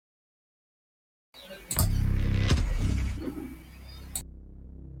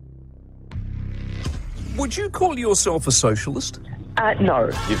Would you call yourself a socialist?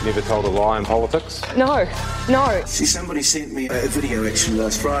 No. You've never told a lie in politics? No. See, somebody sent me a video actually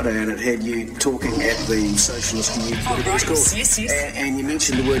last Friday and it had you talking at the Socialist Youth, whatever it was called. Yes. And you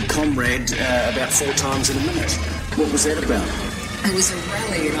mentioned the word comrade about 4 times in a minute. What was that about? It was a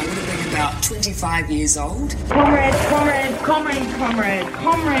rally and I would have been about 25 years old. Comrade.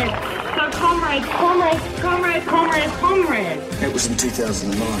 That was in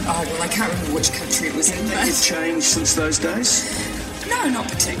 2009. Oh, well, I can't remember which country it was in. Have you changed since those days? No, not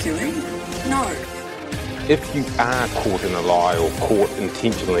particularly. No. If you are caught in a lie or caught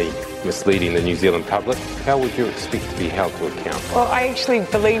intentionally misleading the New Zealand public, how would you expect to be held to account? Well, I actually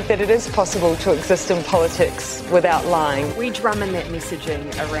believe that it is possible to exist in politics without lying. We drum in that messaging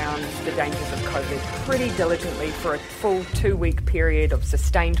around the dangers of COVID pretty diligently for a full 2-week period of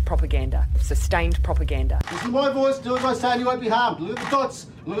sustained propaganda. Listen to my voice, do as I say and you won't be harmed. Look at the dots.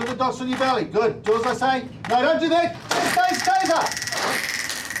 Look at the dots on your belly. Good. Do as I say. No, don't do that. Taser.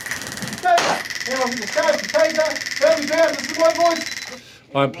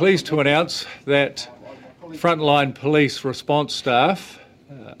 I'm pleased to announce that frontline police response staff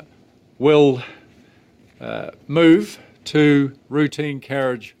will move to routine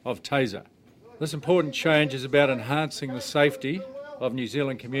carriage of taser. This important change is about enhancing the safety of New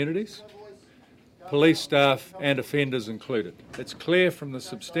Zealand communities, police staff and offenders included. It's clear from the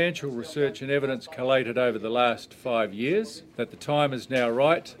substantial research and evidence collated over the last 5 years that the time is now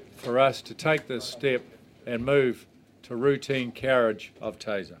right for us to take this step and move to routine carriage of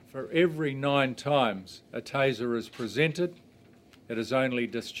taser. For every 9 times a taser is presented, it is only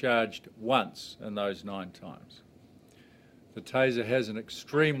discharged once in those 9 times. The taser has an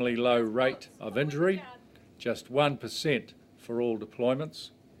extremely low rate of injury, just 1% for all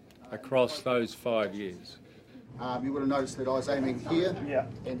deployments across those 5 years. You would have noticed that I was aiming here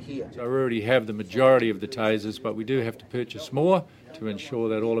and here. So we already have the majority of the tasers, but we do have to purchase more to ensure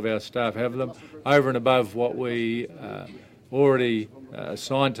that all of our staff have them. Over and above what we already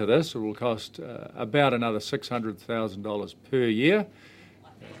assigned to this, it will cost about another $600,000 per year.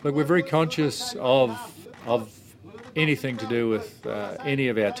 Look, we're very conscious of anything to do with any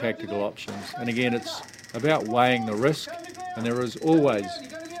of our tactical options. And again, it's about weighing the risk, and there is always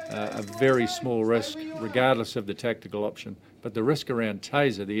a very small risk, regardless of the tactical option. But the risk around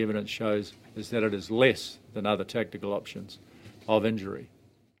taser, the evidence shows, is that it is less than other tactical options of injury.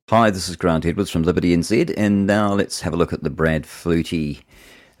 Hi, this is Grant Edwards from Liberty NZ, and now let's have a look at the Brad Flutey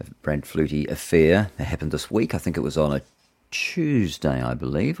affair that happened this week. I think it was on a Tuesday, I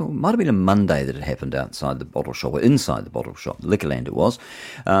believe, or it might have been a Monday that it happened outside the bottle shop, or inside the bottle shop, Liquorland it was.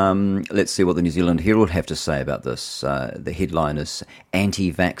 Let's see what the New Zealand Herald have to say about this. The headline is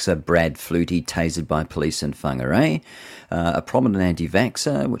Anti-Vaxxer Brad Flutey tasered by police in Whangarei. A prominent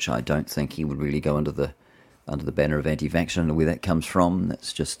anti-vaxxer, which I don't think he would really go under the banner of anti-vaxxer. I don't know where that comes from.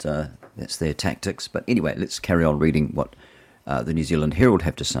 That's just that's their tactics. But anyway, let's carry on reading what the New Zealand Herald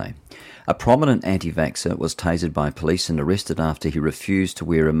have to say. A prominent anti-vaxxer was tasered by police and arrested after he refused to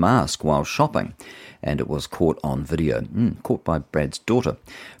wear a mask while shopping, and it was caught on video. Caught by Brad's daughter.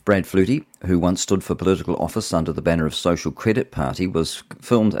 Brad Flutey, who once stood for political office under the banner of Social Credit Party, was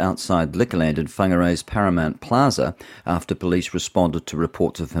filmed outside Liquorland in Whangarei's Paramount Plaza after police responded to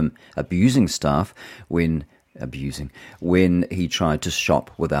reports of him abusing staff when he tried to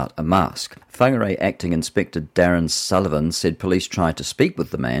shop without a mask. Whangarei Acting Inspector Darren Sullivan said police tried to speak with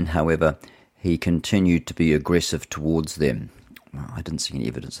the man, however, he continued to be aggressive towards them. Well, I didn't see any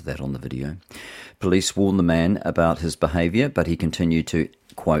evidence of that on the video. Police warned the man about his behaviour, but he continued to,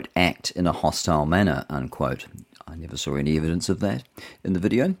 quote, act in a hostile manner, unquote. I never saw any evidence of that in the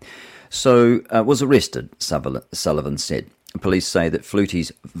video. So, was arrested, Sullivan said. Police say that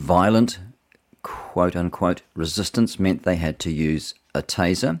Flutey's violent, quote-unquote, resistance meant they had to use a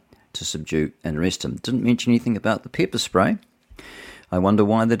taser to subdue and arrest him. Didn't mention anything about the pepper spray. I wonder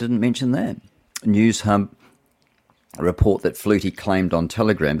why they didn't mention that. News Hub report that Flutey claimed on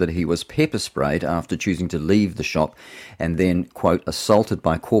Telegram that he was pepper sprayed after choosing to leave the shop and then, quote, assaulted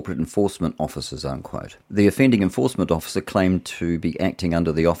by corporate enforcement officers, unquote. The offending enforcement officer claimed to be acting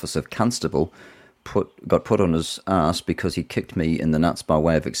under the office of constable, got put on his ass because he kicked me in the nuts by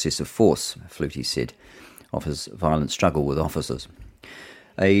way of excessive force, Flutey said, of his violent struggle with officers.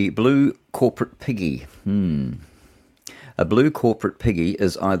 A blue corporate piggy. A blue corporate piggy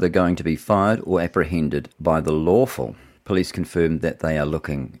is either going to be fired or apprehended by the lawful. Police confirmed that they are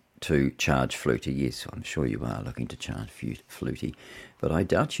looking to charge Flutey. Yes, I'm sure you are looking to charge Flutey, but I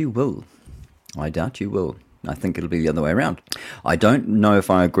doubt you will. I think it'll be the other way around. I don't know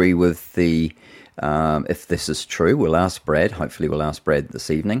if I agree with the If this is true, we'll ask Brad. Hopefully we'll ask Brad this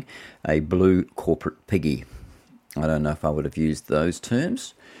evening. A blue corporate piggy. I don't know if I would have used those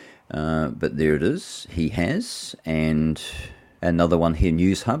terms, but there it is. He has. And another one here,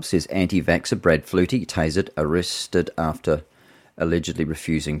 News Hub, says anti-vaxxer Brad Flutey tasered, arrested after allegedly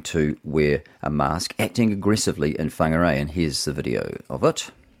refusing to wear a mask, acting aggressively in Whangarei. And here's the video of it.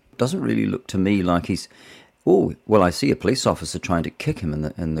 Doesn't really look to me like he's... Oh, well, I see a police officer trying to kick him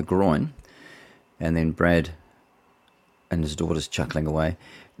in the groin. And then Brad and his daughter's chuckling away.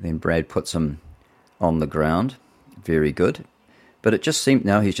 And then Brad puts him on the ground. Very good. But it just seemed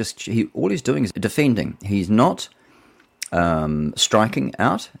now all he's doing is defending. He's not striking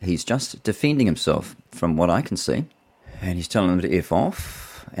out. He's just defending himself from what I can see. And he's telling them to F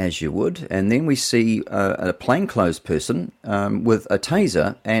off, as you would. And then we see a plainclothes person with a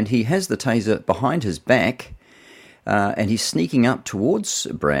taser, and he has the taser behind his back, and he's sneaking up towards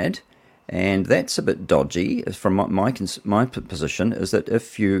Brad. And that's a bit dodgy from my position, is that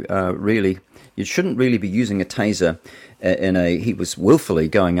if you you shouldn't really be using a taser he was willfully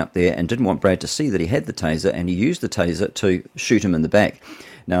going up there and didn't want Brad to see that he had the taser, and he used the taser to shoot him in the back.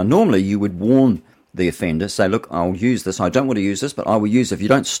 Now, normally you would warn the offender, say, look, I'll use this, I don't want to use this, but I will use it. If you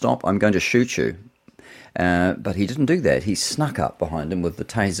don't stop, I'm going to shoot you. But he didn't do that. He snuck up behind him with the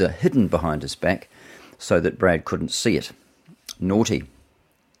taser hidden behind his back so that Brad couldn't see it. Naughty.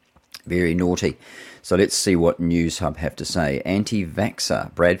 Very naughty. So let's see what News Hub have to say.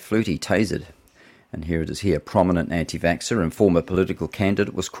 Anti-vaxxer Brad Flutey tasered. And here it is here. Prominent anti-vaxxer and former political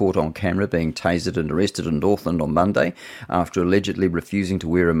candidate was caught on camera being tasered and arrested in Northland on Monday after allegedly refusing to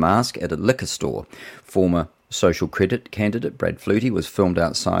wear a mask at a liquor store. Former social credit candidate Brad Flutey was filmed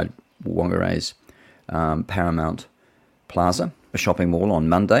outside Whangarei's Paramount Plaza, a shopping mall, on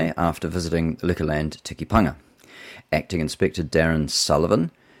Monday after visiting Liquorland Tikipanga. Acting Inspector Darren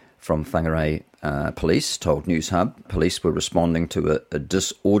Sullivan from Whangarei Police told News Hub police were responding to a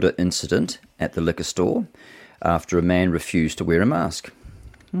disorder incident at the liquor store after a man refused to wear a mask.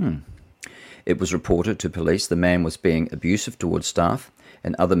 It was reported to police the man was being abusive towards staff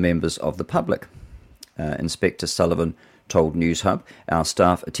and other members of the public. Inspector Sullivan told News Hub, our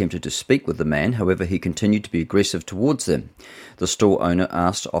staff attempted to speak with the man, however he continued to be aggressive towards them. The store owner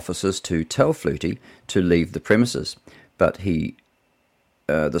asked officers to tell Flutey to leave the premises, but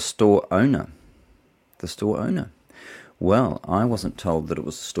the store owner. Well, I wasn't told that it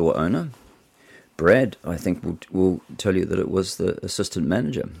was the store owner. Brad, I think, will tell you that it was the assistant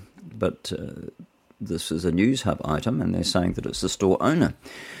manager. But this is a News Hub item, and they're saying that it's the store owner.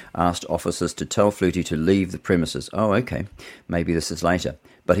 Asked officers to tell Flutey to leave the premises. Oh, okay. Maybe this is later.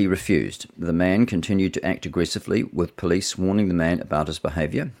 But he refused. The man continued to act aggressively, with police warning the man about his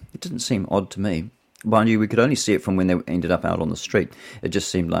behaviour. It didn't seem odd to me. Mind you, we could only see it from when they ended up out on the street. It just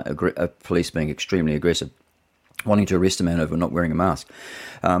seemed like police being extremely aggressive, wanting to arrest a man over not wearing a mask.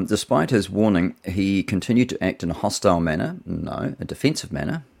 Despite his warning, he continued to act in a hostile manner. No, a defensive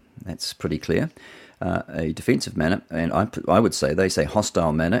manner. That's pretty clear. A defensive manner, and I would say they say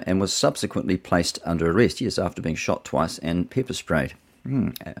hostile manner, and was subsequently placed under arrest, yes, after being shot twice and pepper sprayed.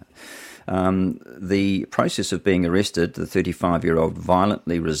 The process of being arrested, the 35-year-old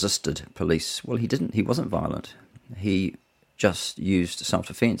violently resisted police. Well, he wasn't violent. He just used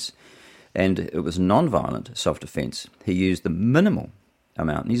self-defense, and it was non-violent self-defense. He used the minimal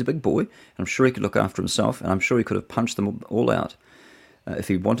amount, and he's a big boy, and I'm sure he could look after himself, and I'm sure he could have punched them all out if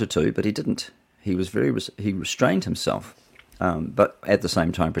he wanted to, but he didn't. He restrained himself, but at the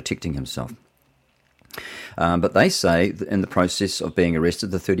same time protecting himself. But they say that in the process of being arrested,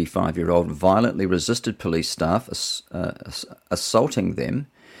 the 35-year-old violently resisted police staff assaulting them.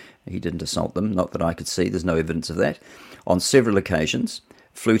 He didn't assault them, not that I could see. There's no evidence of that. On several occasions,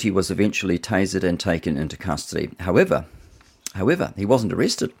 Flutey was eventually tasered and taken into custody. However, he wasn't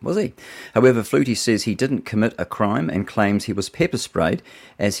arrested, was he? However, Flutey says he didn't commit a crime and claims he was pepper sprayed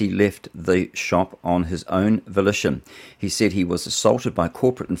as he left the shop on his own volition. He said he was assaulted by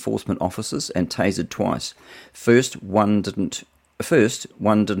corporate enforcement officers and tasered twice. First, one didn't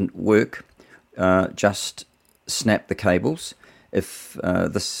work, just snap the cables. If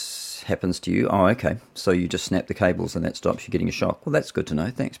this happens to you, oh, okay, so you just snap the cables and that stops you getting a shock. Well, that's good to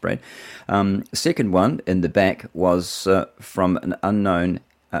know. Thanks, Brad. Second one in the back was from an unknown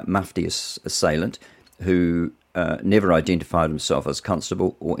mufti assailant who never identified himself as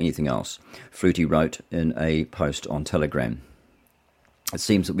constable or anything else. Flutey wrote in a post on Telegram. It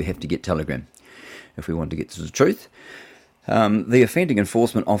seems that we have to get Telegram if we want to get to the truth. The offending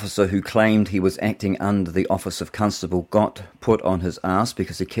enforcement officer who claimed he was acting under the office of constable got put on his arse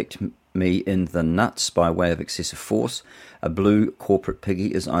because he kicked me in the nuts by way of excessive force. A blue corporate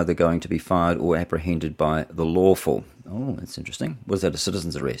piggy is either going to be fired or apprehended by the lawful. Oh, that's interesting. Was that a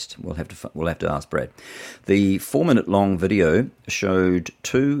citizen's arrest? We'll have to ask Brad. The 4-minute-long video showed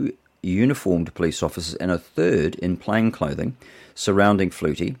 2 uniformed police officers and a third in plain clothing surrounding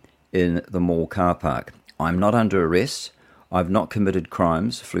Flutey in the mall car park. I'm not under arrest. I've not committed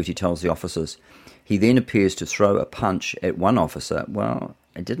crimes, Flutey tells the officers. He then appears to throw a punch at one officer. Well,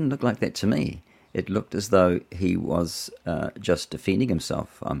 it didn't look like that to me. It looked as though he was just defending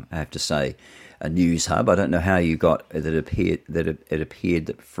himself. I have to say, a news hub. I don't know how you got that. It appeared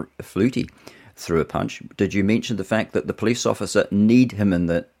that Flutey threw a punch. Did you mention the fact that the police officer kneed him in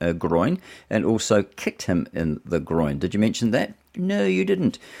the groin and also kicked him in the groin? Did you mention that? No, you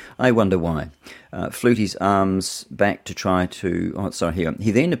didn't. I wonder why. Flutey's arms back to try to... Oh, sorry, here.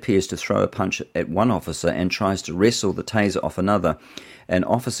 He then appears to throw a punch at one officer and tries to wrestle the taser off another. An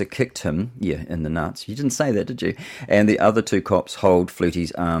officer kicked him, in the nuts. You didn't say that, did you? And the other 2 cops hold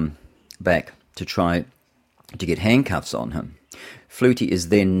Flutey's arm back to try to get handcuffs on him. Flutey is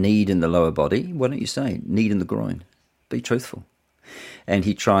then kneed in the lower body. Why don't you say kneed in the groin? Be truthful. And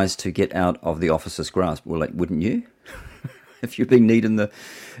he tries to get out of the officer's grasp. Well, wouldn't you? If you're being kneed in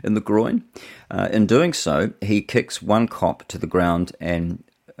the groin. In doing so, he kicks one cop to the ground, and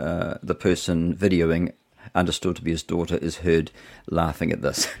the person videoing, understood to be his daughter, is heard laughing at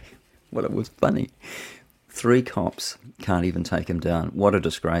this. Well, it was funny. 3 cops can't even take him down. What a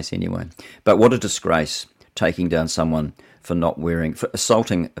disgrace, anyway. But what a disgrace taking down someone for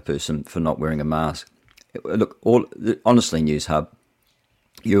assaulting a person for not wearing a mask. Look, honestly, News Hub,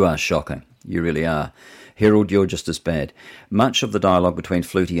 you are shocking. You really are. Herald, you're just as bad. Much of the dialogue between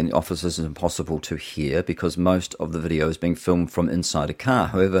Flutey and the officers is impossible to hear because most of the video is being filmed from inside a car.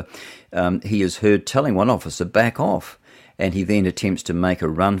 However, he is heard telling one officer, back off, and he then attempts to make a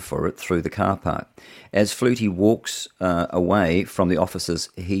run for it through the car park. As Flutey walks away from the officers,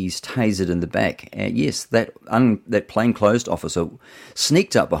 he's tasered in the back. And yes, that plainclothes officer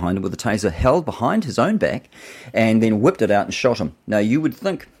sneaked up behind him with a taser held behind his own back and then whipped it out and shot him. Now, you would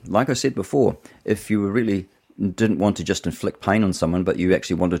think, like I said before, if you were really didn't want to just inflict pain on someone, but you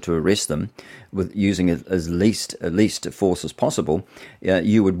actually wanted to arrest them with using as least force as possible,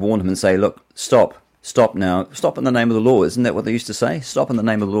 you would warn him and say, look, stop now, stop in the name of the law. Isn't that what they used to say? Stop in the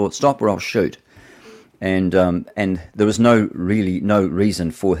name of the law, stop or I'll shoot. And there was no reason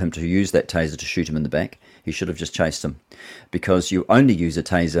for him to use that taser to shoot him in the back. He should have just chased him, because you only use a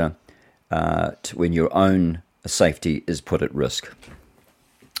taser when your own safety is put at risk.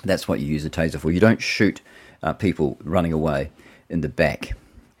 That's what you use a taser for. You don't shoot people running away in the back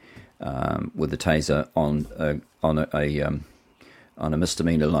with a taser on a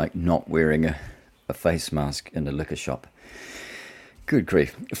misdemeanor like not wearing a face mask in a liquor shop. Good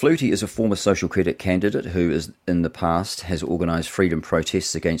grief. Flutey is a former social credit candidate who in the past has organised freedom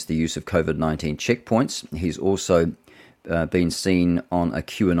protests against the use of COVID-19 checkpoints. He's also been seen on a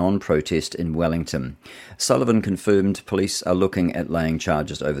QAnon protest in Wellington. Sullivan confirmed police are looking at laying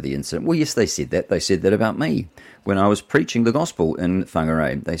charges over the incident. Well, yes, they said that. They said that about me when I was preaching the gospel in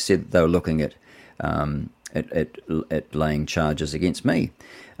Whangarei. They said they were looking at laying charges against me,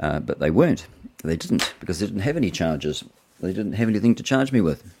 but they weren't. They didn't, because they didn't have any charges. They didn't have anything to charge me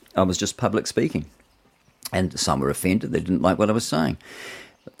with. I was just public speaking. And some were offended. They didn't like what I was saying.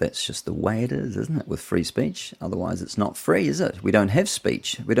 But that's just the way it is, isn't it, with free speech? Otherwise, it's not free, is it? We don't have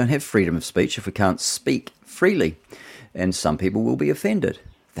speech. We don't have freedom of speech if we can't speak freely. And some people will be offended.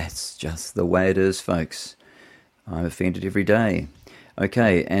 That's just the way it is, folks. I'm offended every day.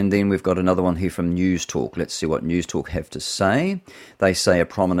 Okay, and then we've got another one here from News Talk. Let's see what News Talk have to say. They say a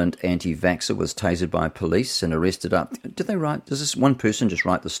prominent anti-vaxxer was tasered by police and arrested up. Does this one person just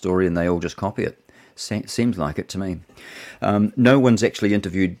write the story and they all just copy it? Seems like it to me. No one's actually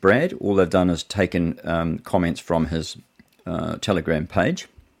interviewed Brad. All they've done is taken comments from his Telegram page.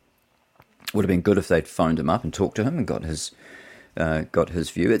 Would have been good if they'd phoned him up and talked to him and got his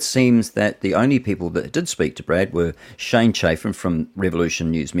view. It seems that the only people that did speak to Brad were Shane Chafin from Revolution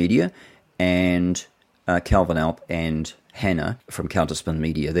News Media and Calvin Alp and Hannah from Counterspin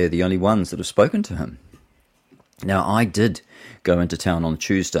Media. They're the only ones that have spoken to him. Now, I did go into town on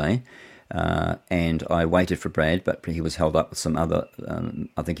Tuesday and I waited for Brad, but he was held up with some other,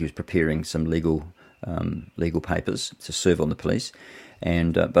 I think he was preparing some legal papers to serve on the police.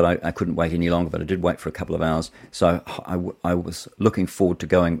 But I couldn't wait any longer, but I did wait for a couple of hours. So I was looking forward to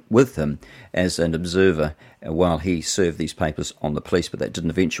going with him as an observer while he served these papers on the police, but that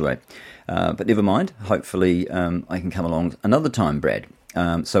didn't eventuate. But never mind. Hopefully I can come along another time, Brad.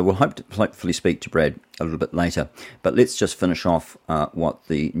 So we'll hopefully speak to Brad a little bit later. But let's just finish off what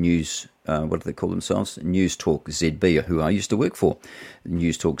the news, what do they call themselves? News Talk ZB, who I used to work for.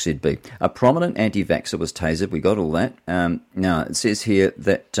 News Talk ZB. A prominent anti-vaxxer was tasered. We got all that. Now, it says here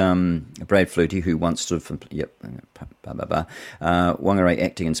that Brad Flutey, who once stood for... Whangarei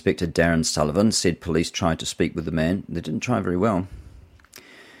Acting Inspector Darren Sullivan said police tried to speak with the man. They didn't try very well.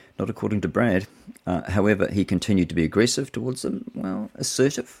 Not according to Brad. However, he continued to be aggressive towards them. Well,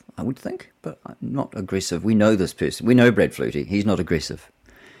 assertive, I would think, but not aggressive. We know this person. We know Brad Flutey. He's not aggressive.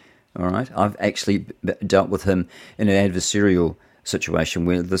 All right? I've actually dealt with him in an adversarial situation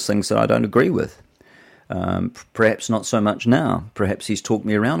where there's things that I don't agree with. Perhaps not so much now. Perhaps he's talked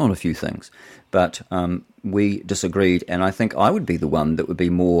me around on a few things. But we disagreed, and I think I would be the one that would be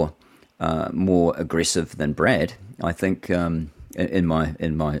more aggressive than Brad. I think... in my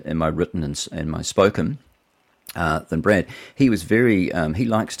written and my spoken than Brad. He was very he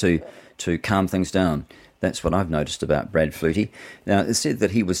likes to calm things down. That's what I've noticed about Brad Flutey. Now, it said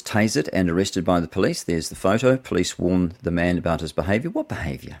that he was tasered and arrested by the police. There's the photo. Police warned the man about his behaviour. What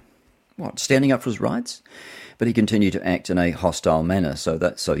behaviour? What, standing up for his rights? But he continued to act in a hostile manner. So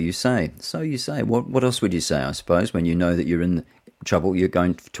you say. So you say. What else would you say, I suppose, when you know that you're in trouble, you're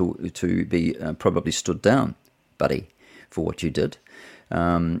going to be probably stood down, buddy, for what you did. He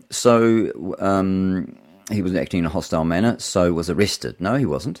was acting in a hostile manner, so was arrested. No, he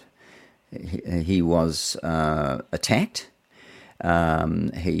wasn't. He was attacked.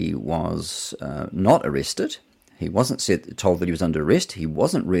 He was not arrested. He wasn't told that he was under arrest. He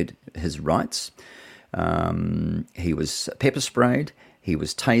wasn't read his rights. He was pepper sprayed. He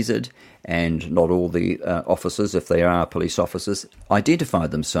was tasered, and not all the officers, if they are police officers, identify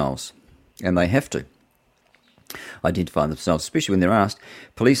themselves, and they have to identify themselves, especially when they're asked.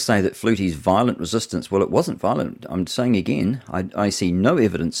 Police say that Flutey's violent resistance, well, it wasn't violent. I'm saying again, I see no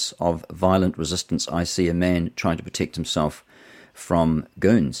evidence of violent resistance. I see a man trying to protect himself from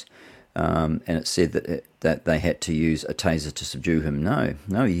goons. And it said that they had to use a taser to subdue him.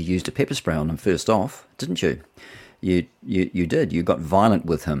 No, you used a pepper spray on him first off, didn't you? You did. You got violent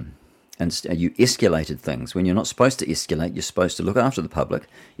with him. And you escalated things. When you're not supposed to escalate, you're supposed to look after the public.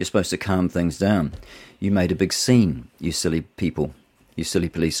 You're supposed to calm things down. You made a big scene, you silly people, you silly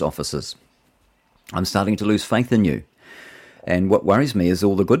police officers. I'm starting to lose faith in you. And what worries me is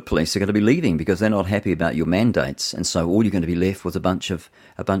all the good police are going to be leaving because they're not happy about your mandates. And so all you're going to be left with a bunch of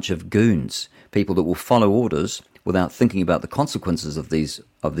goons, people that will follow orders without thinking about the consequences of these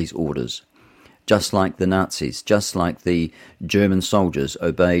orders. Just like the Nazis, just like the German soldiers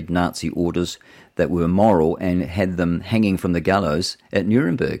obeyed Nazi orders that were immoral and had them hanging from the gallows at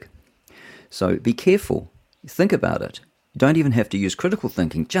Nuremberg. So be careful. Think about it. You don't even have to use critical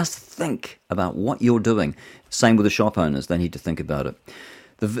thinking. Just think about what you're doing. Same with the shop owners. They need to think about it.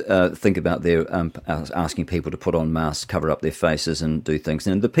 Think about their asking people to put on masks, cover up their faces and do things.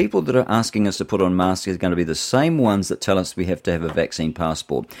 And the people that are asking us to put on masks are going to be the same ones that tell us we have to have a vaccine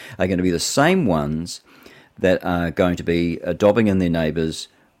passport, are going to be the same ones that are going to be dobbing in their neighbours,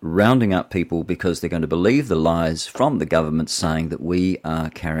 rounding up people because they're going to believe the lies from the government saying that we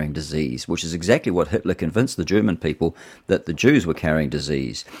are carrying disease, which is exactly what Hitler convinced the German people, that the Jews were carrying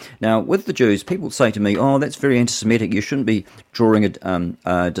disease. Now, with the Jews, people say to me, "Oh, that's very anti-Semitic. You shouldn't be drawing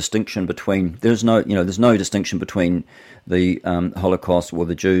a distinction between. There's no distinction between the Holocaust or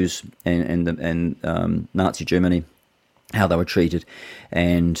the Jews and Nazi Germany, how they were treated,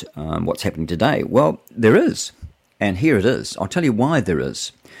 and what's happening today." Well, there is. And here it is. I'll tell you why there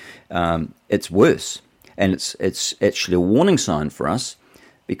is. It's worse. And it's actually a warning sign for us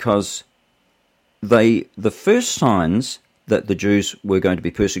because the first signs that the Jews were going to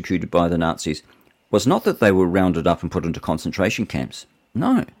be persecuted by the Nazis was not that they were rounded up and put into concentration camps.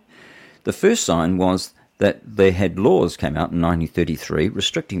 No. The first sign was that they had laws came out in 1933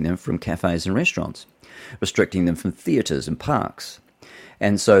 restricting them from cafes and restaurants, restricting them from theatres and parks.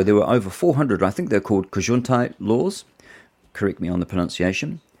 And so there were over 400, I think they're called Gesundheit laws, correct me on the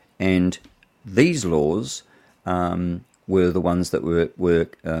pronunciation, and these laws were the ones that were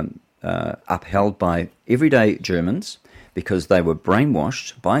upheld by everyday Germans because they were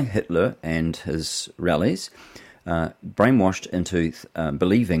brainwashed by Hitler and his rallies, brainwashed into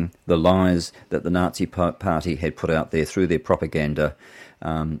believing the lies that the Nazi party had put out there through their propaganda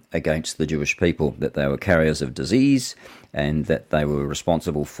against the Jewish people, that they were carriers of disease and that they were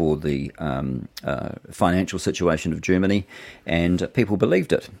responsible for the financial situation of Germany, and people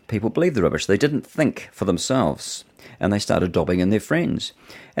believed it. People believed the rubbish. They didn't think for themselves, and they started dobbing in their friends.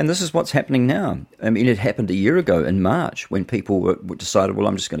 And this is what's happening now. I mean, it happened a year ago in March when people decided, well,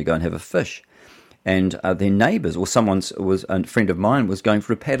 I'm just going to go and have a fish. and their neighbours, or a friend of mine was going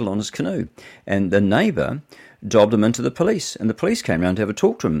for a paddle on his canoe, and the neighbour dobbed him into the police, and the police came round to have a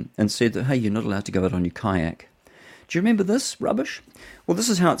talk to him and said that, hey, you're not allowed to go out on your kayak. Do you remember this rubbish? Well, this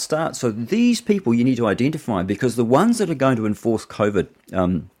is how it starts. So these people you need to identify, because the ones that are going to enforce COVID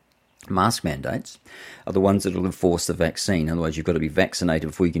mask mandates are the ones that will enforce the vaccine. Otherwise, you've got to be vaccinated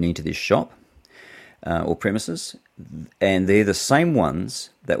before you can enter their shop or premises. And they're the same ones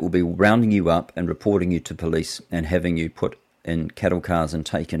that will be rounding you up and reporting you to police and having you put in cattle cars and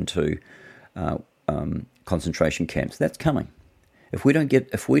taken to concentration camps. That's coming. If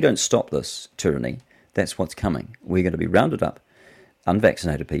we don't stop this tyranny, that's what's coming. We're going to be rounded up.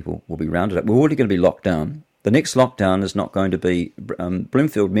 Unvaccinated people will be rounded up. We're already going to be locked down. The next lockdown is not going to be,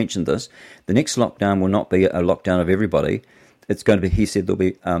 Bloomfield mentioned this, the next lockdown will not be a lockdown of everybody. It's going to be, he said,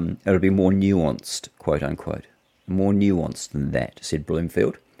 it'll be more nuanced, quote unquote. More nuanced than that, said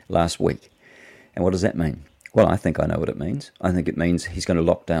Bloomfield last week. And what does that mean? Well, I think I know what it means. I think it means he's going to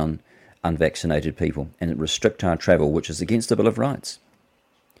lock down unvaccinated people and restrict our travel, which is against the Bill of Rights.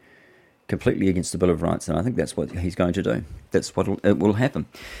 Completely against the Bill of Rights, and I think that's what he's going to do. That's what it will happen.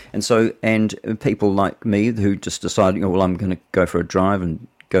 And so, and people like me who just decide, well, I'm going to go for a drive and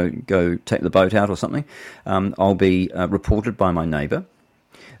go take the boat out or something, I'll be reported by my neighbour.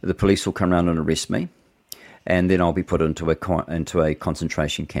 The police will come around and arrest me, and then I'll be put into a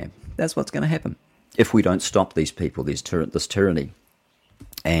concentration camp. That's what's going to happen if we don't stop these people, this tyranny.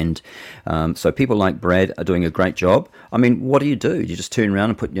 And so people like Brad are doing a great job. I mean, what do? You just turn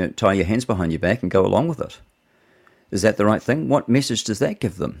around and tie your hands behind your back and go along with it. Is that the right thing? What message does that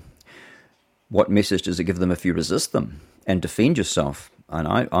give them? What message does it give them if you resist them and defend yourself? And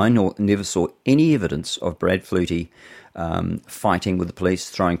I never saw any evidence of Brad Flutey fighting with the police,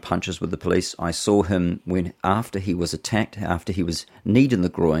 throwing punches with the police. I saw him after he was attacked, after he was kneed in the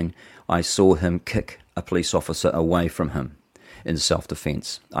groin, I saw him kick a police officer away from him in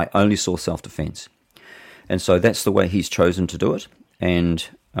self-defense. I only saw self-defense. And so that's the way he's chosen to do it. And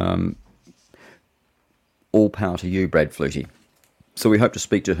all power to you, Brad Flutey. So we hope to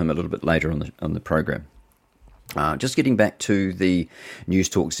speak to him a little bit later on the program. Just getting back to the News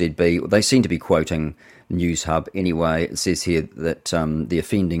Talk ZB, they seem to be quoting News Hub anyway. It says here that the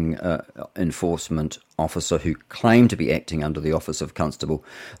offending enforcement officer who claimed to be acting under the office of constable,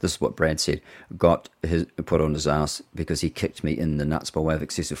 this is what Brad said, got put on his ass because he kicked me in the nuts by way of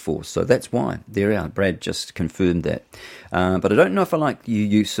excessive force. So that's why. There we are. Brad just confirmed that. But I don't know if I like the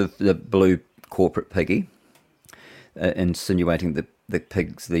use of the blue corporate piggy, insinuating the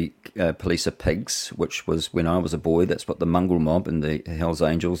police are pigs, which was when I was a boy. That's what the mongrel mob and the Hells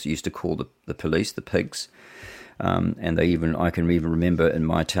Angels used to call the police, the pigs. And I can even remember in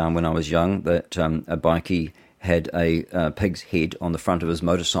my town when I was young that a bikie had a pig's head on the front of his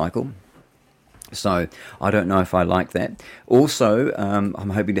motorcycle. So I don't know if I like that. Also, I'm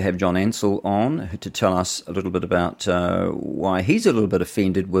hoping to have John Ansell on to tell us a little bit about why he's a little bit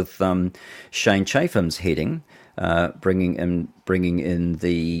offended with Shane Chafin's heading. Bringing in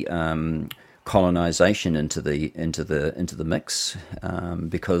the colonisation into the mix,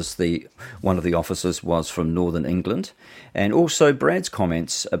 because one of the officers was from Northern England, and also Brad's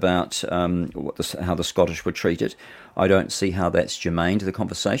comments about how the Scottish were treated. I don't see how that's germane to the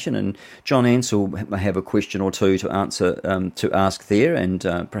conversation, and John Ansell may have a question or two to answer to ask there, and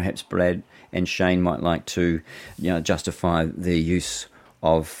perhaps Brad and Shane might like to justify their use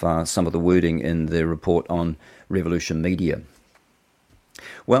of some of the wording in the report on Revolution Media.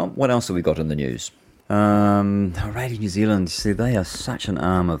 Well, what else have we got in the news? Radio New Zealand, see, they are such an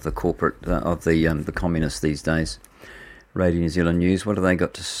arm of the corporate, of the communists these days. Radio New Zealand News, what have they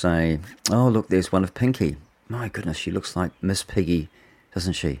got to say? Oh, look, there's one of Pinky. My goodness, she looks like Miss Piggy,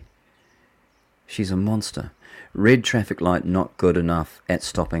 doesn't she? She's a monster. Red traffic light not good enough at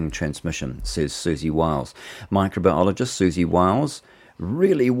stopping transmission, says Susie Wiles. Microbiologist Susie Wiles,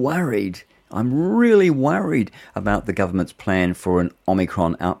 really worried. I'm really worried about the government's plan for an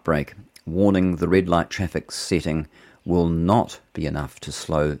Omicron outbreak, warning the red light traffic setting will not be enough to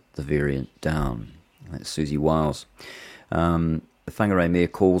slow the variant down. That's Susie Wiles. The Whangarei Mayor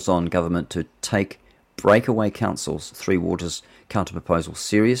calls on government to take breakaway councils' Three Waters counter-proposal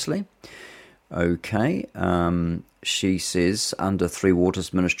seriously. Okay, she says under Three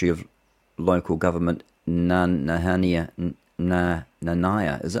Waters Ministry of Local Government, Nanaya,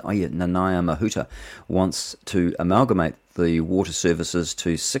 is it? Oh yeah, Nanaya Mahuta wants to amalgamate the water services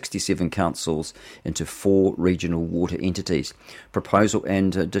to 67 councils into 4 regional water entities. Proposal,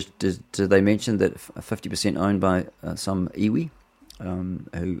 and did they mention that 50% owned by some iwi,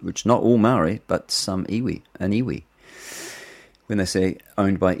 which not all Maori, but some iwi, an iwi. When they say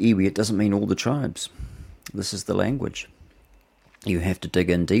owned by iwi, it doesn't mean all the tribes. This is the language. You have to dig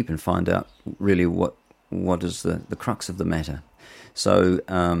in deep and find out really what is the crux of the matter. So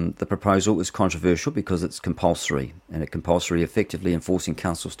the proposal is controversial because it's compulsory, and it compulsory effectively enforcing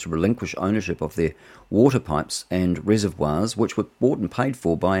councils to relinquish ownership of their water pipes and reservoirs, which were bought and paid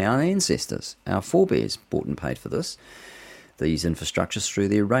for by our ancestors. Our forebears bought and paid for these infrastructures through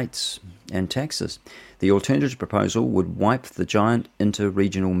their rates and taxes. The alternative proposal would wipe the giant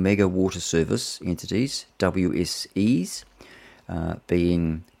inter-regional mega water service entities, WSEs,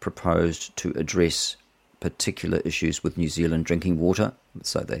 being proposed to address particular issues with New Zealand drinking water,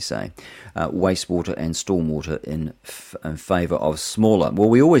 so they say, wastewater and stormwater in favour of smaller. Well,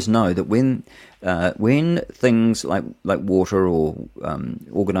 we always know that when things like water or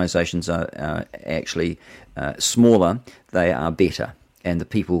organisations are actually smaller, they are better and the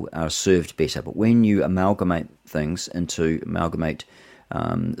people are served better. But when you amalgamate things amalgamate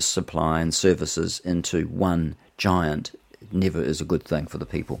supply and services into one giant, it never is a good thing for the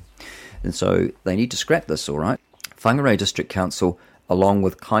people. And so they need to scrap this, all right. Whangarei District Council, along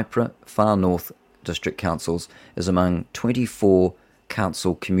with Kaipara Far North District Councils, is among 24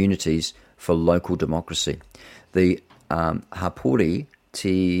 council communities for local democracy. The Hapori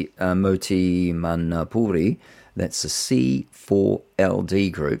Te Moti Manapuri, that's a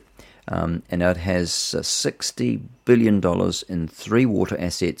C4LD group, and it has $60 billion in 3 water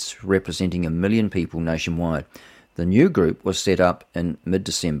assets representing 1 million people nationwide. The new group was set up in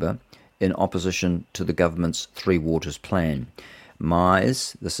mid-December in opposition to the government's Three Waters plan.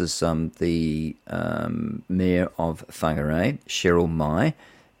 Mize, this is the Mayor of Whangarei, Cheryl Mai.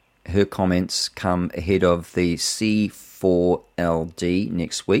 Her comments come ahead of the C4LD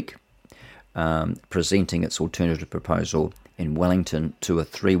next week, presenting its alternative proposal in Wellington to a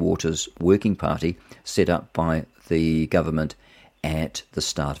Three Waters working party set up by the government at the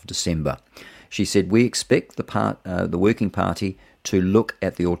start of December. She said, "We expect the working party to look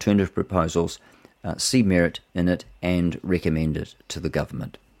at the alternative proposals, see merit in it and recommend it to the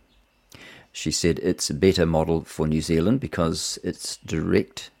government." She said it's a better model for New Zealand because it's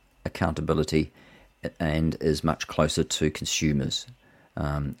direct accountability and is much closer to consumers,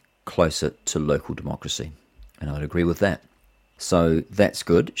 closer to local democracy. And I'd agree with that. So that's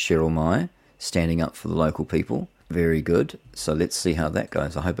good. Cheryl Mai standing up for the local people. Very good. So let's see how that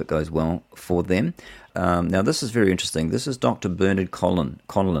goes. I hope it goes well for them. Now, this is very interesting. This is Dr. Bernard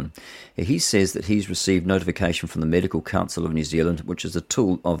Connellan. He says that he's received notification from the Medical Council of New Zealand, which is a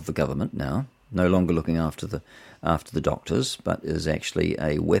tool of the government now, no longer looking after the doctors, but is actually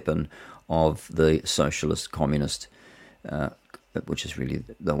a weapon of the socialist, communist, which is really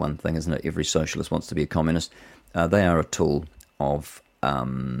the one thing, isn't it? Every socialist wants to be a communist. They are a tool of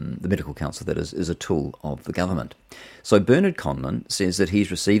the Medical Council, that is a tool of the government. So Bernard Conlon says that he's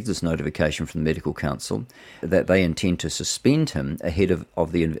received this notification from the Medical Council that they intend to suspend him ahead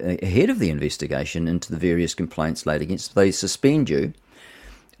of the investigation into the various complaints laid against. They suspend you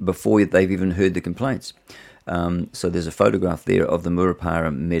before they've even heard the complaints. So there's a photograph there of the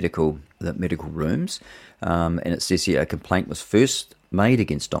Murupara medical rooms, and it says here a complaint was first made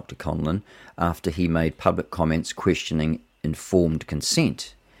against Dr. Conlon after he made public comments questioning informed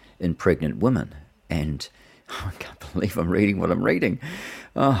consent in pregnant women. And I can't believe I'm reading what I'm reading.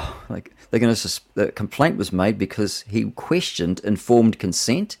 The complaint was made because he questioned informed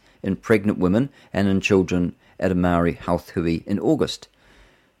consent in pregnant women and in children at a Maori health hui in August.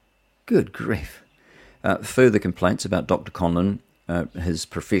 Good grief. Further complaints about Dr. Conlon, his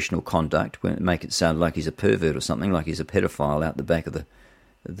professional conduct, make it sound like he's a pervert or something, like he's a pedophile out the back of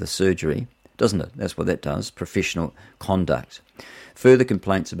the surgery. Doesn't it? That's what that does, professional conduct. Further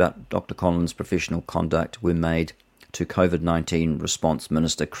complaints about Dr. Conlon's professional conduct were made to COVID-19 response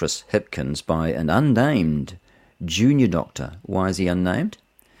Minister Chris Hipkins by an unnamed junior doctor. Why is he unnamed?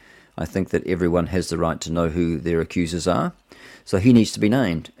 I think that everyone has the right to know who their accusers are, so he needs to be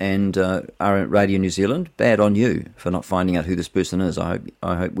named. And Radio New Zealand, bad on you for not finding out who this person is. I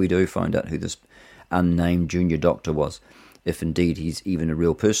hope we do find out who this unnamed junior doctor was, if indeed he's even a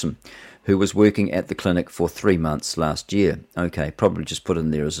real person, who was working at the clinic for 3 months last year. Okay, probably just put in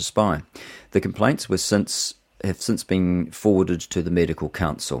there as a spy. The complaints have since been forwarded to the Medical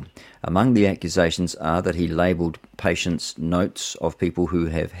Council. Among the accusations are that he labelled patients' notes of people who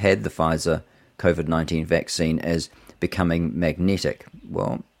have had the Pfizer COVID-19 vaccine as becoming magnetic.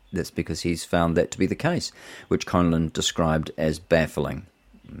 Well, that's because he's found that to be the case, which Conlon described as baffling.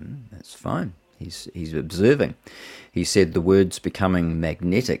 That's fine. He's observing. He said the words becoming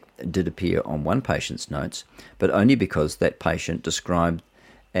magnetic did appear on one patient's notes, but only because that patient described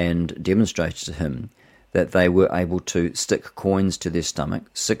and demonstrated to him that they were able to stick coins to their stomach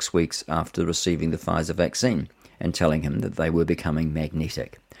 6 weeks after receiving the Pfizer vaccine and telling him that they were becoming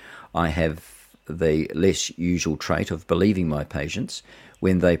magnetic. I have the less usual trait of believing my patients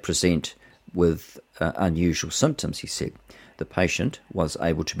when they present with unusual symptoms, he said. The patient was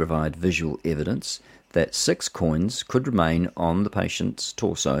able to provide visual evidence that 6 coins could remain on the patient's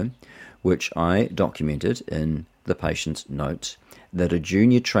torso, which I documented in the patient's notes. That a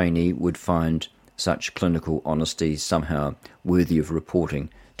junior trainee would find such clinical honesty somehow worthy of reporting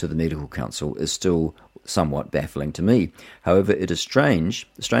to the Medical Council is still somewhat baffling to me. However, it is strange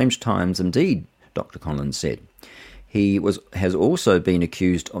times indeed, Dr. Collins said. He has also been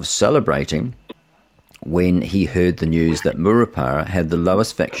accused of celebrating when he heard the news that Boparai had the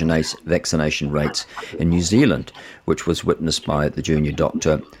lowest vaccination rates in New Zealand, which was witnessed by the junior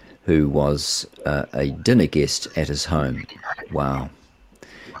doctor who was a dinner guest at his home. Wow.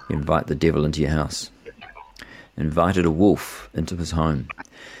 You invite the devil into your house. Invited a wolf into his home.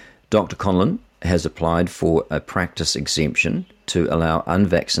 Dr. Conlon has applied for a practice exemption to allow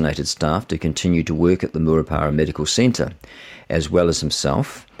unvaccinated staff to continue to work at the Boparai Medical Centre, as well as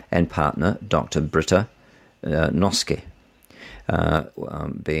himself and partner Dr. Britta Noske,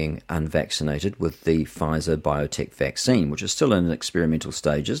 being unvaccinated with the Pfizer biotech vaccine, which is still in experimental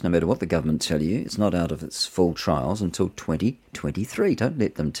stages. No matter what the government tell you, it's not out of its full trials until 2023. Don't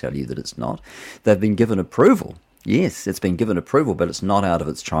let them tell you that it's not. They've been given approval. Yes, it's been given approval, but it's not out of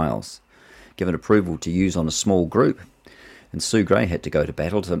its trials. Given approval to use on a small group. And Sue Gray had to go to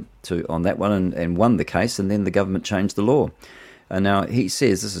battle on that one and won the case, and then the government changed the law. And now he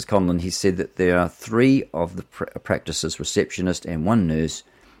says, this is Conlon, he said that there are 3 of the practices, receptionist and 1 nurse,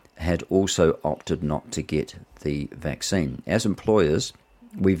 had also opted not to get the vaccine. As employers,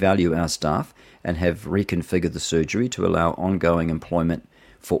 we value our staff and have reconfigured the surgery to allow ongoing employment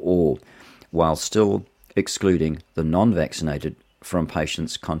for all, while still excluding the non-vaccinated from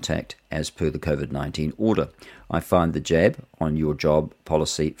patients' contact as per the COVID-19 order. I find the jab on your job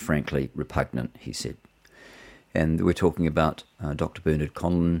policy frankly repugnant, he said. And we're talking about Dr. Bernard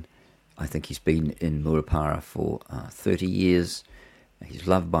Conlon. I think he's been in Boparai for 30 years. He's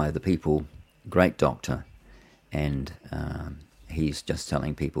loved by the people, great doctor, and he's just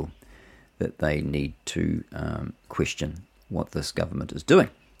telling people that they need to question what this government is doing.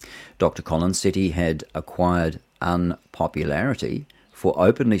 Dr. Collins said he had acquired unpopularity for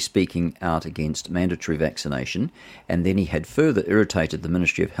openly speaking out against mandatory vaccination, and then he had further irritated the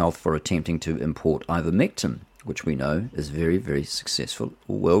Ministry of Health for attempting to import ivermectin, which we know is very, very successful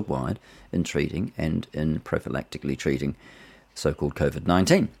worldwide in treating and in prophylactically treating so-called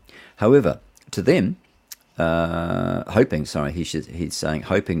COVID-19. However, to them, hoping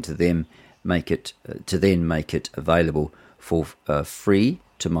to then make it available for free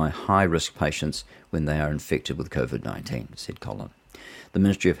to my high-risk patients when they are infected with COVID-19, said Colin. The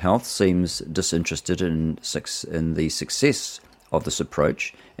Ministry of Health seems disinterested in the success of this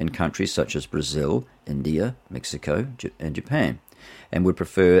approach in countries such as Brazil, India, Mexico, and Japan, and would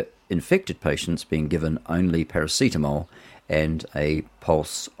prefer infected patients being given only paracetamol and a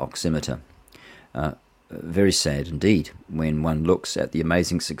pulse oximeter. Very sad indeed when one looks at the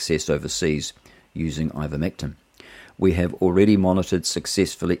amazing success overseas using ivermectin. We have already monitored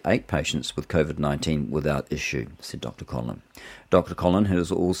successfully 8 patients with COVID-19 without issue, said Dr. Collin. Dr. Collin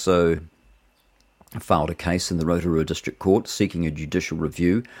has also filed a case in the Rotorua District Court seeking a judicial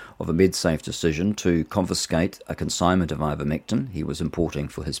review of a MedSafe decision to confiscate a consignment of ivermectin he was importing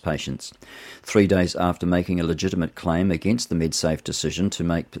for his patients. 3 days after making a legitimate claim against the MedSafe decision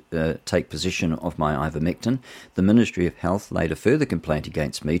to take possession of my ivermectin, the Ministry of Health laid a further complaint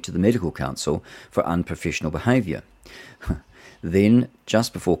against me to the Medical Council for unprofessional behaviour. Then,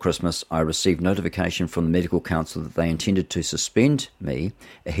 just before Christmas, I received notification from the Medical Council that they intended to suspend me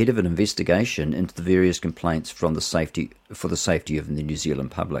ahead of an investigation into the various complaints for the safety of the New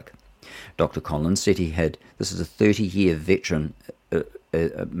Zealand public. Dr. Collins said this is a 30-year veteran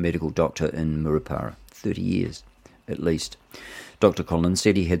medical doctor in Boparai, 30 years at least. Dr. Collins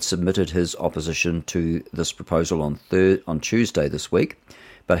said he had submitted his opposition to this proposal on Tuesday this week,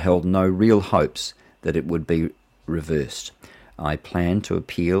 but held no real hopes that it would be reversed. I plan to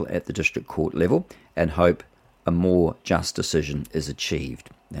appeal at the district court level and hope a more just decision is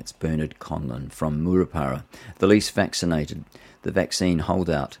achieved. That's Bernard Conlon from Boparai. The least vaccinated, the vaccine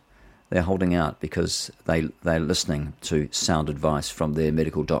holdout. They're holding out because they're listening to sound advice from their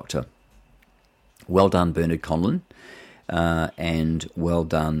medical doctor. Well done, Bernard Conlon, and well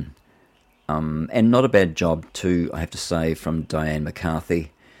done, and not a bad job too, I have to say, from Diane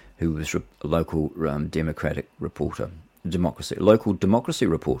McCarthy, who was a local local democracy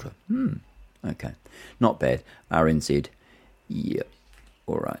reporter. Okay, not bad. RNZ, yeah,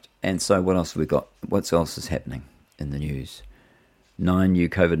 all right. And so what else have we got? What else is happening in the news? 9 new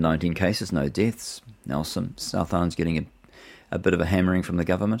COVID-19 cases, no deaths. Nelson, South Island's getting a bit of a hammering from the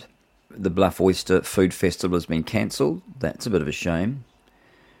government. The Bluff Oyster Food Festival has been cancelled. That's a bit of a shame.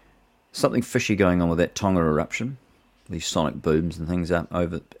 Something fishy going on with that Tonga eruption. These sonic booms and things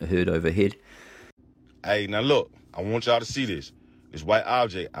heard overhead. Hey, now look, I want y'all to see this. This white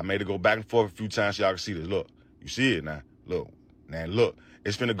object, I made it go back and forth a few times so y'all can see this. Look, you see it now. Look, now look.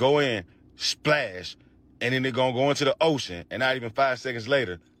 It's finna go in, splash, and then it's gonna go into the ocean, and not even 5 seconds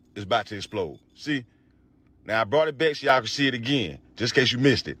later, it's about to explode. See? Now I brought it back so y'all can see it again, just in case you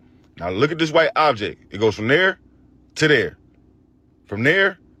missed it. Now look at this white object. It goes from there to there. From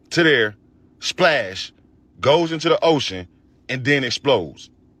there to there, splash, goes into the ocean, and then explodes.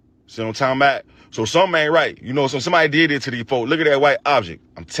 See what I'm talking about? So something ain't right. You know, so somebody did it to these folks. Look at that white object.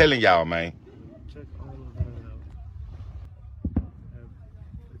 I'm telling y'all, man.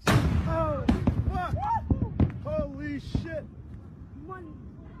 Oh, fuck! Holy shit!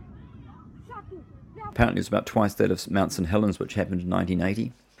 Apparently it's about twice that of Mount St Helens, which happened in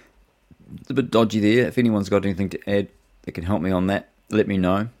 1980. It's a bit dodgy there. If anyone's got anything to add that can help me on that, let me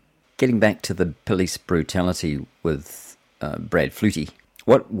know. Getting back to the police brutality with Brad Flutey.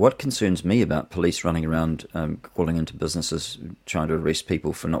 What concerns me about police running around calling into businesses trying to arrest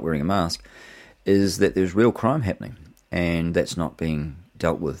people for not wearing a mask is that there's real crime happening, and that's not being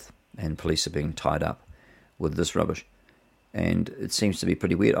dealt with, and police are being tied up with this rubbish. And it seems to be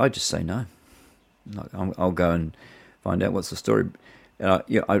pretty weird. I just say no. I'll go and find out what's the story. I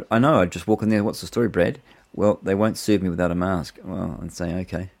know, I just walk in there, what's the story, Brad? Well, they won't serve me without a mask. Well, I'd say,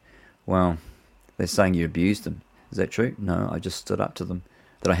 okay. Well, they're saying you abused them. Is that true? No, I just stood up to them.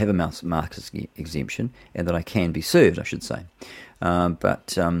 That I have a mask exemption and that I can be served, I should say.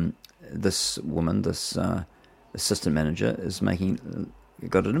 But this woman, this assistant manager, is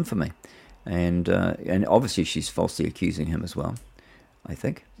got it in for me. And obviously she's falsely accusing him as well, I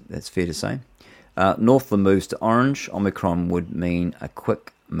think. That's fair to say. Northland moves to orange. Omicron would mean a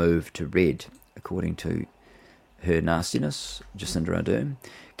quick move to red, according to her nastiness, Jacinda Ardern.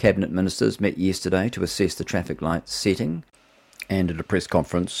 Cabinet ministers met yesterday to assess the traffic light setting, and at a press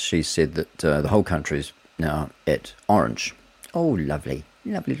conference she said that the whole country is now at orange. Oh, lovely.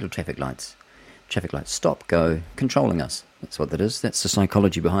 Lovely little traffic lights. Traffic lights stop, go, controlling us. That's what that is. That's the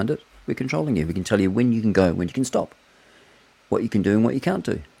psychology behind it. We're controlling you. We can tell you when you can go, when you can stop, what you can do and what you can't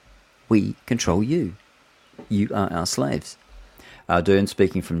do. We control you. You are our slaves. Ardern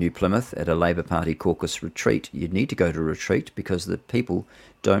speaking from New Plymouth at a Labour Party caucus retreat. You'd need to go to a retreat because the people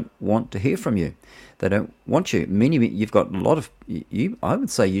don't want to hear from you. They don't want you. You've got a lot of you. I would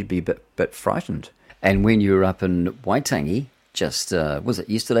say you'd be a bit frightened. And when you were up in Waitangi, just was it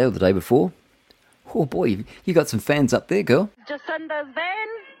yesterday or the day before? Oh boy, you got some fans up there, girl. Jacinda's van.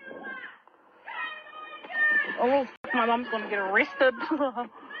 Oh, my mum's going to get arrested.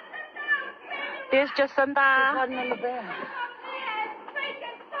 There's Jacinda. She's hiding in the van.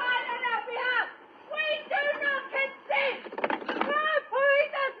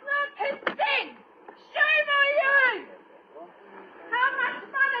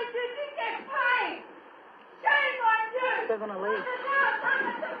 They're going to leave.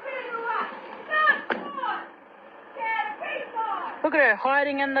 Look at her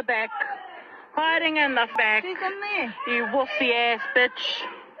hiding in the back. Hiding in the back. She's in there. You wussy ass bitch.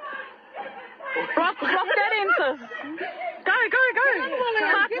 Block that entrance. Go.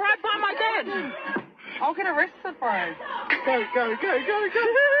 Park right by my dad. I'll get arrested, bro. Go.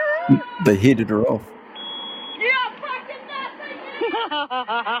 They headed her off. Yeah, fucking nothing.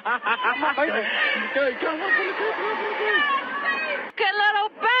 Go. Good little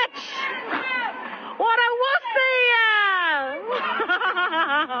bitch. What a wussy.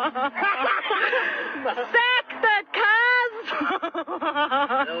 Sack the cuz.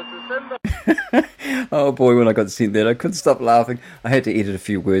 Oh boy, when I got sent that, I couldn't stop laughing. I had to edit a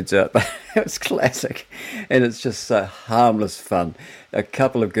few words out, but it was classic. And it's just so harmless fun. A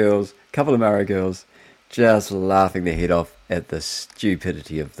couple of Mara girls, just laughing their head off at the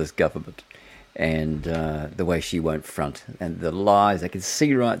stupidity of this government and the way she won't front and the lies. I can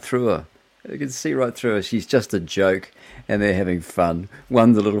see right through her. She's just a joke and they're having fun.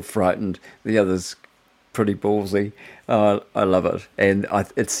 One's a little frightened, the other's pretty ballsy. I love it. And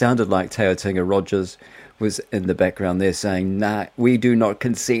it sounded like Teotinga Rogers was in the background there saying, nah, we do not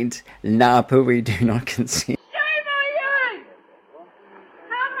consent. Nah, Poo, we do not consent.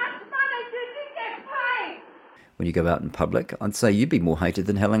 when you go out in public. I'd say you'd be more hated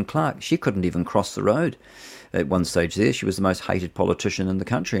than Helen Clark. She couldn't even cross the road at one stage there. She was the most hated politician in the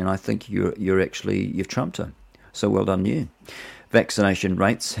country, and I think you've trumped her. So well done you. Vaccination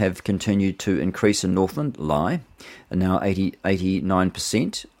rates have continued to increase in Northland. Lie. And now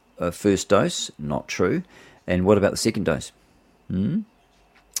 89% first dose. Not true. And what about the second dose?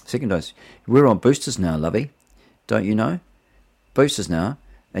 Second dose. We're on boosters now, lovey. Don't you know? Boosters now.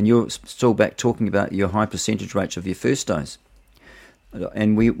 And you're still back talking about your high percentage rates of your first dose.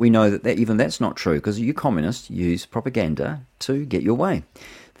 And we know that even that's not true, because you communists use propaganda to get your way.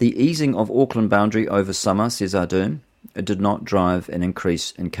 The easing of Auckland boundary over summer, says Ardern, it did not drive an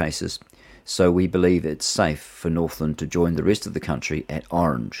increase in cases. So we believe it's safe for Northland to join the rest of the country at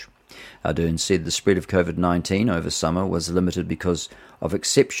orange. Ardern said the spread of COVID-19 over summer was limited because of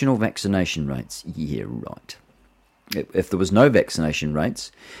exceptional vaccination rates. Yeah, right. If there was no vaccination rates,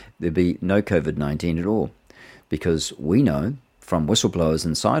 there'd be no COVID-19 at all. Because we know from whistleblowers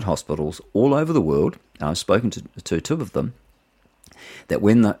inside hospitals all over the world, I've spoken to two of them, that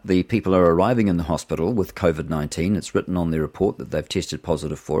when the people are arriving in the hospital with COVID-19, it's written on their report that they've tested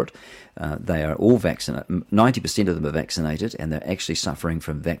positive for it. They are all vaccinated. 90% of them are vaccinated, and they're actually suffering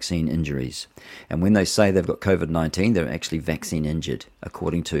from vaccine injuries. And when they say they've got COVID-19, they're actually vaccine injured,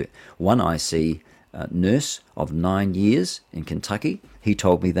 according to one IC nurse of 9 years in Kentucky. He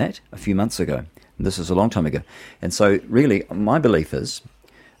told me that a few months ago. This is a long time ago. And so really my belief is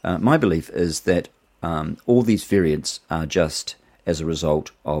that all these variants are just as a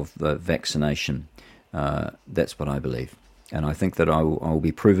result of the vaccination. That's what I believe. And I think that I will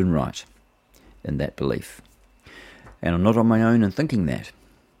be proven right in that belief. And I'm not on my own in thinking that.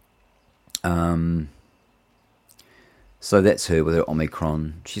 So that's her with her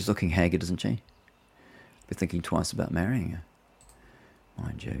Omicron. She's looking haggard, isn't she? Be thinking twice about marrying her.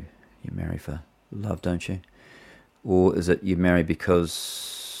 Mind you, you marry for love, don't you? Or is it you marry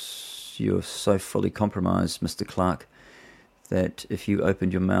because you're so fully compromised, Mr. Clark, that if you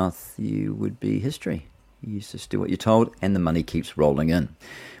opened your mouth, you would be history? You just do what you're told, and the money keeps rolling in.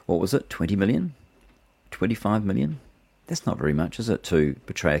 What was it, 20 million? 25 million? That's not very much, is it, to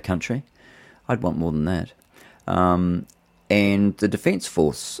betray a country? I'd want more than that. And the Defence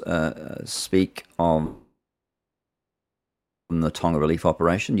Force speak of the Tonga relief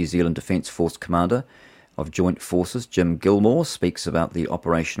operation. New Zealand Defence Force Commander of Joint Forces, Jim Gilmore, speaks about the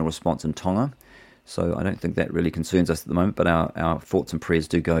operational response in Tonga. So I don't think that really concerns us at the moment, but our thoughts and prayers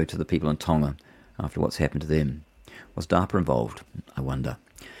do go to the people in Tonga after what's happened to them. Was DARPA involved? I wonder.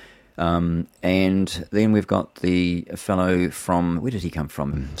 And then we've got the fellow from, where did he come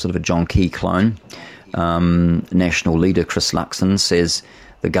from? Sort of a John Key clone. National leader Chris Luxon says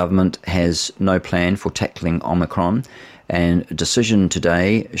the government has no plan for tackling Omicron, and a decision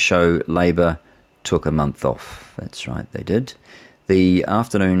today show Labour took a month off. That's right, they did. This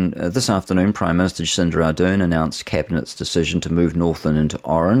afternoon, Prime Minister Jacinda Ardern announced Cabinet's decision to move Northland into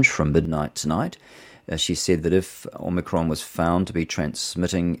orange from midnight tonight. She said that if Omicron was found to be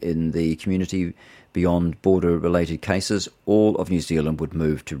transmitting in the community beyond border-related cases, all of New Zealand would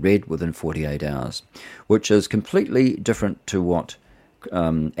move to red within 48 hours, which is completely different to what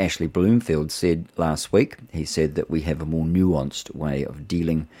Ashley Bloomfield said last week. He said that we have a more nuanced way of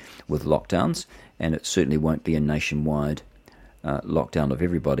dealing with lockdowns, and it certainly won't be a nationwide lockdown of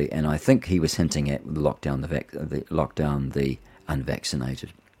everybody. And I think he was hinting at the lockdown the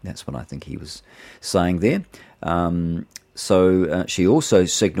unvaccinated. That's what I think he was saying there. So she also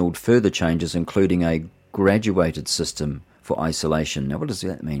signalled further changes, including a graduated system for isolation. Now, what does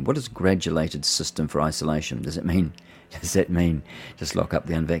that mean? What is graduated system for isolation? Does that mean just lock up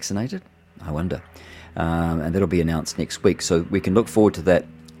the unvaccinated? I wonder. And that'll be announced next week. So we can look forward to that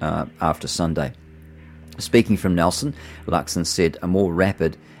after Sunday. Speaking from Nelson, Luxon said a more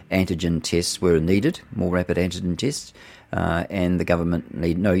rapid antigen tests were needed, and the government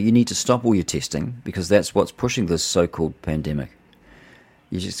you need to stop all your testing, because that's what's pushing this so-called pandemic.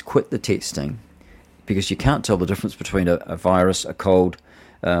 You just quit the testing, because you can't tell the difference between a virus, a cold,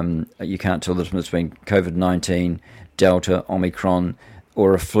 you can't tell the difference between COVID-19, Delta, Omicron,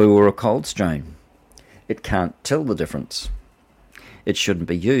 or a flu or a cold strain. It can't tell the difference. It shouldn't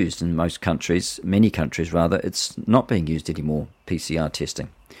be used in many countries, it's not being used anymore, PCR testing.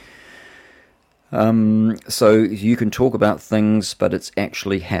 So you can talk about things, but it's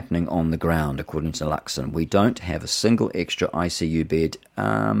actually happening on the ground, according to Luxon. We don't have a single extra ICU bed.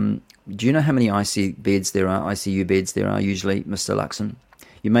 Do you know how many ICU beds there are usually, Mr. Luxon?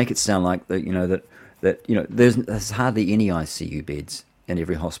 You make it sound like that there's hardly any ICU beds in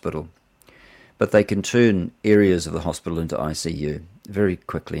every hospital. But they can turn areas of the hospital into ICU very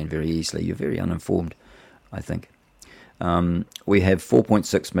quickly and very easily. You're very uninformed I think. We have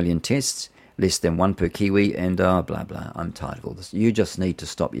 4.6 million tests, less than one per Kiwi, and blah, blah. I'm tired of all this. You just need to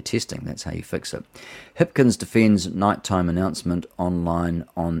stop your testing. That's how you fix it. Hipkins defends nighttime announcement online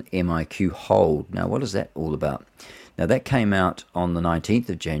on MIQ hold. Now, what is that all about? Now, that came out on the 19th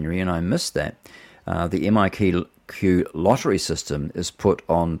of January, and I missed that. The MIQ lottery system is put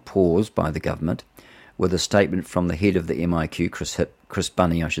on pause by the government with a statement from the head of the MIQ, Chris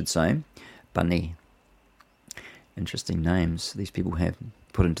Bunny, I should say. Bunny. Interesting names these people have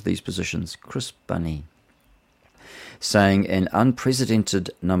put into these positions. Chris Bunny. Saying an unprecedented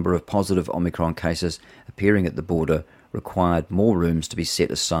number of positive Omicron cases appearing at the border required more rooms to be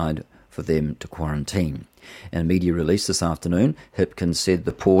set aside for them to quarantine. In a media release this afternoon, Hipkins said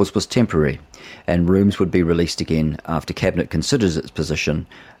the pause was temporary and rooms would be released again after Cabinet considers its position,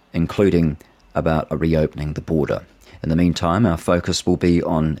 including about reopening the border. In the meantime, our focus will be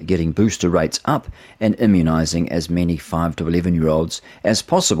on getting booster rates up and immunising as many 5 to 11-year-olds as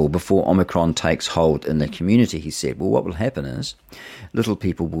possible before Omicron takes hold in the community, he said. Well, what will happen is little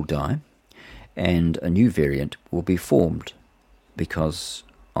people will die and a new variant will be formed because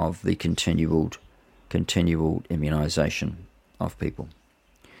of the continual immunisation of people.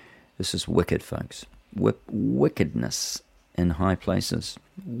 This is wicked, folks. Wickedness in high places.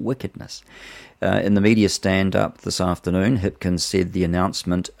 Wickedness. In the media stand-up this afternoon, Hipkins said the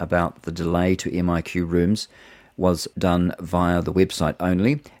announcement about the delay to MIQ rooms was done via the website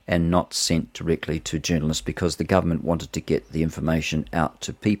only and not sent directly to journalists because the government wanted to get the information out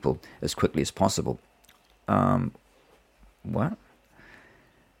to people as quickly as possible. What?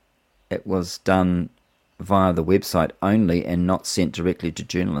 It was done via the website only and not sent directly to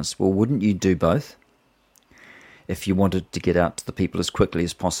journalists. Well, wouldn't you do both? If you wanted to get out to the people as quickly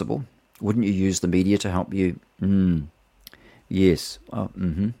as possible, wouldn't you use the media to help you? Yes.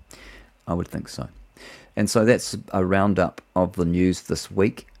 I would think so. And so that's a roundup of the news this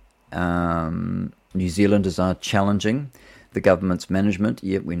week. New Zealanders are challenging the government's management.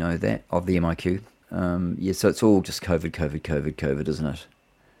 Yeah, we know that, of the MIQ. So it's all just COVID, isn't it?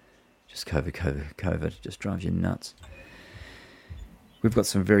 Just COVID. It just drives you nuts. We've got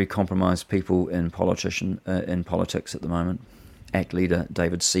some very compromised people in politics at the moment. ACT leader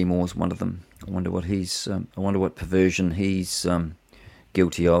David Seymour's one of them. I wonder what perversion he's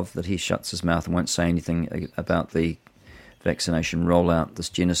guilty of, that he shuts his mouth and won't say anything about the vaccination rollout, this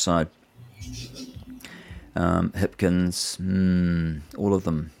genocide. Hipkins, all of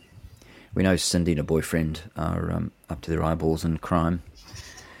them. We know Cindy and her boyfriend are up to their eyeballs in crime.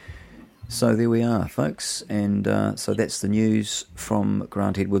 So there we are, folks, and so that's the news from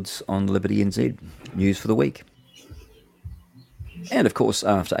Grant Edwards on Liberty NZ. News for the week. And of course,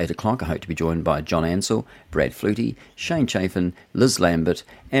 after 8 o'clock, I hope to be joined by John Ansell, Brad Flutey, Shane Chafin, Liz Lambert,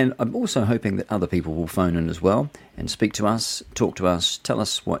 and I'm also hoping that other people will phone in as well and speak to us, talk to us, tell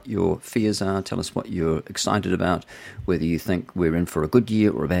us what your fears are, tell us what you're excited about, whether you think we're in for a good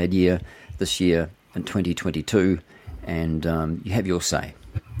year or a bad year this year in 2022, and you have your say.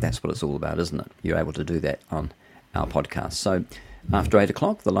 That's what it's all about, isn't it? You're able to do that on our podcast. So after 8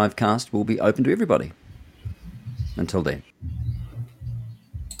 o'clock, the live cast will be open to everybody. Until then.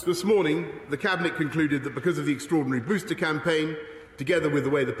 This morning, the Cabinet concluded that because of the extraordinary booster campaign, together with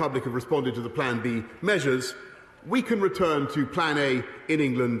the way the public have responded to the Plan B measures, we can return to Plan A in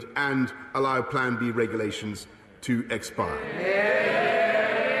England and allow Plan B regulations to expire.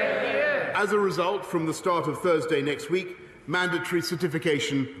 As a result, from the start of Thursday next week, mandatory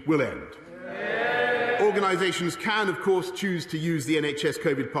certification will end. Organisations can, of course, choose to use the NHS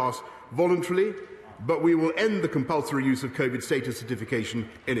COVID pass voluntarily, but we will end the compulsory use of COVID status certification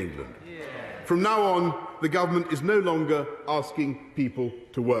in England. From now on, the government is no longer asking people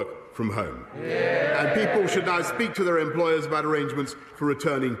to work from home. And people should now speak to their employers about arrangements for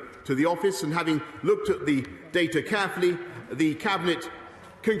returning to the office. And having looked at the data carefully, the Cabinet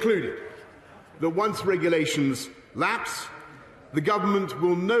concluded that once regulations lapse, the government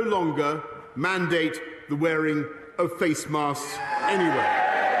will no longer mandate the wearing of face masks anywhere.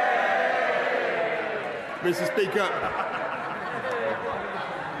 Mr. Speaker.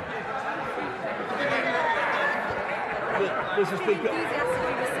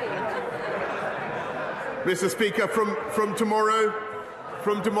 Mr. Speaker, from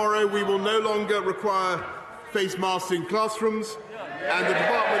tomorrow we will no longer require face masks in classrooms, and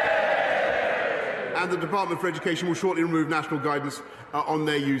the Department for Education will shortly remove national guidance on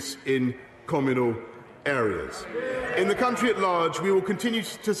their use in communal areas. In the country at large, we will continue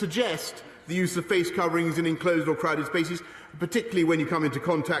to suggest the use of face coverings in enclosed or crowded spaces, particularly when you come into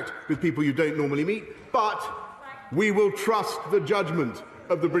contact with people you don't normally meet, but we will trust the judgment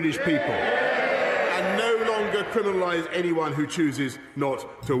of the British people. and no longer criminalise anyone who chooses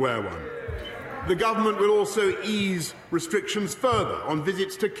not to wear one. The government will also ease restrictions further on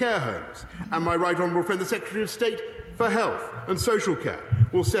visits to care homes, and my right honourable friend, the Secretary of State for Health and Social Care,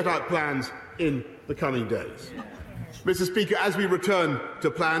 will set out plans in the coming days. Mr. Speaker, as we return to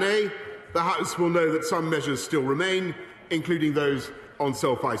Plan A, the House will know that some measures still remain, including those on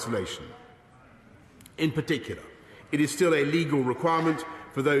self-isolation. In particular, it is still a legal requirement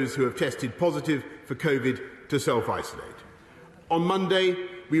for those who have tested positive for COVID to self-isolate. On Monday,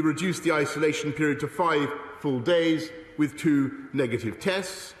 we reduced the isolation period to 5 full days with 2 negative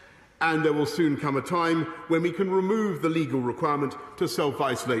tests, and there will soon come a time when we can remove the legal requirement to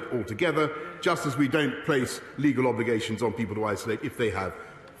self-isolate altogether, just as we don't place legal obligations on people to isolate if they have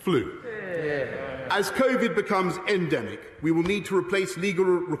flu. As COVID becomes endemic, we will need to replace legal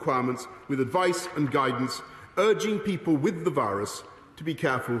requirements with advice and guidance, urging people with the virus to be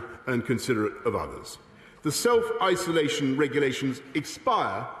careful and considerate of others. The self-isolation regulations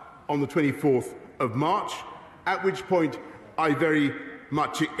expire on the 24th of March, at which point I very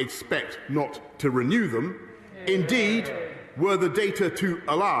much expect not to renew them. Indeed, were the data to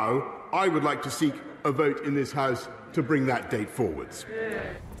allow, I would like to seek a vote in this House to bring that date forwards.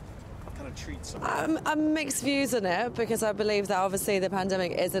 I'm mixed views on it, because I believe that obviously the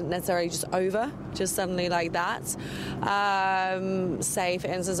pandemic isn't necessarily just over, just suddenly like that. Say, for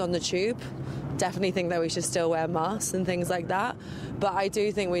instance, on the tube, definitely think that we should still wear masks and things like that. But I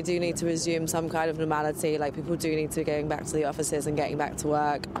do think we do need to resume some kind of normality, like people do need to be going back to the offices and getting back to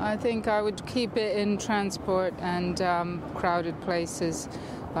work. I think I would keep it in transport and crowded places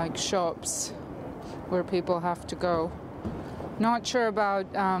like shops where people have to go. Not sure about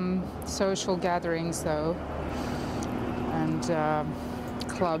social gatherings, though, and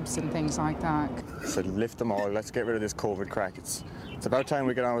clubs and things like that. So lift them all. Let's get rid of this COVID crack. It's about time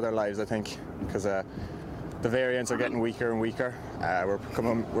we get on with our lives, I think, because the variants are getting weaker and weaker.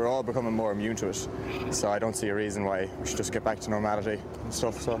 We're all becoming more immune to it. So I don't see a reason why we should just get back to normality and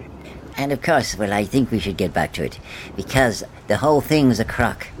stuff. So. And of course, well, I think we should get back to it, because the whole thing was a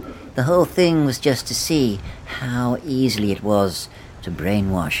crock. The whole thing was just to see how easily it was to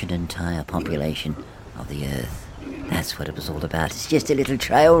brainwash an entire population of the Earth. That's what it was all about. It's just a little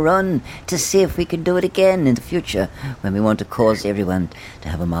trial run to see if we can do it again in the future, when we want to cause everyone to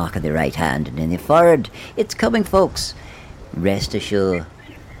have a mark on their right hand and in their forehead. It's coming, folks. Rest assured,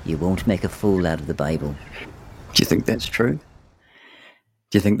 you won't make a fool out of the Bible. Do you think that's true?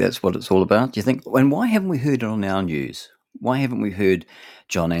 Do you think that's what it's all about? Do you think? And why haven't we heard it on our news? Why haven't we heard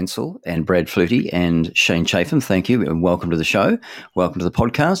John Ansell and Brad Flutey and Shane Chafin? Thank you and welcome to the show. Welcome to the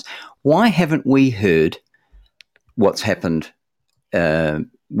podcast. Why haven't we heard what's happened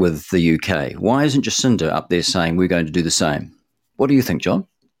with the UK? Why isn't Jacinda up there saying we're going to do the same? What do you think, John?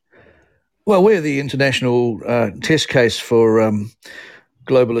 Well, we're the international test case for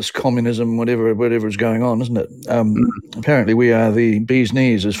globalist communism, whatever is going on, isn't it? Apparently, we are the bee's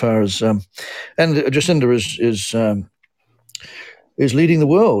knees as far as, and Jacinda is leading the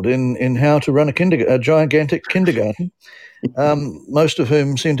world in how to run a gigantic kindergarten. Most of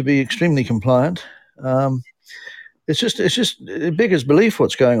whom seem to be extremely compliant. It's just big as belief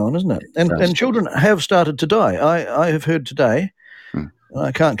what's going on, isn't it? And children have started to die. I have heard today,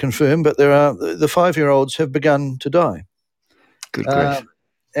 I can't confirm, but the 5-year-olds have begun to die. Good grief.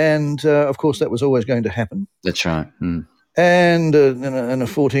 And of course, that was always going to happen. That's right. And a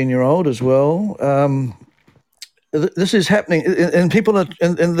 14-year-old as well. This is happening, and people are,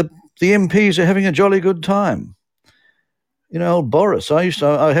 and the MPs are having a jolly good time. You know, old Boris. I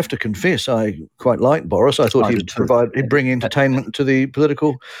have to confess, I quite liked Boris. I thought he'd bring entertainment to the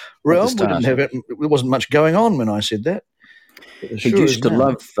political realm. We didn't have it. There wasn't much going on when I said that. He used to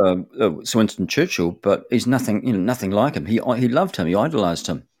love Sir Winston Churchill, but he's nothing like him. He loved him. He idolised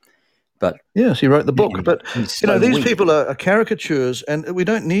him. But yes, he wrote the book. But these people are caricatures, and we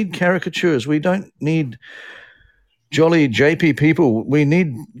don't need caricatures. We don't need jolly JP people. We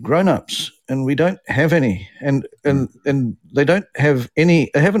need grown-ups, and we don't have any. And they don't have any.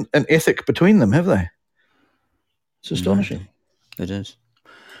 They haven't an ethic between them, have they? It's astonishing. It is.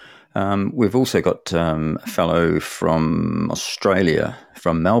 We've also got a fellow from Australia,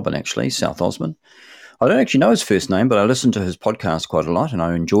 from Melbourne, actually, South Osman. I don't actually know his first name, but I listen to his podcast quite a lot, and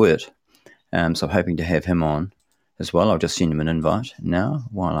I enjoy it. So I'm hoping to have him on as well. I'll just send him an invite now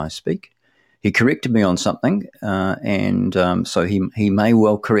while I speak. He corrected me on something, so he may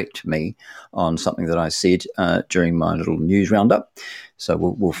well correct me on something that I said during my little news roundup. So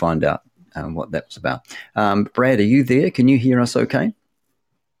we'll find out what that was about. Brad, are you there? Can you hear us okay?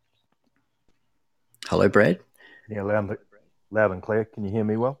 Hello, Brad. Yeah, loud loud and clear. Can you hear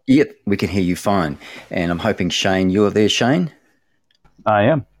me well? Yep, we can hear you fine. And I'm hoping, Shane, you're there, Shane? I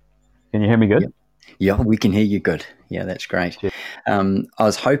am. Can you hear me good? Yep. Yeah, we can hear you good. Yeah, that's great. I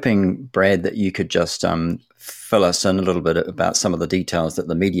was hoping, Brad, that you could just fill us in a little bit about some of the details that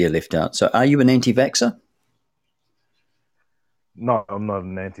the media left out. So are you an anti-vaxxer? No, I'm not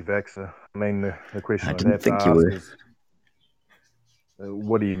an anti-vaxxer. I mean, the question I I'd didn't have to think you ask were. is,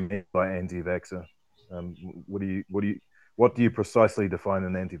 what do you mean by anti-vaxxer? What do you precisely define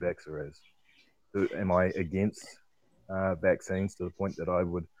an anti-vaxxer as? Am I against vaccines to the point that I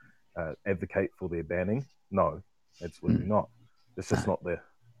would advocate for their banning? No, absolutely not. It's just not the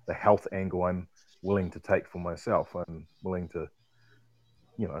health angle I'm willing to take for myself. I'm willing to,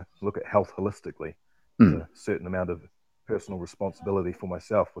 look at health holistically. There's a certain amount of personal responsibility for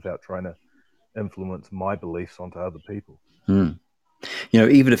myself without trying to influence my beliefs onto other people.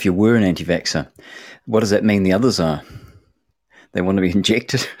 Even if you were an anti-vaxxer, what does that mean the others are? They want to be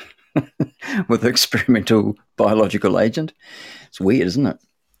injected with experimental biological agent? It's weird, isn't it?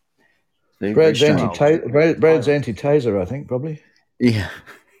 Brad's anti-taser, I think, probably. Yeah.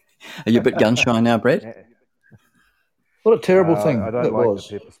 Are you a bit gun-shy now, Brad? What a terrible thing I don't that like was.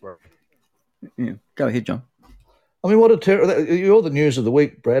 the pepper spray. Yeah. Go ahead, John. I mean, what a terrible... You're the news of the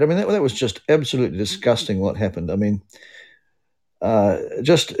week, Brad. I mean, that was just absolutely disgusting what happened. I mean, I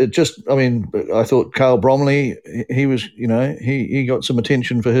thought Carl Bromley, he was, he got some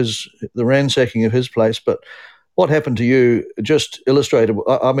attention for the ransacking of his place, but what happened to you just illustrated...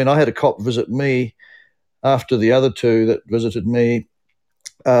 I mean, I had a cop visit me after the other two that visited me.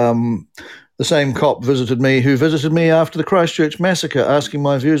 The same cop who visited me after the Christchurch massacre, asking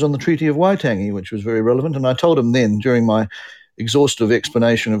my views on the Treaty of Waitangi, which was very relevant. And I told him then, during my exhaustive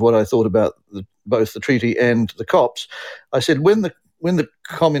explanation of what I thought about both the treaty and the cops, I said, when the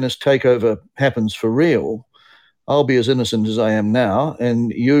communist takeover happens for real, I'll be as innocent as I am now,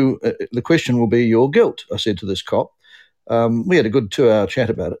 and the question will be your guilt, I said to this cop. We had a good 2-hour chat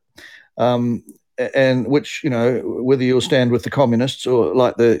about it. And which, whether you'll stand with the communists or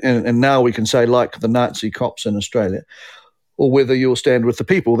and now we can say like the Nazi cops in Australia, or whether you'll stand with the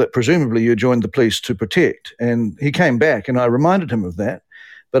people that presumably you joined the police to protect. And he came back and I reminded him of that.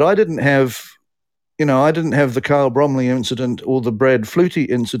 But I didn't have the Carl Bromley incident or the Brad Flutey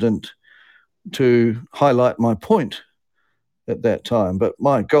incident to highlight my point at that time. But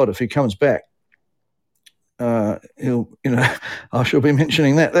my God, if he comes back, I shall be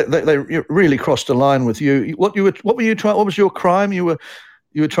mentioning that. They really crossed a line with you. What were you trying? What was your crime? You were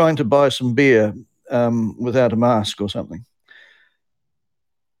trying to buy some beer without a mask or something.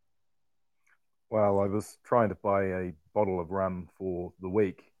 Well, I was trying to buy a bottle of rum for the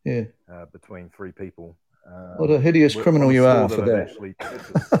week. Yeah. Between 3 people. What a hideous criminal you are for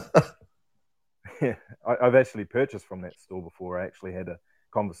that. Yeah, I've actually purchased from that store before. I actually had a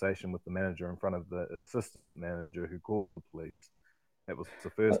conversation with the manager in front of the assistant manager who called the police. That was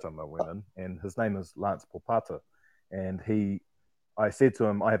the first time I went in, and his name is Lance Popata. And I said to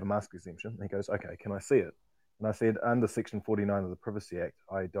him, I have a mask exemption. And he goes, okay, can I see it? And I said, under Section 49 of the Privacy Act,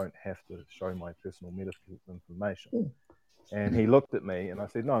 I don't have to show my personal medical information. And he looked at me, and I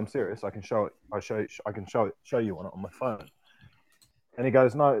said, no, I'm serious. I can show it. I can show you on it on my phone. And he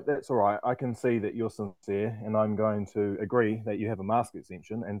goes, no, that's all right. I can see that you're sincere, and I'm going to agree that you have a mask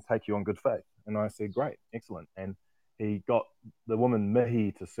exemption and take you on good faith. And I said, great, excellent. And he got the woman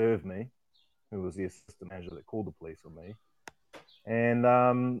Mihi to serve me, who was the assistant manager that called the police on me. And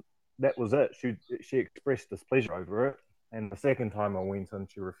that was it. She expressed displeasure over it. And the second time I went in,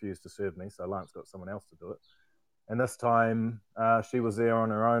 she refused to serve me, so Lance got someone else to do it. And this time she was there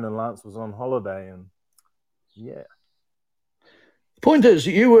on her own, and Lance was on holiday. And yeah. Point is,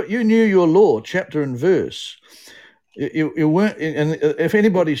 you knew your law, chapter and verse. You weren't, and if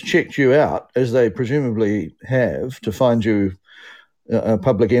anybody's checked you out, as they presumably have, to find you a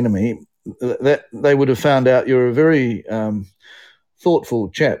public enemy, that they would have found out you're a very thoughtful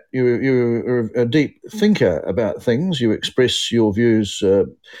chap. You're a deep thinker about things. You express your views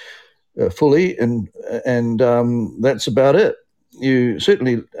fully, and that's about it. You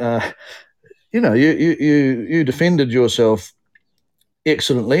certainly, you defended yourself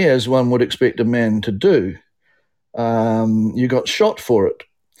excellently, as one would expect a man to do. You got shot for it,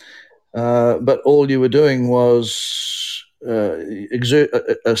 but all you were doing was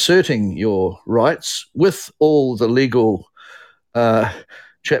asserting your rights with all the legal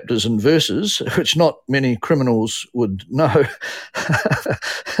chapters and verses, which not many criminals would know,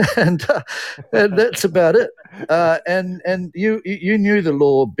 and that's about it. And you knew the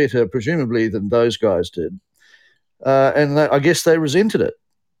law better, presumably, than those guys did. And I guess they resented it.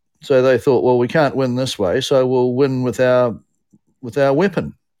 So they thought, well, we can't win this way, so we'll win with our with our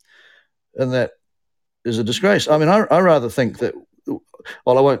weapon, and that is a disgrace. I mean, I rather think that.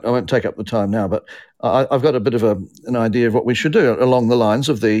 Well, I won't take up the time now, but I've got a bit of an idea of what we should do along the lines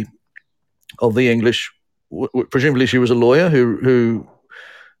of the English. Presumably, she was a lawyer who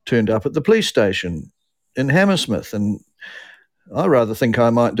turned up at the police station in Hammersmith, and I rather think I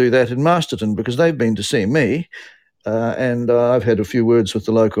might do that in Masterton because they've been to see me, and I've had a few words with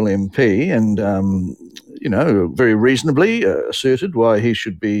the local MP, and very reasonably asserted why he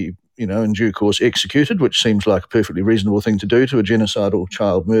should be, in due course executed, which seems like a perfectly reasonable thing to do to a genocidal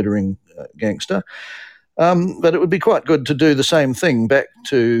child murdering gangster. But it would be quite good to do the same thing back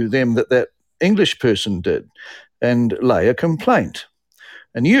to them that English person did, and lay a complaint.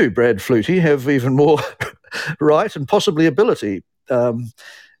 And you, Brad Flutey, have even more right and possibly ability in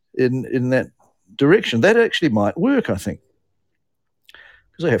that direction. That actually might work, I think,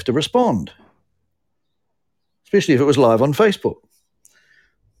 because I have to respond, especially if it was live on Facebook.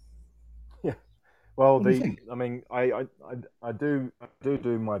 Yeah, well, I do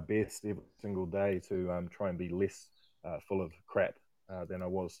my best every single day to try and be less full of crap than I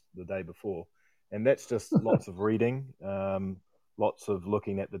was the day before, and that's just lots of reading, lots of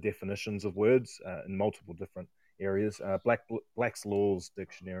looking at the definitions of words in multiple different areas. Black's Law's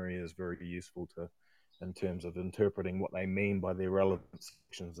dictionary is very useful in terms of interpreting what they mean by their relevant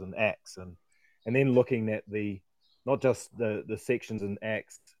sections and acts, and then looking at not just the sections and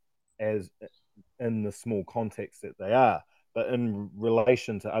acts as in the small context that they are, but in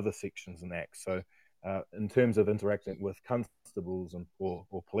relation to other sections and acts. So in terms of interacting with constables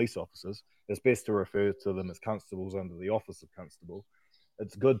or police officers, it's best to refer to them as constables under the office of constable.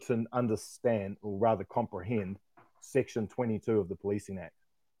 It's good to understand, or rather comprehend, Section 22 of the Policing Act.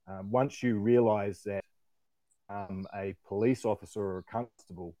 Once you realise that a police officer or a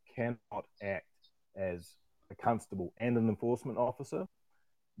constable cannot act as a constable and an enforcement officer,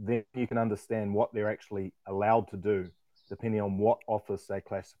 then you can understand what they're actually allowed to do, depending on what office they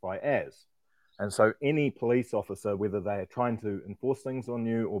classify as. And so any police officer, whether they are trying to enforce things on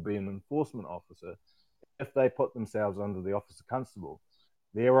you or be an enforcement officer, if they put themselves under the office of constable,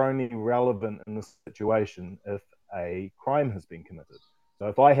 they're only relevant in this situation if a crime has been committed. So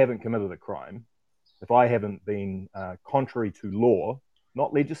if I haven't committed a crime, if I haven't been contrary to law,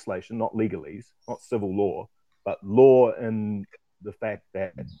 not legislation, not legalese, not civil law, but law in the fact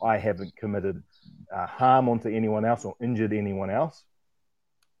that I haven't committed harm onto anyone else or injured anyone else,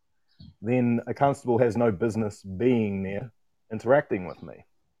 then a constable has no business being there interacting with me.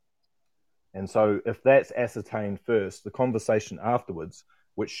 And so if that's ascertained first, the conversation afterwards,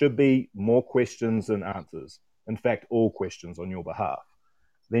 which should be more questions than answers, in fact, all questions on your behalf,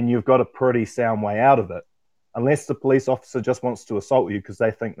 then you've got a pretty sound way out of it, unless the police officer just wants to assault you because they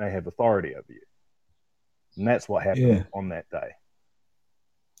think they have authority over you. And that's what happened on that day.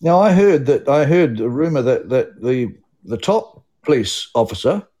 Now, I heard a rumour that the top police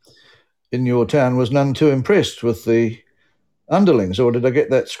officer in your town was none too impressed with the underlings, or did I get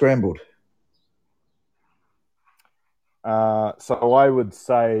that scrambled? So I would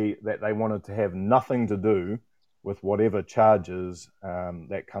say that they wanted to have nothing to do with whatever charges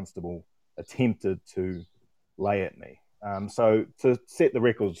that constable attempted to lay at me. So to set the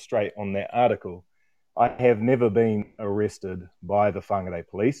record straight on that article, I have never been arrested by the Whangarei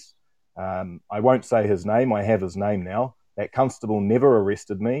police. I won't say his name. I have his name now. That constable never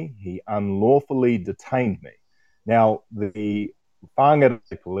arrested me. He unlawfully detained me. Now, the Whangarei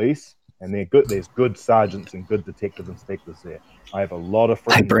police, and they're good. There's good sergeants and good detective inspectors there. I have a lot of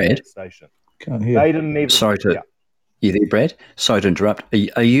friends Brad. at that station. Can't hear. They didn't even... Sorry to... You there, Brad? Sorry to interrupt.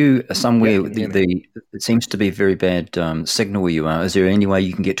 Are you somewhere? It seems to be very bad signal where you are. Is there any way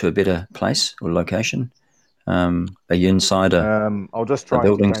you can get to a better place or location? Are you inside I'll just try a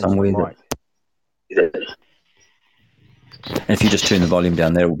building to somewhere? And if you just turn the volume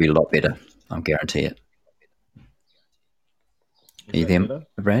down, that will be a lot better. I'll guarantee it. Are you there, better?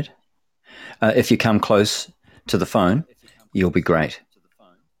 Brad? If you come close to the phone, you'll be great.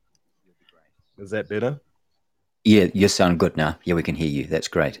 Is that better? Yeah, you sound good now. Yeah, we can hear you. That's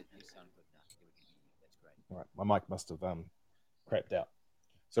great. Right, my mic must have crapped out.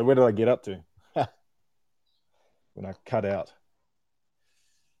 So where did I get up to? When I cut out.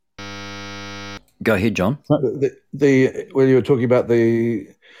 Go ahead, John. When you were talking about the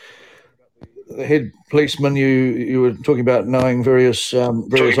head policeman, you were talking about knowing various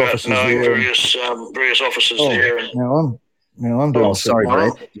officers there. Various officers there. Now I'm doing. Oh, sorry,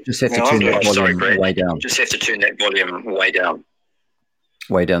 Brad. You just have to turn that volume way down. Just have to turn that volume way down.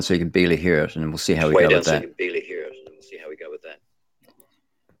 Way down so you can barely hear it, and we'll see how we go with that.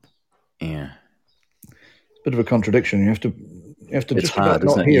 Yeah. Bit of a contradiction. You have to You have to It's just hard, about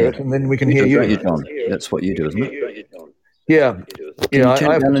not isn't it? hear Yeah. it, and then we can You hear do, you. don't you, John? That's what you do, isn't it? Yeah, Can you I turn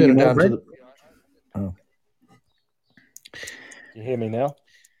it have down to turn any it more, down to Brad? the. Oh. You hear me now?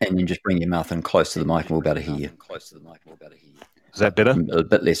 And you just bring your mouth in close to the mic and we'll be able to hear you. Is that better? A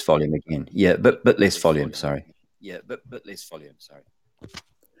bit less volume again. Yeah, bit less volume, sorry.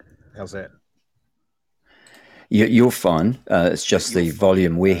 How's that? You're fine. It's just the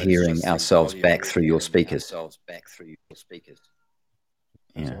volume we're hearing ourselves back through your speakers.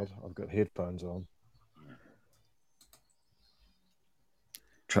 Yeah. So I've got headphones on.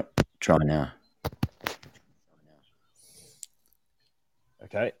 Try now.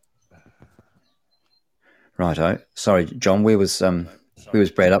 Okay. Righto. Sorry, John, where was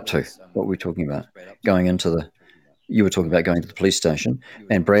Brad up to? What were we talking about? You were talking about going to the police station,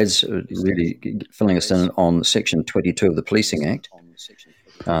 and Brad's really filling us in on Section 22 of the Policing Act,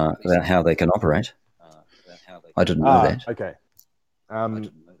 about how they can operate. I didn't know that. Okay.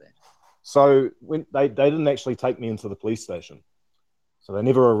 So when they didn't actually take me into the police station. So they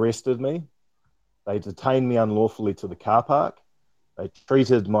never arrested me. They detained me unlawfully to the car park. They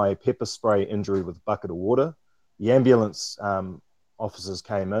treated my pepper spray injury with a bucket of water. The ambulance officers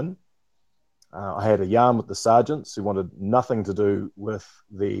came in. I had a yarn with the sergeants who wanted nothing to do with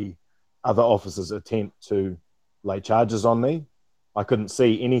the other officers' attempt to lay charges on me. I couldn't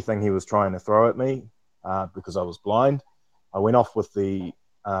see anything he was trying to throw at me because I was blind. I went off with the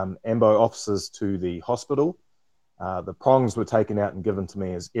AMBO officers to the hospital. The prongs were taken out and given to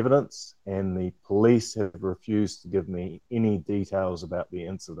me as evidence, and the police have refused to give me any details about the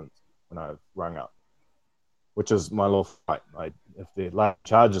incident when I rung up, which is my lawful right. If they're laying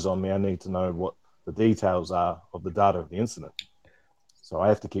charges on me, I need to know what the details are of the data of the incident. So I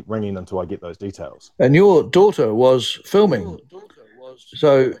have to keep ringing until I get those details. And your daughter was filming,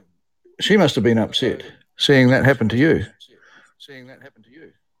 so she must have been upset seeing that happen to you.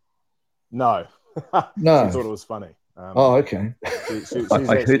 No. No. She thought it was funny. Oh, okay. She's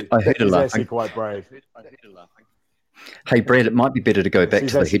actually quite brave. Hey, Brad, it might be better to go back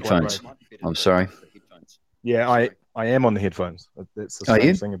She's to the actually quite headphones. brave. I'm sorry. Yeah, I am on the headphones. That's the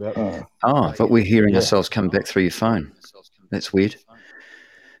strange thing about it. Oh, but we're hearing Yeah. ourselves come back through your phone. That's weird.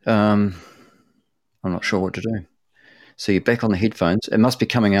 I'm not sure what to do. So you're back on the headphones. It must be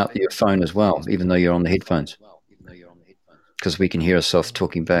coming out your phone as well, even though you're on the headphones. Because we can hear ourselves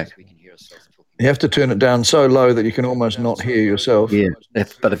talking back. You have to turn it down so low that you can almost not hear yourself. Yeah,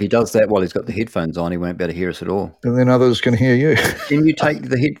 but if he does that while he's got the headphones on, he won't be able to hear us at all. And then others can hear you. Can you take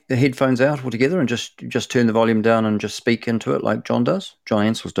the headphones out altogether and just turn the volume down and just speak into it like John does? John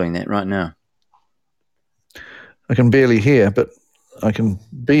Ansell's doing that right now. I can barely hear, but I can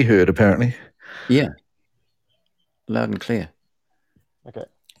be heard, apparently. Yeah. Loud and clear. Okay.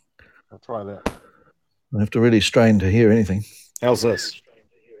 I'll try that. I have to really strain to hear anything. How's this?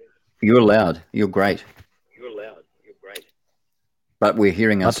 You're loud. You're great. But we're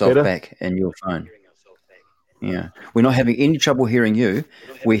hearing ourselves back in your phone. Yeah. We're not having any trouble hearing you.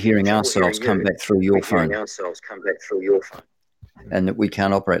 We're hearing ourselves come back through your phone. And that we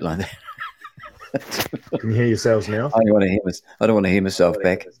can't operate like that. Can you hear yourselves now? I don't want to hear myself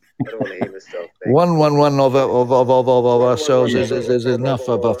back. 111 of ourselves is enough.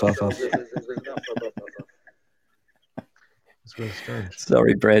 It's really strange.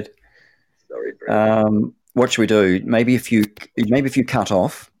 Sorry, Brad. What should we do? Maybe if you cut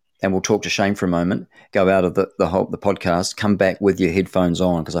off, and we'll talk to Shane for a moment. Go out of the podcast, come back with your headphones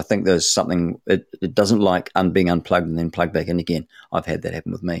on, because I think there's something. It doesn't like being unplugged and then plugged back in again. I've had that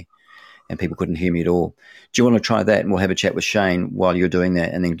happen with me, and people couldn't hear me at all. Do you want to try that? And we'll have a chat with Shane while you're doing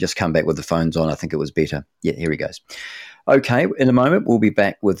that, and then just come back with the phones on. I think it was better. Yeah, here he goes. Okay, in a moment, we'll be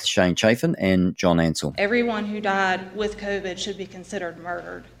back with Shane Chafin and John Ansell. Everyone who died with COVID should be considered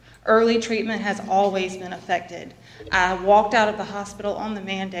murdered. Early treatment has always been affected. I walked out of the hospital on the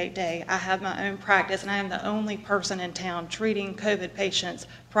mandate day. I have my own practice, and I am the only person in town treating COVID patients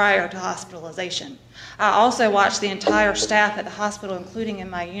prior to hospitalization. I also watched the entire staff at the hospital, including in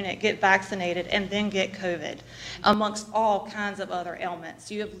my unit, get vaccinated and then get COVID, amongst all kinds of other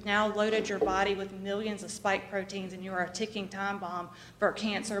ailments. You have now loaded your body with millions of spike proteins, and you are a ticking time bomb for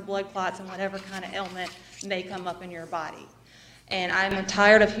cancer, blood clots, and whatever kind of ailment may come up in your body. And I'm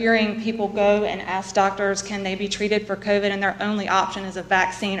tired of hearing people go and ask doctors, can they be treated for COVID, and their only option is a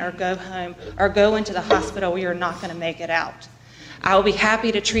vaccine or go home or go into the hospital where you're not going to make it out. I will be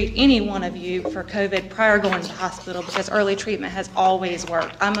happy to treat any one of you for COVID prior to going to the hospital, because early treatment has always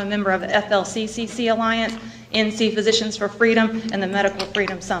worked. I'm a member of the FLCCC Alliance, NC Physicians for Freedom, and the Medical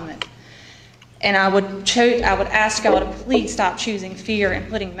Freedom Summit. And I would ask y'all to please stop choosing fear and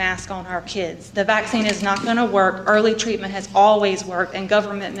putting masks on our kids. The vaccine is not going to work. Early treatment has always worked, and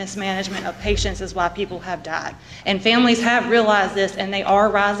government mismanagement of patients is why people have died. And families have realized this, and they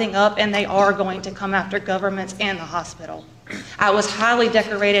are rising up, and they are going to come after governments and the hospital. I was highly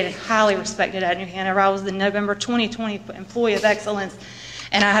decorated and highly respected at New Hanover. I was the November 2020 Employee of Excellence,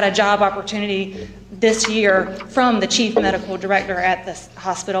 and I had a job opportunity this year from the chief medical director at this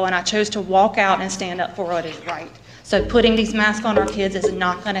hospital, and I chose to walk out and stand up for what is right. So putting these masks on our kids is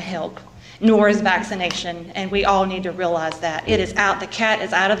not going to help, nor is vaccination, and we all need to realize that. It is out, the cat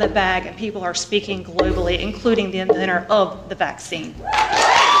is out of the bag, and people are speaking globally, including the inventor of the vaccine.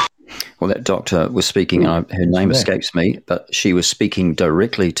 Well, that doctor was speaking, her name escapes me, but she was speaking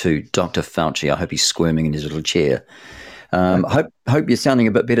directly to Dr. Fauci. I hope he's squirming in his little chair. Hope you're sounding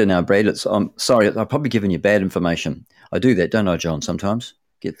a bit better now, Brad. I'm sorry, I've probably given you bad information. I do that, don't I, John, sometimes?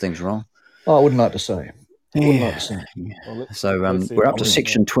 Get things wrong. Oh, I wouldn't like to say. So we're up to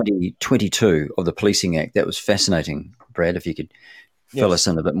Section 2022 of the Policing Act. That was fascinating, Brad, if you could fill us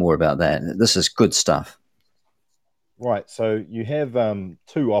in a bit more about that. This is good stuff. Right, so you have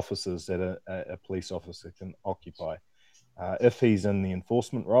two officers that a police officer can occupy. If he's in the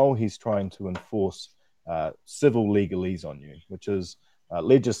enforcement role, he's trying to enforce civil legalese on you, which is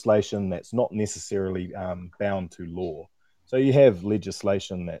legislation that's not necessarily bound to law. So you have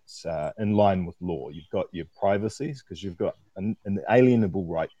legislation that's in line with law. You've got your privacies, because you've got an inalienable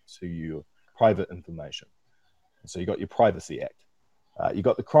right to your private information. So you've got your Privacy Act. You've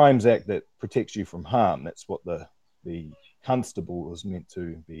got the Crimes Act that protects you from harm. That's what the constable is meant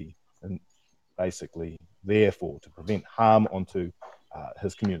to be basically there for, to prevent harm onto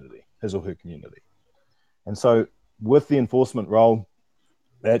his community, his or her community. And so with the enforcement role,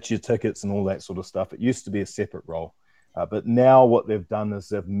 that's your tickets and all that sort of stuff. It used to be a separate role. But now what they've done is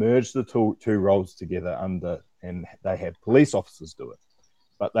they've merged the two roles together and they have police officers do it.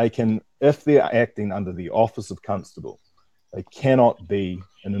 But they can, if they're acting under the office of constable, they cannot be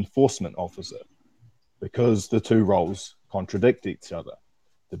an enforcement officer because the two roles contradict each other.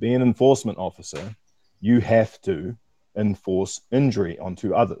 To be an enforcement officer, you have to enforce injury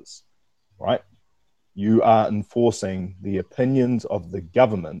onto others, right? You are enforcing the opinions of the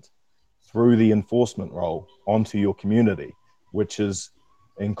government through the enforcement role onto your community, which is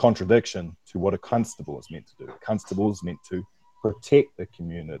in contradiction to what a constable is meant to do. A constable is meant to protect the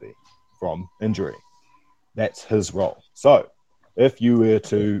community from injury. That's his role. So if you were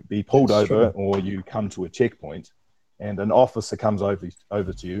to be pulled over or you come to a checkpoint and an officer comes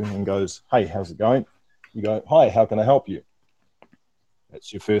over to you and goes, "Hey, how's it going?" You go, "Hi, how can I help you?"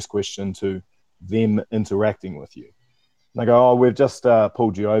 That's your first question to them interacting with you. And they go, "Oh, we've just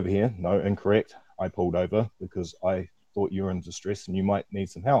pulled you over here." No, incorrect. I pulled over because I thought you were in distress and you might need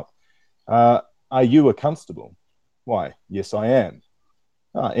some help. Are you a constable? Why? Yes, I am.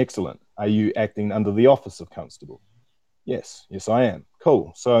 Ah, excellent. Are you acting under the office of constable? Yes, I am.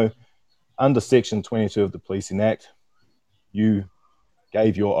 Cool. So under Section 22 of the Policing Act, you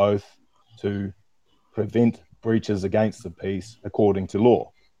gave your oath to prevent breaches against the peace according to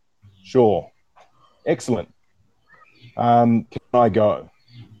law. Sure. Excellent. Can I go?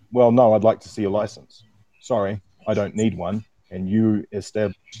 Well, no, I'd like to see a license. Sorry, I don't need one. And you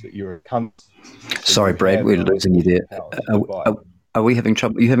establish that you're a constable. Sorry, Brad, we're losing you there. Are we having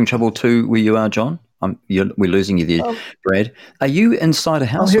trouble? Are you having trouble too where you are, John? We're losing you there, Brad. Are you inside a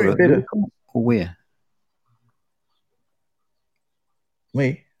house or where?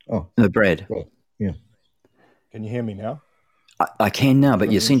 Me? Oh. No, Brad. Yeah. Can you hear me now? I can now,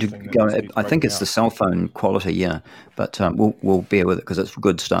 but you seem to go. I think it's the cell phone quality, yeah. But we'll bear with it because it's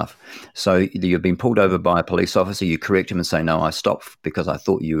good stuff. So you've been pulled over by a police officer. You correct him and say, "No, I stopped because I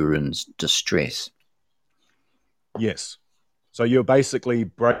thought you were in distress." Yes. So you're basically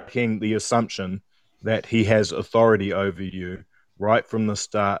breaking the assumption that he has authority over you right from the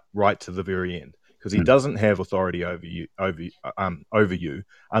start, right to the very end, because he doesn't have authority over you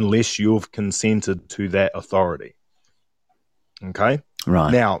unless you've consented to that authority. Okay.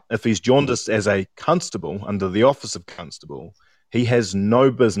 Right. Now, if he's jaundiced as a constable under the office of constable, he has no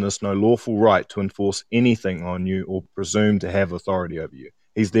business, no lawful right to enforce anything on you or presume to have authority over you.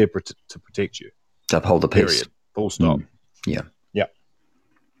 He's there to protect you. To uphold the peace. Period. Full stop. Yeah. Yeah.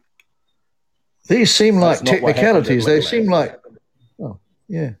 These seem like technicalities. They seem like,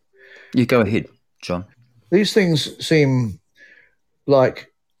 yeah. You go ahead, John. These things seem like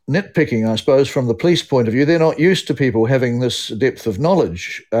nitpicking, I suppose, from the police point of view. They're not used to people having this depth of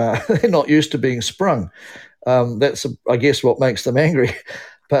knowledge. They're not used to being sprung. That's, I guess, what makes them angry.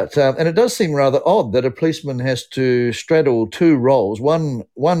 But and it does seem rather odd that a policeman has to straddle two roles, one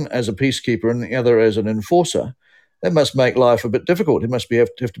as a peacekeeper and the other as an enforcer. That must make life a bit difficult. He must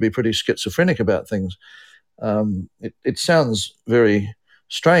have to be pretty schizophrenic about things. It sounds very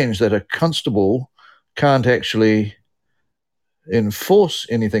strange that a constable can't actually enforce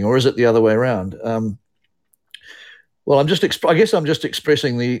anything, or is it the other way around? Well, I guess I'm just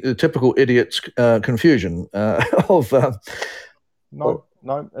expressing the typical idiot's confusion of.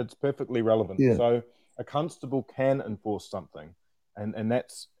 No, it's perfectly relevant. Yeah. So a constable can enforce something, and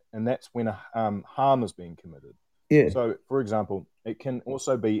that's when a harm is being committed. Yeah. So, for example, it can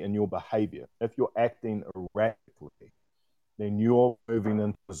also be in your behaviour. If you're acting erratically, then you're moving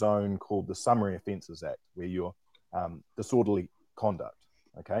into a zone called the Summary Offences Act, where you're disorderly conduct.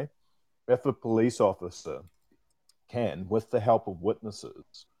 Okay, if a police officer can, with the help of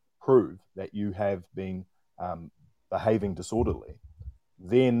witnesses, prove that you have been behaving disorderly,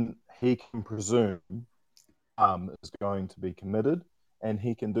 then he can presume harm is going to be committed, and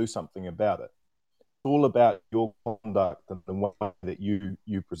he can do something about it. It's all about your conduct and the way that you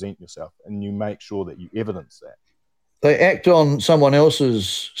present yourself, and you make sure that you evidence that. They act on someone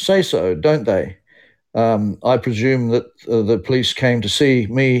else's say-so, don't they? I presume that the police came to see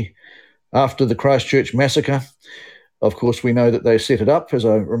me after the Christchurch massacre. Of course, we know that they set it up, as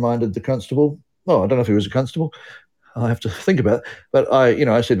I reminded the constable. Oh, I don't know if he was a constable. I have to think about it. But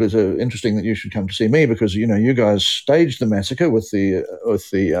I said it was interesting that you should come to see me because, you guys staged the massacre with the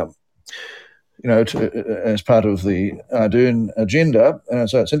as part of the Ardern agenda.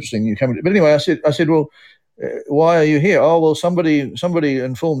 So it's interesting you come. But anyway, I said, well, why are you here? Oh, well, somebody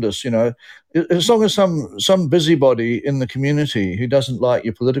informed us. As long as some busybody in the community who doesn't like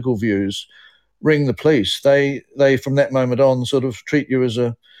your political views ring the police, they from that moment on sort of treat you as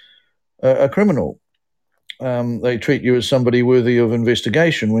a criminal. They treat you as somebody worthy of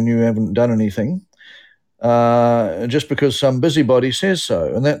investigation when you haven't done anything, just because some busybody says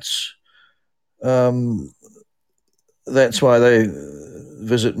so, and that's why they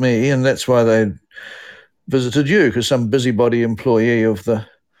visit me, and that's why they visited you, because some busybody employee of the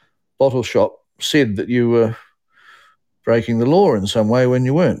bottle shop said that you were breaking the law in some way when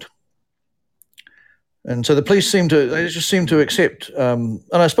you weren't. And so the police just seem to accept, and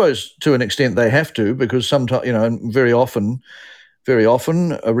I suppose to an extent they have to, because sometimes, very often,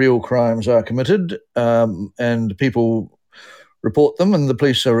 real crimes are committed, and people report them, and the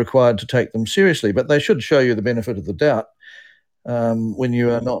police are required to take them seriously. But they should show you the benefit of the doubt when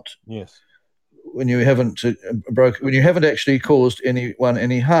you are not, when you haven't when you haven't actually caused anyone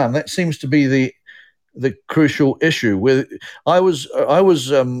any harm. That seems to be the crucial issue. Where I was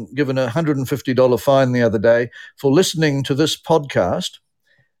given a $150 fine the other day for listening to this podcast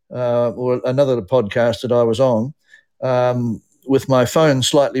or another podcast that I was on with my phone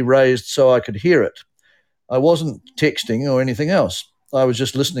slightly raised so I could hear it. I wasn't texting or anything else. I was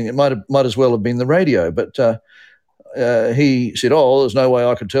just listening. It might as well have been the radio, but he said, "Oh, there's no way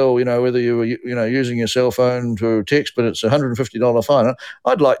I could tell, whether you were, using your cell phone to text, but it's a $150 fine."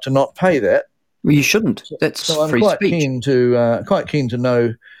 I'd like to not pay that. Well, you shouldn't. That's so I'm free quite speech. keen to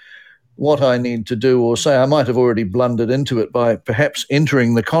know what I need to do or say. I might have already blundered into it by perhaps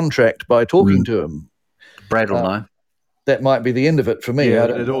entering the contract by talking to him. Brad will know. That might be the end of it for me. Yeah,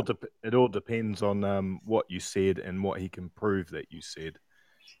 it all depends on what you said and what he can prove that you said.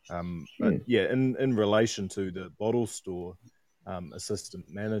 But in relation to the bottle store assistant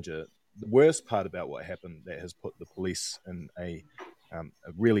manager, the worst part about what happened that has put the police in a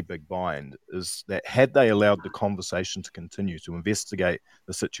really big bind is that had they allowed the conversation to continue to investigate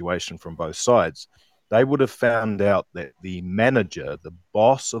the situation from both sides, they would have found out that the manager, the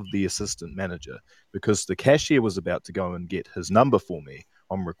boss of the assistant manager, because the cashier was about to go and get his number for me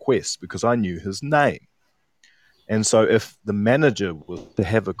on request because I knew his name. And so if the manager was to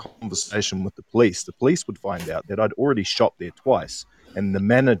have a conversation with the police would find out that I'd already shopped there twice, and the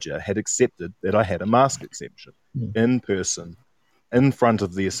manager had accepted that I had a mask exemption in person, in front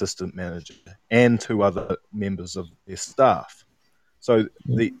of the assistant manager and two other members of their staff. So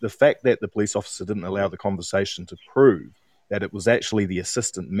the fact that the police officer didn't allow the conversation to prove that it was actually the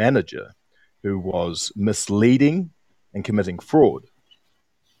assistant manager who was misleading and committing fraud,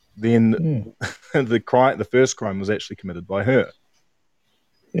 then the first crime was actually committed by her.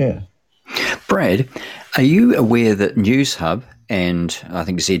 Yeah. Brad, are you aware that News Hub and I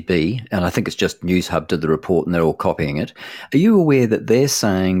think ZB, and I think it's just News Hub did the report and they're all copying it, are you aware that they're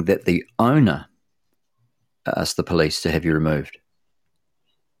saying that the owner asked the police to have you removed?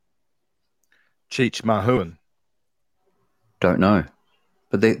 Cheech Mahuan. Don't know.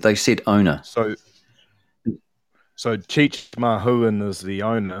 But they said owner. So So Cheech Mahuan is the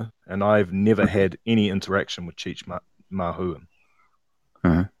owner, and I've never had any interaction with Cheech Mahuan.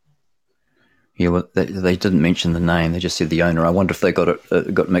 Uh-huh. Yeah, well, they didn't mention the name. They just said the owner. I wonder if they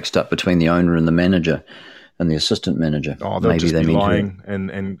got mixed up between the owner and the manager and the assistant manager. Oh, they'll Maybe just they be meant lying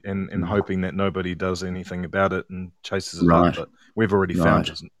and hoping that nobody does anything about it and chases it Right. up. But we've already found Right.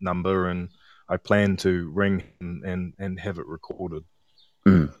 his number, and I plan to ring him and have it recorded.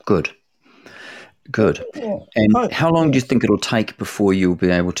 Good. And how long do you think it'll take before you'll be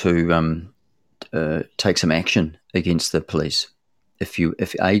able to take some action against the police?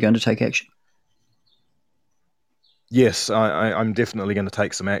 Are you going to take action? Yes, I'm definitely going to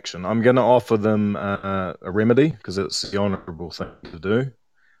take some action. I'm going to offer them a remedy because it's the honourable thing to do,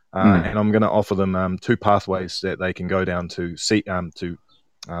 and I'm going to offer them 2 pathways that they can go down to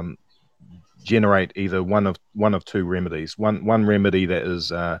generate either one of 2 remedies. One remedy that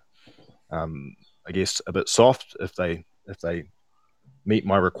is, I guess, a bit soft if they meet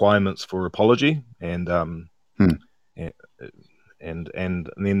my requirements for apology, and then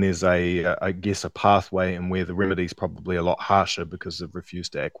there's I guess a pathway in where the remedy is probably a lot harsher because they've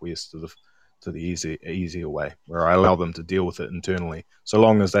refused to acquiesce to the easier way, where I allow them to deal with it internally, so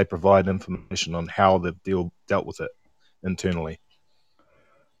long as they provide information on how they've dealt with it internally.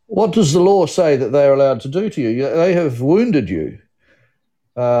 What does the law say that they're allowed to do to you? They have wounded you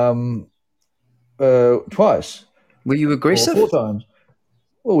twice. Were you aggressive? Or 4 times.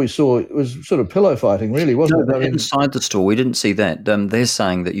 Well, we saw it was sort of pillow fighting, really, wasn't No, it? but inside the store, we didn't see that. They're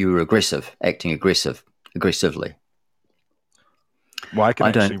saying that you were acting aggressively. Well, I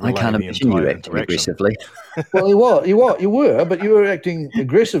can't imagine you acting aggressively. Well, you were, but you were acting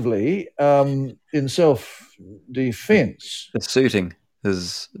aggressively in self-defence. Asserting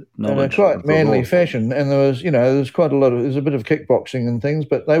his knowledge. In a quite manly fashion, and there was quite a lot of, there's a bit of kickboxing and things,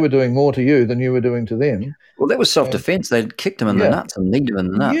 but they were doing more to you than you were doing to them. Well, that was self-defence. They'd kicked him in the nuts and kneed him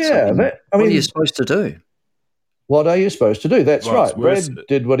in the nuts. Yeah, what are you supposed to do? What are you supposed to do? That's right. Brad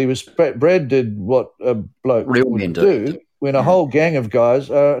did what a bloke would do when a whole gang of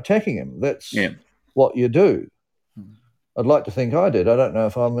guys are attacking him. That's what you do. I'd like to think I did. I don't know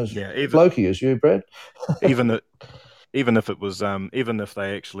if I'm as blokey as you, Brad. Even if it was, even if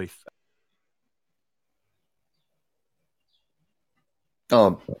they actually.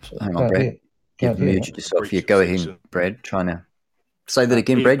 Oh, hang on, Brad. You've muted yourself. Yeah, go ahead, Brad. Trying to say that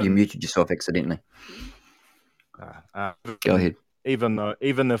again, Brad. You muted yourself accidentally. Go ahead.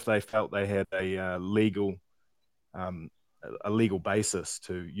 Even if they felt they had a legal basis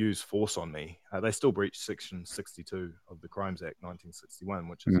to use force on me, they still breached Section 62 of the Crimes Act 1961,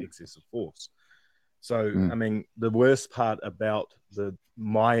 which is excessive force. So, I mean, the worst part about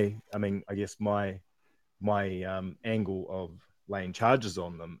my angle of laying charges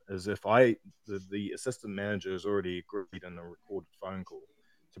on them is if the assistant manager has already agreed in a recorded phone call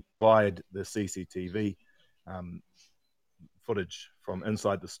to provide the CCTV footage from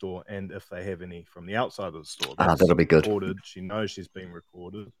inside the store, and if they have any from the outside of the store, that'll be good. Recorded. She knows she's being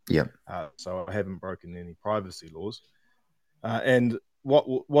recorded. Yeah. So I haven't broken any privacy laws, and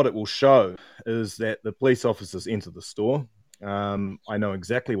what it will show is that the police officers enter the store. I know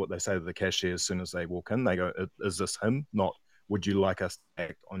exactly what they say to the cashier as soon as they walk in. They go, "Is this him? Not, would you like us to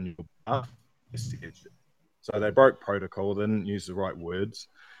act on your behalf?" So they broke protocol. They didn't use the right words.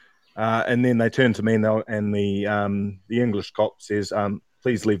 And then they turn to me and the English cop says,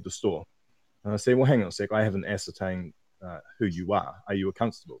 "Please leave the store." And I said, "Well, hang on a sec. I haven't ascertained who you are. Are you a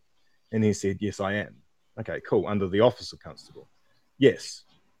constable?" And he said, "Yes, I am." "Okay, cool. Under the office of constable?" "Yes."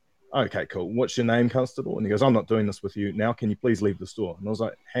 "Okay, cool. What's your name, constable?" And he goes, "I'm not doing this with you now. Can you please leave the store?" And I was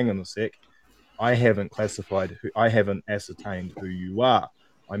like, "Hang on a sec. I haven't ascertained who you are.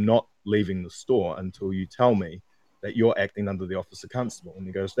 I'm not leaving the store until you tell me that you're acting under the office of constable." And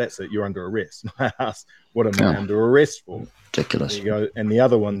he goes, "That's it. You're under arrest." And I asked, "What am I under arrest for?" Ridiculous. And the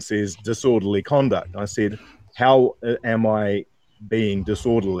other one says disorderly conduct. I said, "How am I being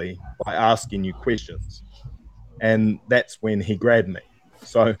disorderly by asking you questions?" And that's when he grabbed me.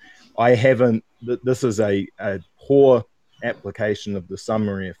 So I haven't. This is a poor application of the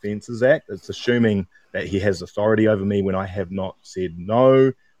Summary Offences Act. It's assuming that he has authority over me when I have not said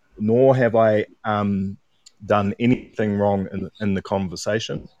no, nor have I done anything wrong in the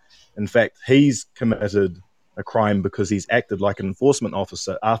conversation. In fact, he's committed a crime because he's acted like an enforcement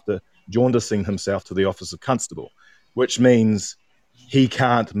officer after jaundicing himself to the office of constable, which means he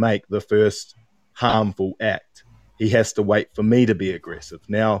can't make the first harmful act. He has to wait for me to be aggressive.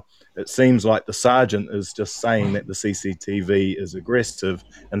 Now, it seems like the sergeant is just saying that the CCTV is aggressive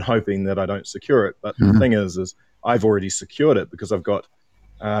and hoping that I don't secure it. But the thing is I've already secured it because I've got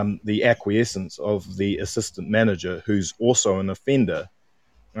the acquiescence of the assistant manager, who's also an offender,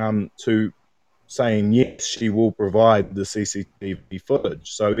 to saying, yes, she will provide the CCTV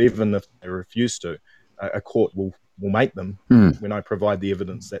footage. So even if they refuse to, a court will make them when I provide the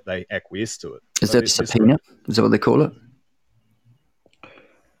evidence that they acquiesce to it. Is that subpoena? Is that what they call it?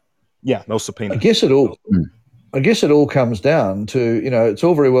 Yeah, they'll subpoena. I guess it all comes down to, it's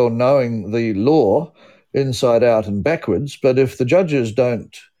all very well knowing the law inside out and backwards, but if the judges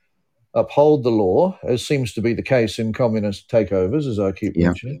don't uphold the law, as seems to be the case in communist takeovers, as I keep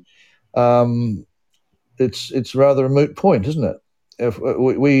mentioning, it's rather a moot point, isn't it? If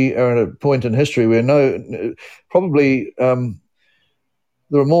we are at a point in history where probably there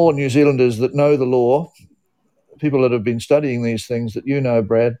are more New Zealanders that know the law, people that have been studying these things that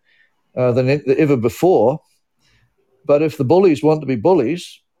Brad, than ever before. But if the bullies want to be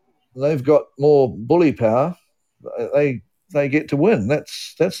bullies, they've got more bully power. They get to win.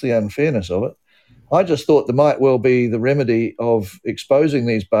 That's the unfairness of it. I just thought there might well be the remedy of exposing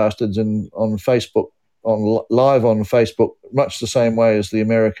these bastards on Facebook, live on Facebook, much the same way as the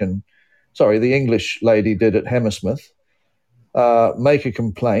English lady did at Hammersmith. Make a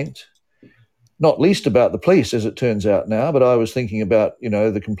complaint, not least about the police, as it turns out now, but I was thinking about,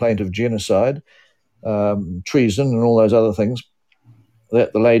 the complaint of genocide, treason, and all those other things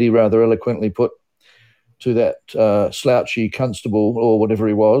that the lady rather eloquently put to that slouchy constable or whatever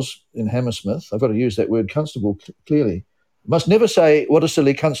he was in Hammersmith. I've got to use that word constable clearly. Must never say, what a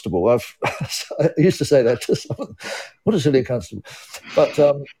silly constable. I used to say that to someone, what a silly constable. But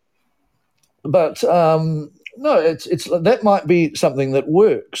no, it's that might be something that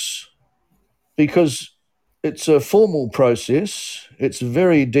works because it's a formal process. It's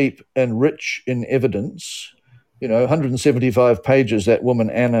very deep and rich in evidence. 175 pages, that woman,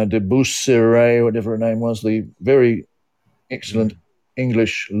 Anna de Boparai, whatever her name was, the very excellent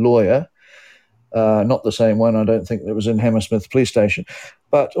English lawyer, not the same one, I don't think, that was in Hammersmith police station,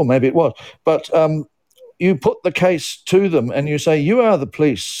 or maybe it was. But you put the case to them and you say, you are the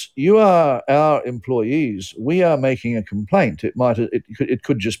police, you are our employees, we are making a complaint. It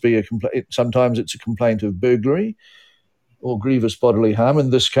could just be a complaint. Sometimes it's a complaint of burglary or grievous bodily harm.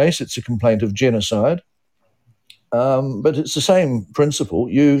 In this case, it's a complaint of genocide. But it's the same principle.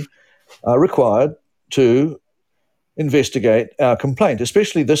 You are required to investigate our complaint,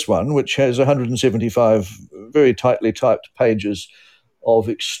 especially this one, which has 175 very tightly typed pages of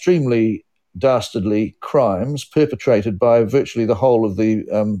extremely dastardly crimes perpetrated by virtually the whole of the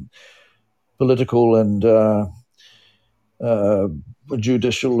political and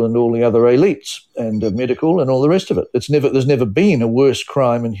judicial and all the other elites and medical and all the rest of it. There's never been a worse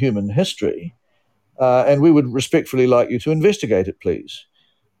crime in human history. And we would respectfully like you to investigate it, please.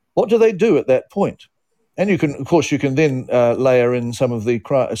 What do they do at that point? And you can then layer in some of the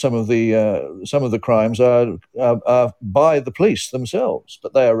crimes are by the police themselves,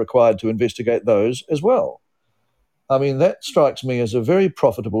 but they are required to investigate those as well. I mean, that strikes me as a very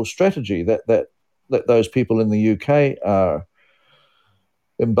profitable strategy that those people in the UK are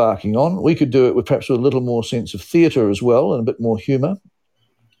embarking on. We could do it with perhaps a little more sense of theatre as well and a bit more humour.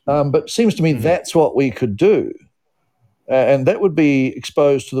 But it seems to me that's what we could do. And that would be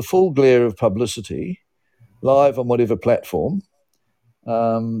exposed to the full glare of publicity, live on whatever platform.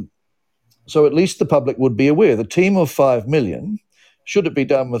 So at least the public would be aware. The team of 5 million, should it be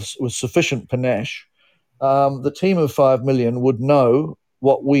done with sufficient panache, the team of 5 million would know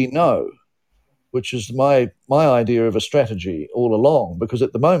what we know, which is my idea of a strategy all along, because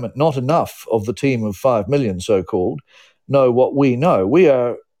at the moment, not enough of the team of 5 million, so-called, know what we know. We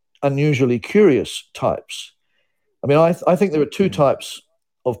are unusually curious types. I mean, I think there are two types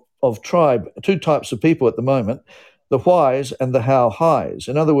of tribe, two types of people at the moment, the whys and the how highs.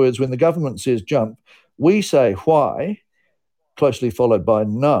 In other words, when the government says jump, we say why, closely followed by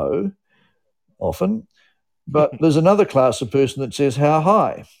no, often. But there's another class of person that says how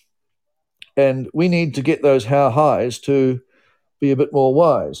high. And we need to get those how highs to be a bit more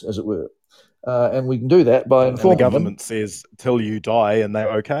wise, as it were. And we can do that by informing the government says till you die and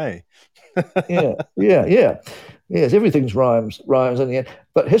they're okay. Yeah. Yes, everything's rhymes in the end.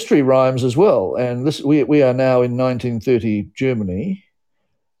 But history rhymes as well. And we are now in 1930 Germany,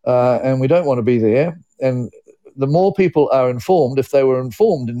 and we don't want to be there. And the more people are informed, if they were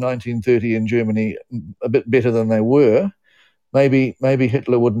informed in 1930 in Germany a bit better than they were, maybe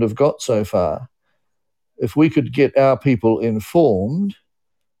Hitler wouldn't have got so far. If we could get our people informed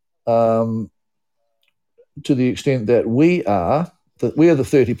to the extent that we are the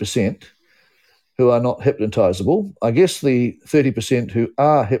 30% who are not hypnotizable. I guess the 30% who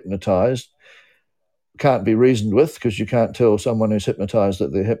are hypnotized can't be reasoned with because you can't tell someone who's hypnotised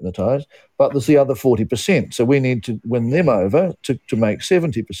that they're hypnotised. But there's the other 40%. So we need to win them over to make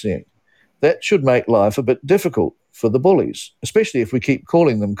 70%. That should make life a bit difficult for the bullies, especially if we keep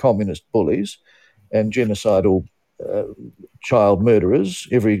calling them communist bullies and genocidal child murderers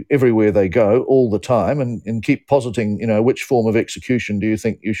everywhere they go all the time, and keep positing, which form of execution do you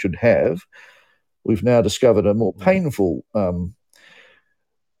think you should have? We've now discovered a more painful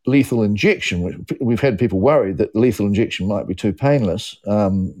lethal injection. We've had people worried that lethal injection might be too painless,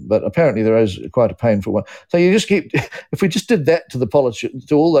 but apparently there is quite a painful one. So you just keep, if we just did that to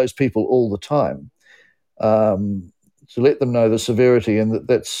to all those people all the time, to let them know the severity and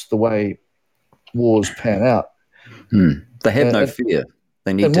that's the way wars pan out. They have no fear.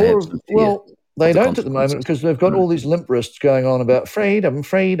 They need to have some fear. Well, they don't at the moment because they've got all these limp wrists going on about freedom.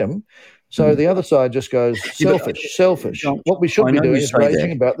 So the other side just goes selfish. What we should be doing is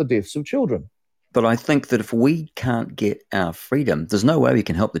raging about the deaths of children. But I think that if we can't get our freedom, there's no way we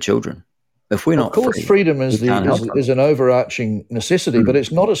can help the children. If we're not free, of course, freedom is an overarching necessity, but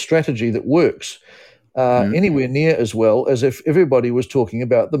it's not a strategy that works anywhere near as well as if everybody was talking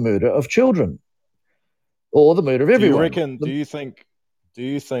about the murder of children or the murder of everyone. Do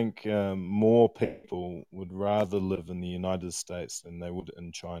you think more people would rather live in the United States than they would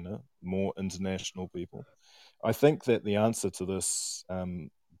in China? More international people? I think that the answer to this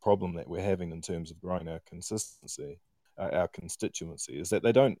problem that we're having in terms of growing our constituency is that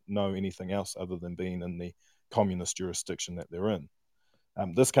they don't know anything else other than being in the communist jurisdiction that they're in.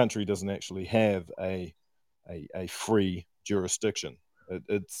 This country doesn't actually have a free jurisdiction.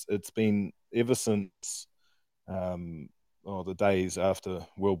 It's been ever since the days after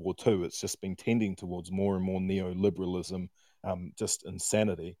World War II. It's just been tending towards more and more neoliberalism, just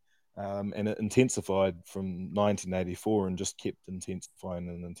insanity. And it intensified from 1984 and just kept intensifying.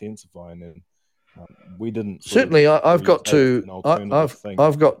 And we didn't. Certainly, I've got to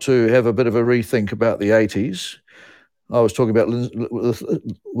have a bit of a rethink about the 80s. I was talking about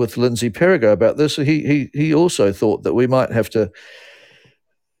with Lindsay Perigo about this. He also thought that we might have to.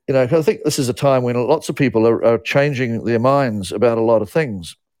 I think this is a time when lots of people are changing their minds about a lot of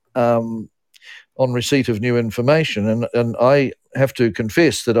things on receipt of new information. And I have to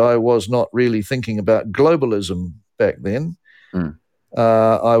confess that I was not really thinking about globalism back then.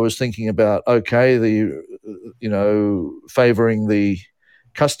 I was thinking about, favouring the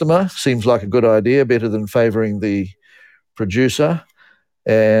customer seems like a good idea, better than favouring the producer.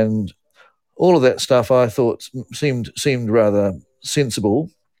 And all of that stuff I thought seemed rather sensible.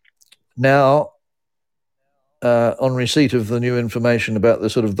 Now, on receipt of the new information about the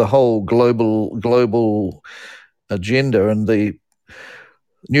sort of the whole global agenda and the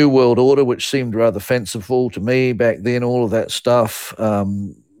New World Order, which seemed rather fanciful to me back then, all of that stuff,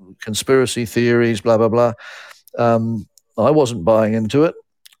 conspiracy theories, blah, blah, blah, I wasn't buying into it.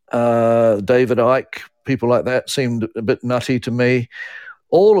 David Icke, people like that seemed a bit nutty to me.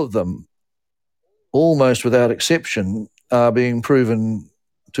 All of them, almost without exception, are being proven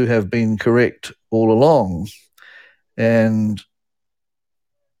to have been correct all along. And,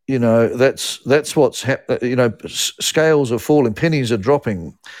 that's what's happening. Scales are falling, pennies are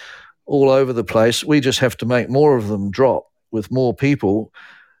dropping all over the place. We just have to make more of them drop with more people.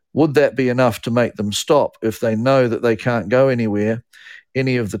 Would that be enough to make them stop if they know that they can't go anywhere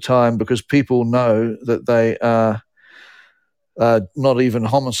any of the time because people know that they are not even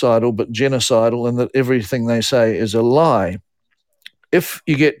homicidal but genocidal and that everything they say is a lie? If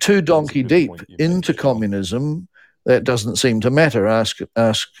you get too donkey deep into communism, that doesn't seem to matter. Ask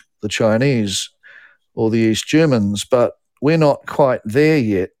the Chinese or the East Germans, but we're not quite there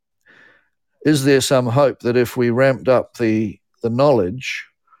yet. Is there some hope that if we ramped up the knowledge,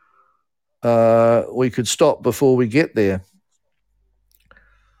 we could stop before we get there?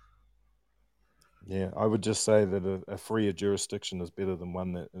 Yeah, I would just say that a freer jurisdiction is better than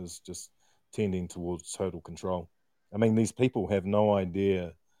one that is just tending towards total control. I mean, these people have no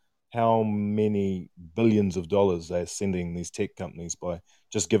idea how many billions of dollars they're sending these tech companies by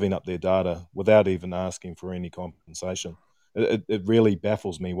just giving up their data without even asking for any compensation. It really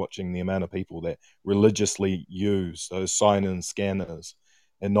baffles me watching the amount of people that religiously use those sign-in scanners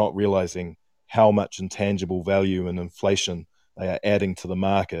and not realizing how much intangible value and inflation they are adding to the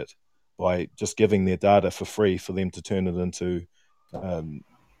market by just giving their data for free for them to turn it into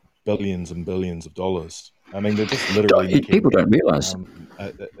billions and billions of dollars. I mean, they're just literally making, people don't realise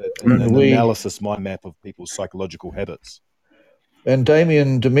an analysis mind map of people's psychological habits. And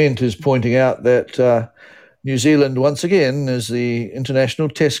Damien Dement is pointing out that New Zealand, once again, is the international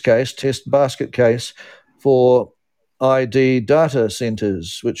test basket case for ID data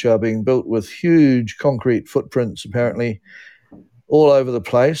centres, which are being built with huge concrete footprints, apparently, all over the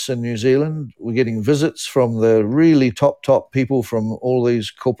place in New Zealand. We're getting visits from the really top people from all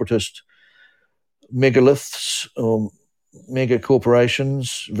these corporatist megaliths or mega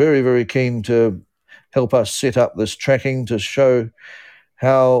corporations, very, very keen to help us set up this tracking to show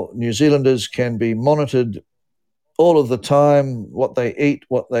how New Zealanders can be monitored all of the time, what they eat,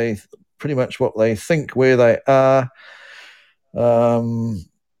 pretty much what they think, where they are,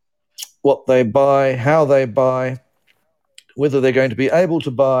 what they buy, how they buy, whether they're going to be able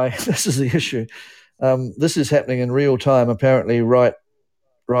to buy. This is the issue. This is happening in real time, apparently, right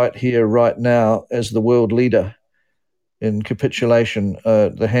here, right now, as the world leader in capitulation,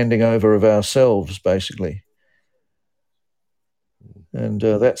 the handing over of ourselves, basically. And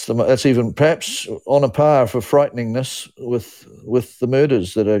that's even perhaps on a par for frighteningness with the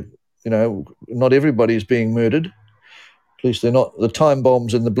murders that are, not everybody's being murdered. At least they're not. The time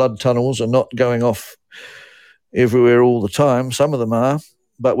bombs in the blood tunnels are not going off everywhere all the time. Some of them are,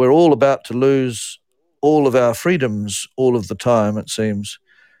 but we're all about to lose all of our freedoms all of the time, it seems,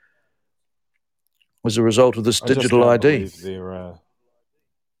 as a result of this digital ID.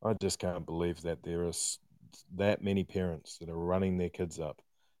 I just can't believe that there are that many parents that are running their kids up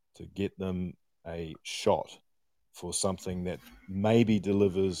to get them a shot for something that maybe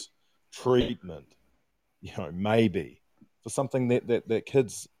delivers treatment, maybe, for something that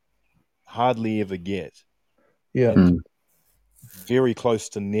kids hardly ever get. Yeah. And very close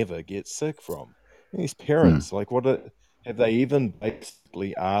to never get sick from. These parents, have they even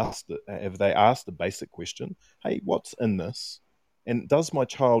basically asked the basic question, hey, what's in this? And does my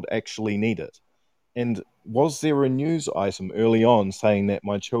child actually need it? And was there a news item early on saying that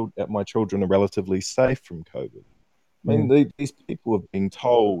my children are relatively safe from COVID? I mean, these people have been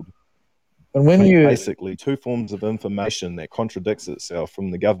told and basically two forms of information that contradicts itself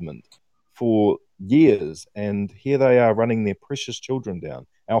from the government for years, and here they are running their precious children down,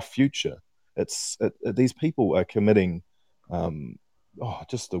 our future. These people are committing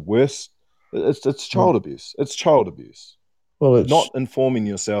just the worst. It's child abuse. It's child abuse. Well, it's not informing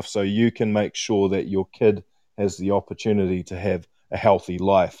yourself so you can make sure that your kid has the opportunity to have a healthy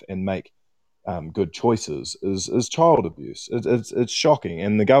life and make good choices is child abuse. It's shocking,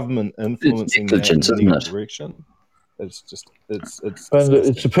 and the government influencing that in any direction. And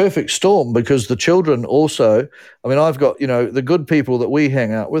it's a perfect storm because the children also, I've got, the good people that we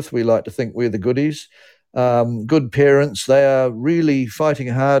hang out with, we like to think we're the goodies, good parents. They are really fighting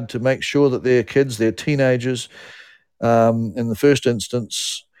hard to make sure that their kids, their teenagers, in the first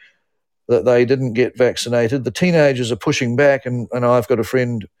instance, that they didn't get vaccinated. The teenagers are pushing back, and I've got a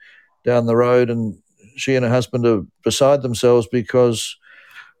friend down the road, and she and her husband are beside themselves because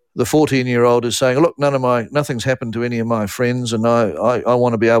the 14-year-old is saying, look, nothing's happened to any of my friends, and I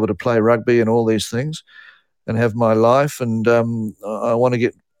want to be able to play rugby and all these things and have my life, and I want to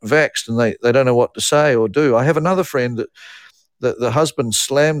get vaxxed, and they don't know what to say or do. I have another friend that the husband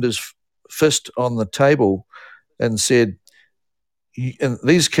slammed his fist on the table and said, and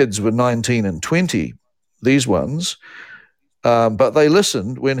these kids were 19 and 20, these ones, but they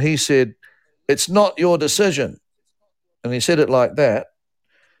listened when he said, it's not your decision. And he said it like that.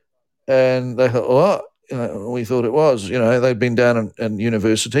 And they thought, we thought it was. They'd been down in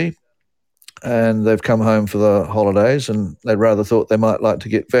university and they've come home for the holidays and they rather thought they might like to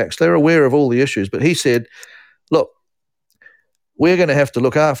get vaxxed. They're aware of all the issues. But he said, look, we're going to have to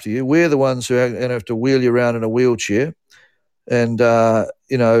look after you. We're the ones who are going to have to wheel you around in a wheelchair. And,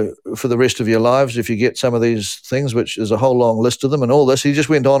 for the rest of your lives, if you get some of these things, which is a whole long list of them and all this, he just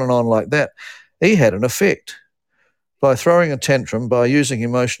went on and on like that. He had an effect. By throwing a tantrum, by using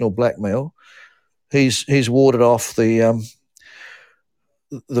emotional blackmail, he's warded off the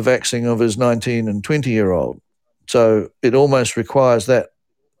vaccine of his 19 and 20-year-old. So it almost requires that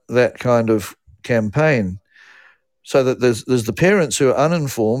kind of campaign. So that there's the parents who are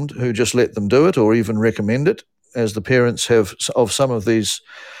uninformed who just let them do it or even recommend it, as the parents have of some of these.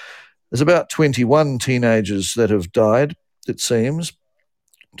 There's about 21 teenagers that have died, it seems,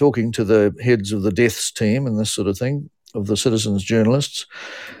 talking to the heads of the deaths team and this sort of thing, of the citizens journalists,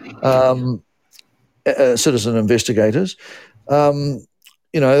 citizen investigators.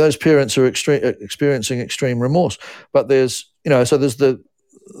 Those parents are experiencing extreme remorse. But there's the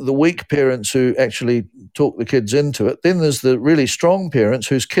weak parents who actually talk the kids into it. Then there's the really strong parents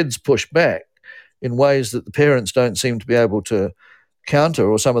whose kids push back in ways that the parents don't seem to be able to counter,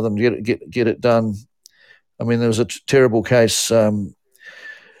 or some of them get it done. There was a terrible case where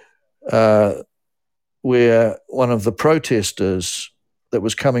one of the protesters that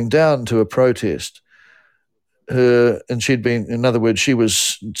was coming down to a protest and she'd been, in other words, she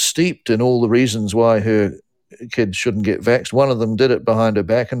was steeped in all the reasons why her kids shouldn't get vaxxed. One of them did it behind her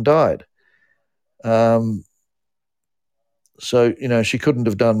back and died. So, she couldn't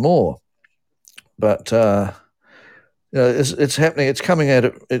have done more. But, it's happening. It's coming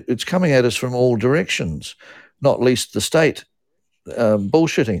at us from all directions, not least the state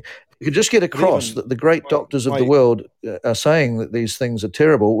bullshitting. You could just get across that the great doctors of the world are saying that these things are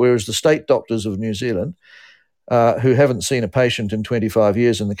terrible, whereas the state doctors of New Zealand, who haven't seen a patient in 25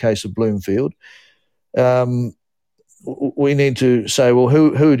 years in the case of Bloomfield, we need to say, well,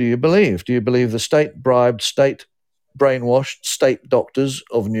 who do you believe? Do you believe the state-bribed, state-brainwashed state doctors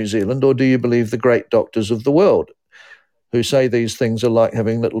of New Zealand, or do you believe the great doctors of the world who say these things are like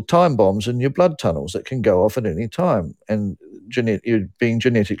having little time bombs in your blood tunnels that can go off at any time and you're being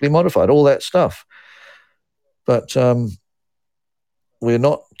genetically modified, all that stuff? But we're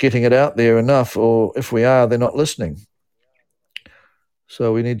not getting it out there enough, or if we are, they're not listening.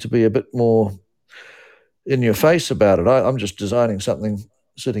 So we need to be a bit more in your face about it. I'm just designing something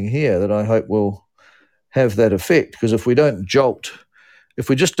sitting here that I hope will have that effect, because if we don't jolt, if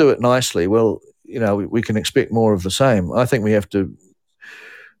we just do it nicely, well, we can expect more of the same. I think we have to,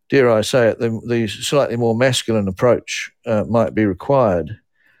 dare I say it, the slightly more masculine approach might be required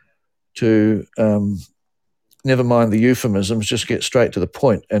to, never mind the euphemisms, just get straight to the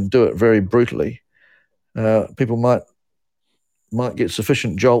point and do it very brutally. People might get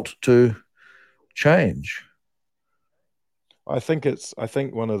sufficient jolt to change. I think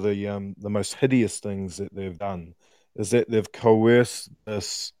one of the most hideous things that they've done is that they've coerced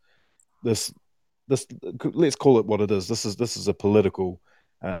this let's call it what it is. This is a political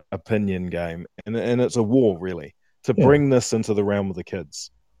opinion game, and it's a war really to bring this into the realm of the kids.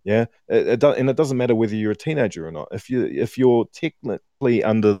 Yeah, it doesn't matter whether you're a teenager or not. If you're technically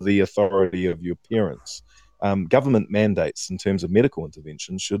under the authority of your parents, government mandates in terms of medical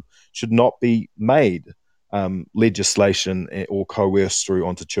intervention should not be made legislation or coerced through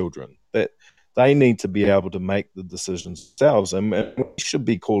onto children. That they need to be able to make the decisions themselves, and we should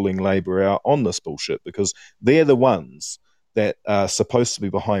be calling Labor out on this bullshit, because they're the ones that are supposed to be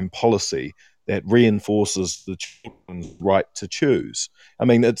behind policy that reinforces the children's right to choose. I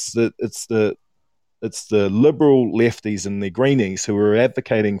mean, it's the liberal lefties and the greenies who are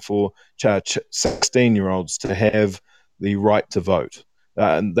advocating for 16-year-olds to have the right to vote.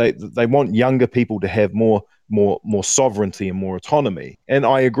 And they want younger people to have more sovereignty and more autonomy. And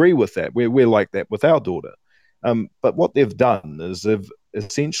I agree with that. We're like that with our daughter. But what they've done is they've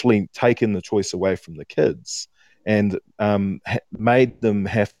essentially taken the choice away from the kids and made them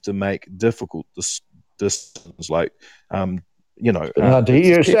have to make difficult decisions, like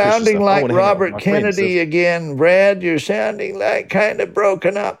you're sounding like Robert Kennedy again, Brad. You're sounding like kind of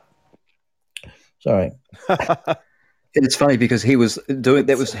broken up. Sorry. It's funny because he was doing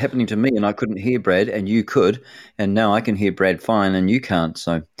that was happening to me, and I couldn't hear Brad, and you could, and now I can hear Brad fine, and you can't.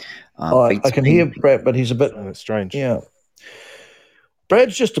 So I can hear Brad, but he's a bit strange. Yeah,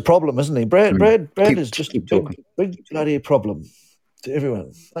 Brad's just a problem, isn't he? Brad is just a big bloody problem to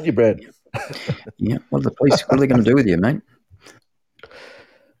everyone, aren't you, Brad? Yeah. What are they going to do with you, mate?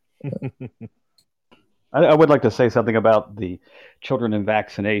 I would like to say something about the children and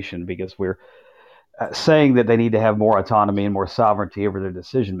vaccination, because we're saying that they need to have more autonomy and more sovereignty over their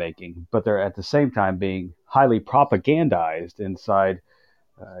decision making, but they're at the same time being highly propagandized inside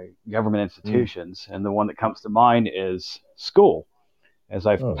government institutions. And the one that comes to mind is school. As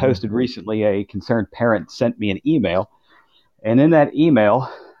I've posted recently, a concerned parent sent me an email, and in that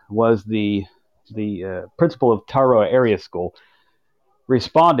email was the principal of Taroa Area School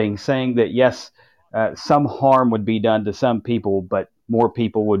responding, saying that yes, some harm would be done to some people, but more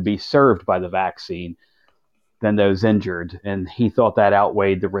people would be served by the vaccine than those injured. And he thought that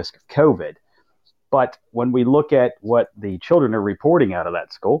outweighed the risk of COVID. But when we look at what the children are reporting out of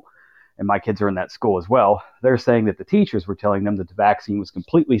that school, and my kids are in that school as well, they're saying that the teachers were telling them that the vaccine was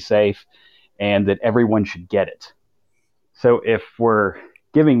completely safe and that everyone should get it. So if we're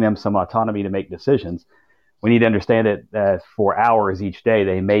giving them some autonomy to make decisions, we need to understand that for hours each day,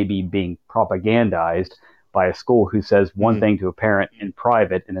 they may be being propagandized by a school who says one thing to a parent in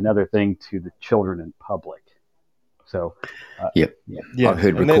private and another thing to the children in public. So, yeah. I've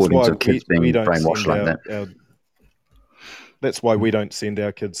heard recordings of kids being brainwashed like that. That's why we don't send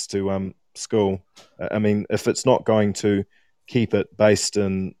our kids to school. I mean, if it's not going to keep it based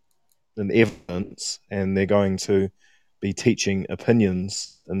in evidence, and they're going to be teaching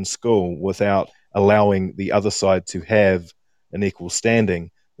opinions in school without allowing the other side to have an equal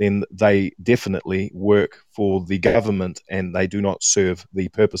standing, then they definitely work for the government and they do not serve the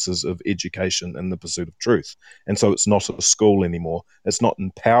purposes of education and the pursuit of truth. And so it's not a school anymore. It's not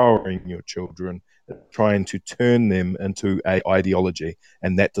empowering your children, it's trying to turn them into a ideology,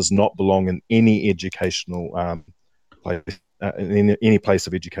 and that does not belong in any educational place, in any place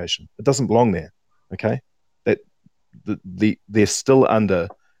of education. It doesn't belong there. Okay, that they're still under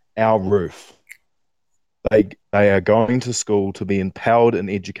our roof. They are going to school to be empowered in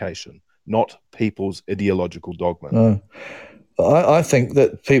education, not people's ideological dogma. No. I think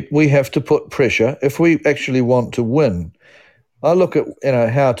that we have to put pressure if we actually want to win. I look at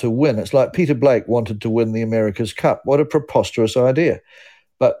how to win. It's like Peter Blake wanted to win the America's Cup. What a preposterous idea!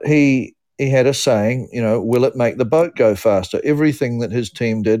 But he had a saying, will it make the boat go faster? Everything that his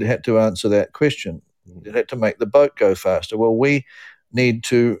team did had to answer that question. It had to make the boat go faster. Well, we need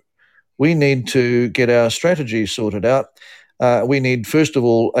to get our strategy sorted out. We need, first of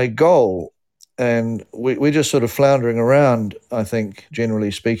all, a goal. And we're just sort of floundering around, I think,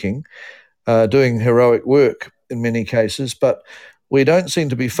 generally speaking, doing heroic work in many cases, but we don't seem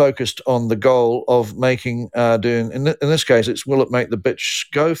to be focused on the goal of making, in this case, it's will it make the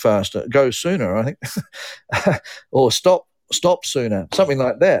bitch go faster, go sooner, I think, or stop sooner, something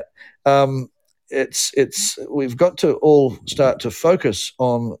like that. We've got to all start to focus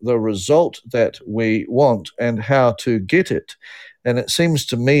on the result that we want and how to get it. And it seems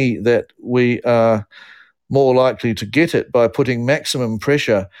to me that we are more likely to get it by putting maximum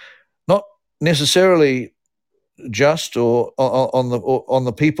pressure, not necessarily just or on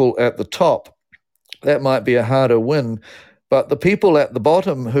the people at the top. That might be a harder win, but the people at the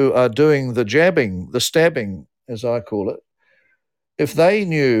bottom who are doing the jabbing, the stabbing, as I call it, if they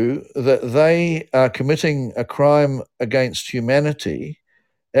knew that they are committing a crime against humanity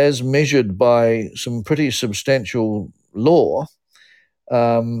as measured by some pretty substantial law,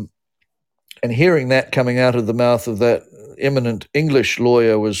 and hearing that coming out of the mouth of that eminent English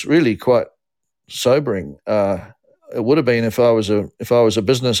lawyer was really quite sobering. It would have been if I was a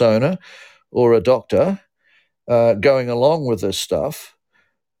business owner or a doctor going along with this stuff,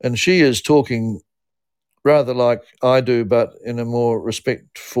 and she is talking rather like I do, but in a more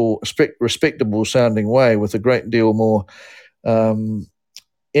respectable sounding way, with a great deal more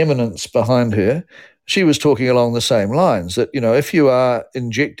eminence behind her. She was talking along the same lines that if you are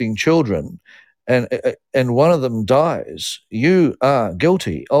injecting children and one of them dies, you are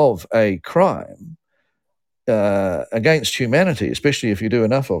guilty of a crime against humanity, especially if you do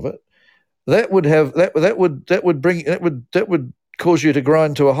enough of it. That would cause you to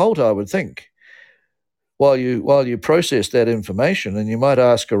grind to a halt, I would think, while you process that information, and you might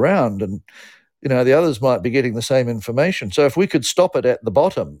ask around, and the others might be getting the same information. So if we could stop it at the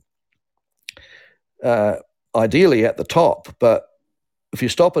bottom, ideally at the top, but if you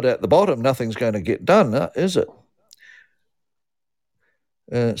stop it at the bottom, nothing's going to get done, is it?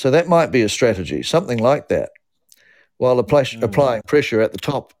 So that might be a strategy, something like that, while applying pressure at the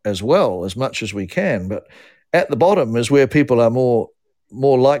top as well, as much as we can. But at the bottom is where people are more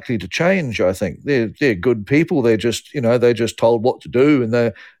likely to change, I think. They're good people. They're just told what to do, and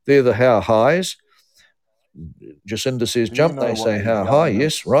they're the how highs. Jacinda says jump, they say how high.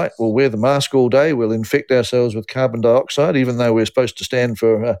 Yes, right. We'll wear the mask all day. We'll infect ourselves with carbon dioxide, even though we're supposed to stand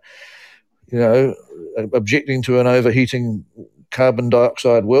for, objecting to an overheating carbon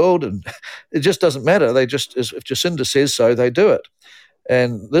dioxide world. And it just doesn't matter. They just, if Jacinda says so, they do it.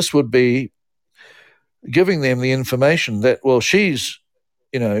 And this would be giving them the information that, well, she's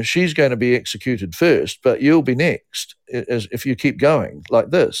going to be executed first, but you'll be next if you keep going like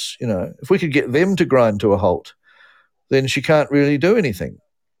this. If we could get them to grind to a halt, then she can't really do anything.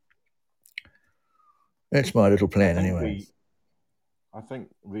 That's my little plan anyway. I think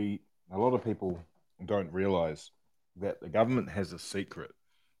a lot of people don't realise that the government has a secret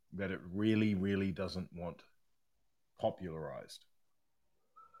that it really, really doesn't want popularised.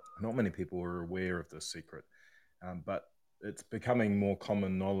 Not many people are aware of this secret, but it's becoming more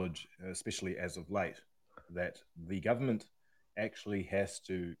common knowledge, especially as of late, that the government actually has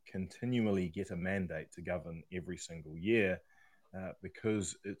to continually get a mandate to govern every single year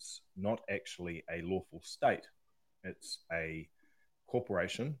because it's not actually a lawful state. It's a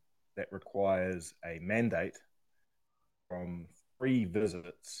corporation that requires a mandate from 3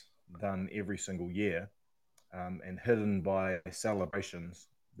 visits done every single year and hidden by celebrations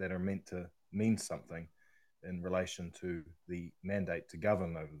that are meant to mean something in relation to the mandate to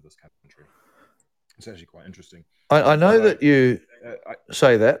govern over this country. It's actually quite interesting. I know that you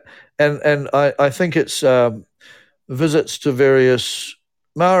say that, and I think it's visits to various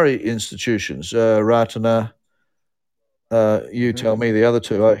Maori institutions, Ratana, you tell me the other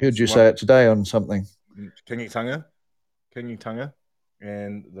two. I heard you say it today on something. Kingitanga,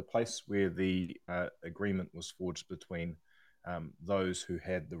 and the place where the agreement was forged between those who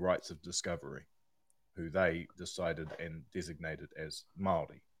had the rights of discovery, who they decided and designated as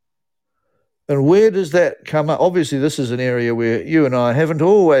Māori. And where does that come up? Obviously, this is an area where you and I haven't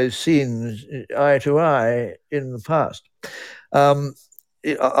always seen eye to eye in the past.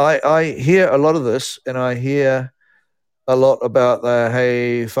 I hear a lot of this, and I hear a lot about the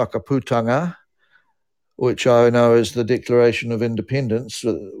Hei Whakaputanga, which I know is the Declaration of Independence,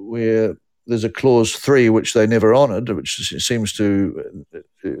 where there's a clause 3 which they never honoured, which seems to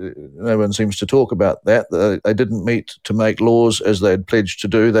no one seems to talk about that. They didn't meet to make laws as they had pledged to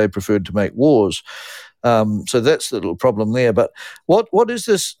do. They preferred to make wars. So that's the little problem there. But what is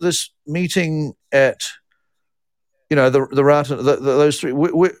this meeting at? You know, the Rata, those three.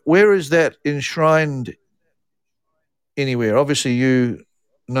 Where is that enshrined anywhere? Obviously, you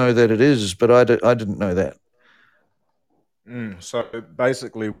know that it is, but I didn't know that. So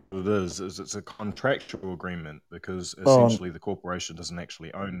basically what it is it's a contractual agreement, because essentially the corporation doesn't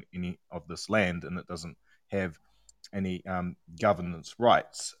actually own any of this land, and it doesn't have any governance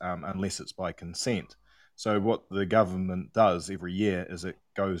rights unless it's by consent. So what the government does every year is it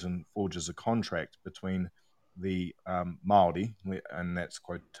goes and forges a contract between the Māori, and that's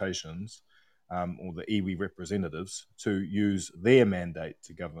quotations, or the iwi representatives, to use their mandate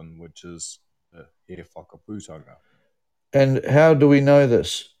to govern, which is the He Whakaputanga. And how do we know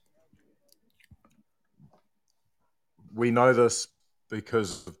this? We know this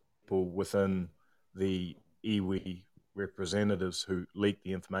because of people within the iwi representatives who leak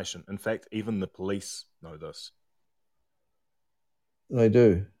the information. In fact, even the police know this. They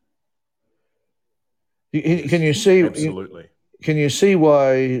do. Can you see? Absolutely. Can you see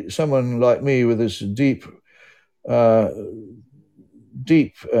why someone like me, with this deep racism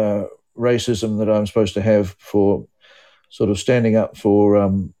that I'm supposed to have for sort of standing up for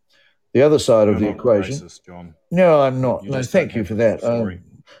the other side of the equation? Racist, John. No, I'm not. No, thank you for that.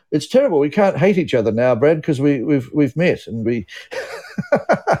 It's terrible. We can't hate each other now, Brad, because we've met and we.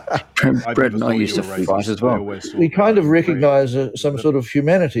 Brad and I used to fight as well. We kind of recognise some sort of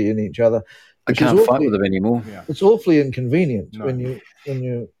humanity in each other. I can't fight with them anymore. It's awfully inconvenient when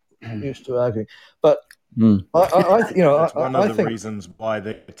you're used to arguing. But that's one of the reasons why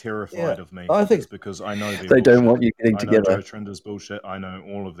they're terrified of me. I think it's because I know they bullshit. don't want you getting together. I know Joe Trinder's bullshit. I know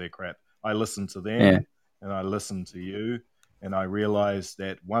all of their crap. I listen to them, and I listen to you, and I realised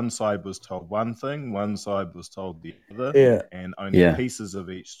that one side was told one thing, one side was told the other, and only pieces of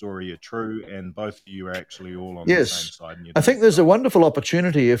each story are true, and both of you are actually all on the same side. And I think there's a wonderful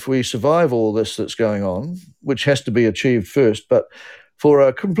opportunity if we survive all this that's going on, which has to be achieved first, but for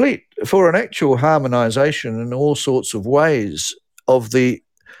an actual harmonisation in all sorts of ways of the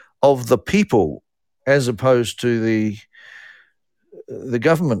people, as opposed to the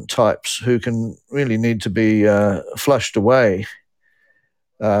government types who can really need to be flushed away.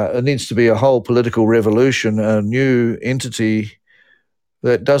 It needs to be a whole political revolution, a new entity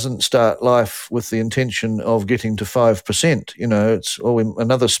that doesn't start life with the intention of getting to 5%. You know, it's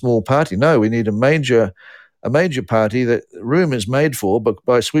another small party. No, we need a major party that room is made for, but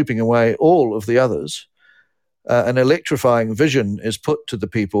by sweeping away all of the others. An electrifying vision is put to the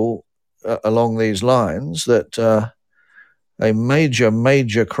people along these lines that a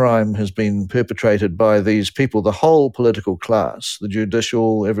major crime has been perpetrated by these people, the whole political class, the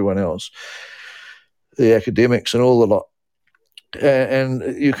judicial, everyone else, the academics and all the lot.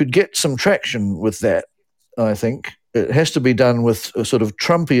 And you could get some traction with that, I think. It has to be done with a sort of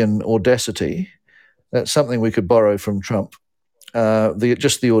Trumpian audacity. That's something we could borrow from Trump.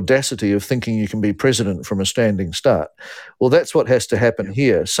 Just the audacity of thinking you can be president from a standing start. Well, that's what has to happen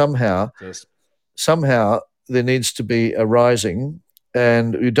here. Somehow there needs to be a rising,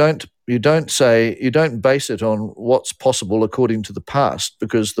 and you don't base it on what's possible according to the past,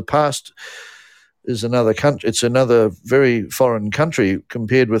 because the past is another country. It's another very foreign country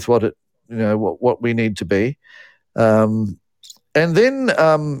compared with what we need to be. And then.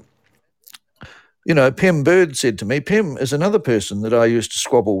 Pem Bird said to me, Pem is another person that I used to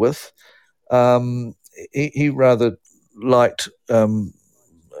squabble with. He rather liked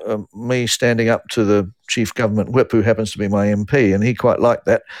me standing up to the chief government whip, who happens to be my MP, and he quite liked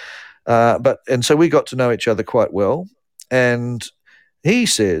that. And so we got to know each other quite well. And he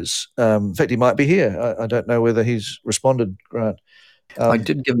says, in fact, he might be here. I don't know whether he's responded, Grant. I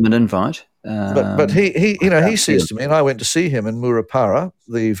did give him an invite. But he says to me, and I went to see him in Murupara,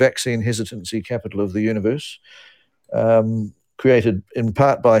 the vaccine hesitancy capital of the universe, created in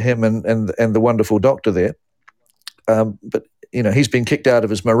part by him and the wonderful doctor there. But he's been kicked out of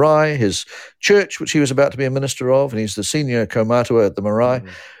his marae, his church, which he was about to be a minister of, and he's the senior kaumatua at the marae.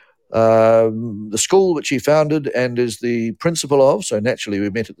 The school which he founded and is the principal of, so naturally we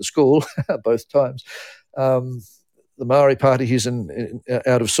met at the school both times. The Maori Party he's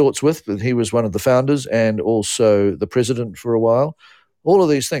out of sorts with, but he was one of the founders and also the president for a while. All of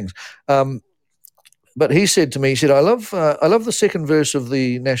these things. But he said to me, he said, I love the second verse of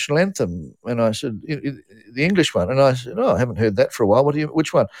the national anthem. And I said, the English one. And I said, I haven't heard that for a while.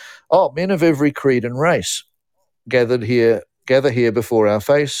 Which one? Oh, men of every creed and race gather here before our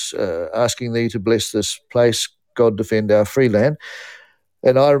face, asking thee to bless this place, God defend our free land.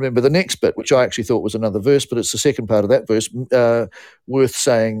 And I remember the next bit, which I actually thought was another verse, but it's the second part of that verse, worth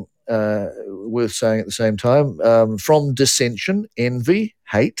saying at the same time. From dissension, envy,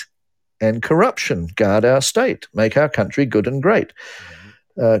 hate, and corruption, guard our state, make our country good and great.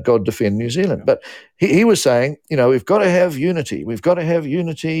 God defend New Zealand. But he was saying, we've got to have unity. We've got to have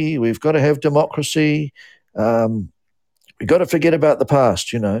unity. We've got to have democracy. We've got to forget about the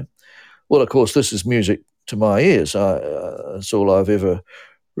past, Well, of course, this is music to my ears. That's all I've ever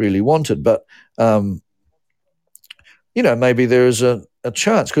really wanted. But, maybe there is a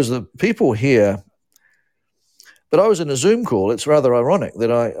chance because the people here. But I was in a Zoom call. It's rather ironic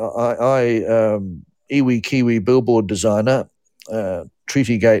that I iwi Kiwi billboard designer,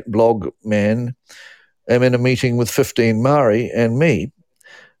 Treaty Gate blog man, am in a meeting with 15 Māori and me.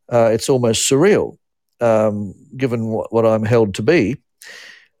 It's almost surreal, given what I'm held to be.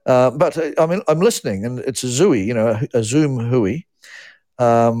 But I'm listening, and it's a Zooey, a Zoom hui.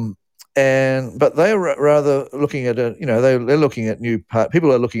 But they're rather looking at they're looking at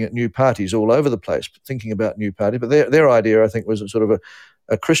people are looking at new parties all over the place, thinking about new parties. But their idea, I think, was a sort of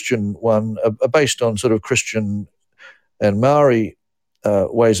a Christian one, based on sort of Christian and Maori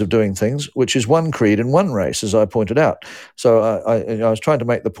ways of doing things, which is one creed and one race, as I pointed out. So I was trying to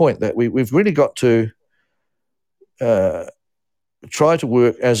make the point that we've really got to try to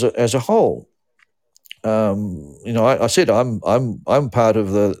work as a whole. I said I'm part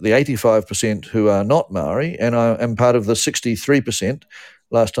of the 85% who are not Maori, and I am part of the 63%,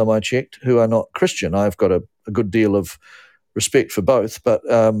 last time I checked, who are not Christian. I've got a good deal of respect for both, but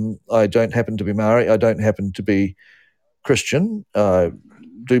I don't happen to be Maori. I don't happen to be Christian. I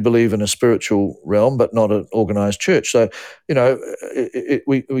do believe in a spiritual realm, but not an organised church. So,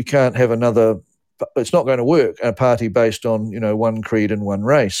 we can't have another. It's not going to work. A party based on one creed and one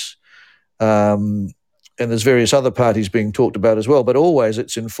race. And there's various other parties being talked about as well, but always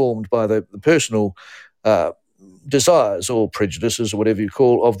it's informed by the personal desires or prejudices or whatever you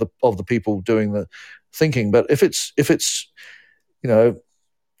call of the people doing the thinking. But if it's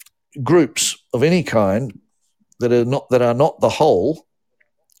groups of any kind that are not the whole,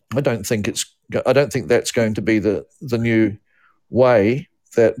 I don't think that's going to be the new way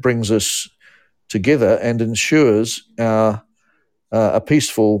that brings us together and ensures a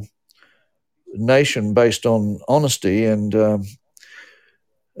peaceful nation based on honesty and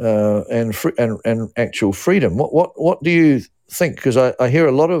actual freedom. What do you think? Because I hear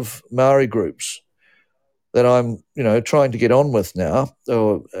a lot of Maori groups that I'm trying to get on with now,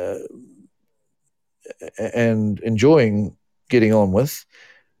 and enjoying getting on with,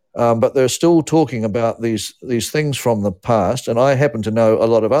 but they're still talking about these things from the past. And I happen to know a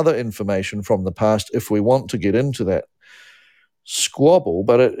lot of other information from the past if we want to get into that squabble,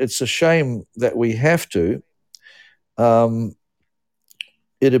 but it's a shame that we have to.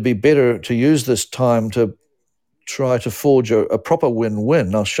 It'd be better to use this time to try to forge a proper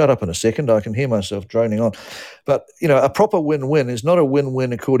win-win. I'll shut up in a second. I can hear myself droning on. But, a proper win-win is not a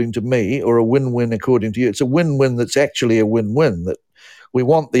win-win according to me or a win-win according to you. It's a win-win that's actually a win-win, that we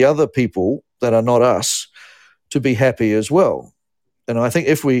want the other people that are not us to be happy as well. And I think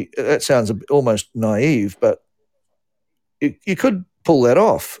that sounds almost naive, but you could pull that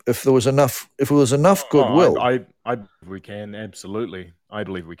off if there was enough goodwill. I believe we can, absolutely. I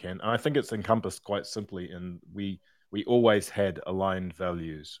believe we can. I think it's encompassed quite simply in we always had aligned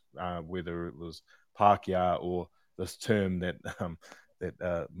values, whether it was Pākehā or this term that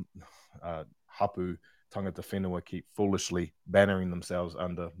hapu tangata whenua keep foolishly bannering themselves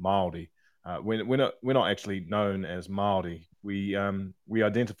under Māori. We're not actually known as Māori. We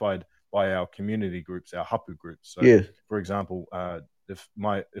identified by our community groups, our hapu groups. So, yeah. For example,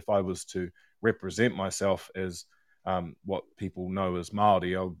 if I was to represent myself as what people know as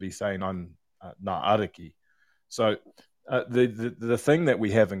Māori, I would be saying I'm Ngā Ariki. So the thing that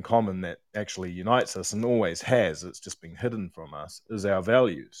we have in common that actually unites us and always has, it's just been hidden from us, is our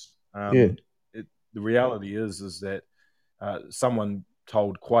values. The reality is that someone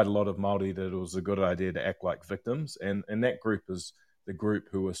told quite a lot of Māori that it was a good idea to act like victims, and that group is the group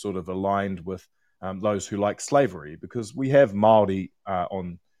who are sort of aligned with those who like slavery, because we have Māori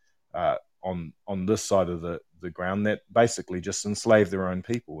on this side of the ground that basically just enslave their own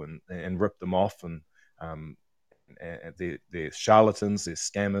people and rip them off, and they're charlatans, they're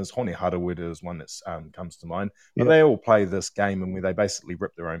scammers. Hone Harawira is one that comes to mind. But they all play this game and where they basically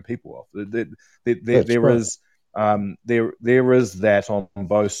rip their own people off. There is that on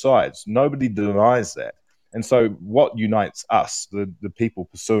both sides. Nobody denies that. And so what unites us, the people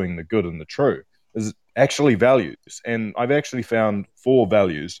pursuing the good and the true, is actually values. And I've actually found 4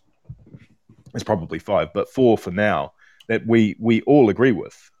 values. It's probably 5, but 4 for now, that we all agree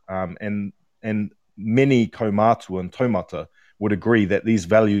with. And many kaumātua and taumata would agree that these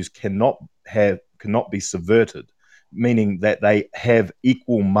values cannot be subverted, meaning that they have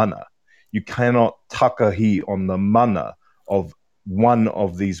equal mana. You cannot takahi on the mana of one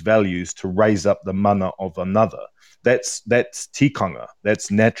of these values to raise up the mana of another. That's tikanga. That's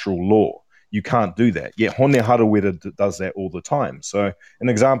natural law. You can't do that. Yet Hone Harawira does that all the time. So an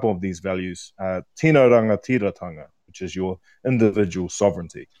example of these values, tino rangatiratanga, which is your individual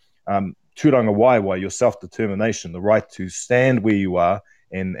sovereignty. Turanga waiwai, your self-determination, the right to stand where you are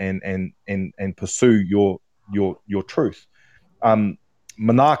and pursue your truth.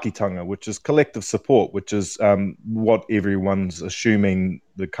 Manaakitanga, which is collective support, which is what everyone's assuming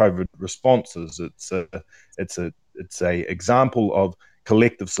the COVID response is. It's a example of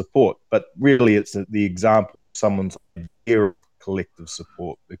collective support, but really it's the example of someone's idea of collective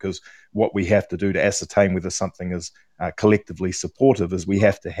support, because what we have to do to ascertain whether something is collectively supportive is we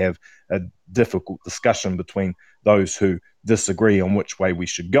have to have a difficult discussion between those who disagree on which way we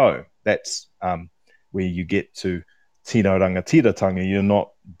should go. That's where you get to tino rangatiratanga. You're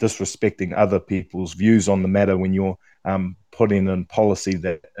not disrespecting other people's views on the matter when you're putting in policy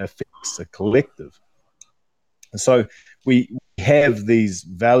that affects the collective. And so we have these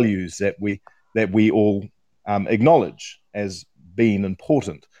values that we all acknowledge as being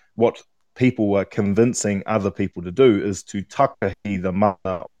important. What people are convincing other people to do is to takahi the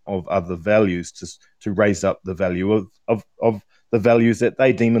mana of other values to raise up the value of the values that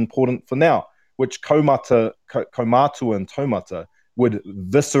they deem important for now, which kaumātua and taumata would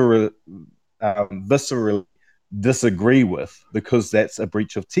viscerally disagree with, because that's a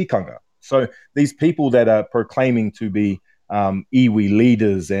breach of tikanga. So these people that are proclaiming to be iwi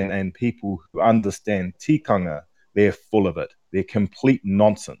leaders and people who understand tikanga, they're full of it. They're complete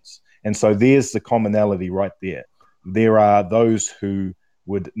nonsense. And so there's the commonality right there. There are those who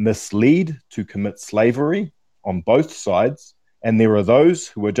would mislead to commit slavery on both sides, and there are those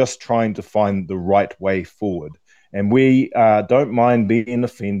who are just trying to find the right way forward. And we don't mind being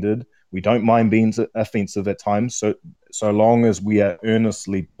offended. We don't mind being offensive at times, so long as we are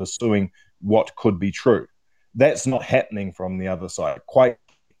earnestly pursuing what could be true. That's not happening from the other side.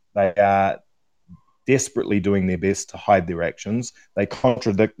 They are desperately doing their best to hide their actions. They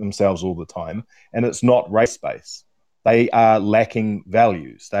contradict themselves all the time, and it's not race-based. They are lacking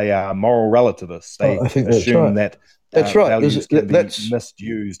values. They are moral relativists. They assume that values can be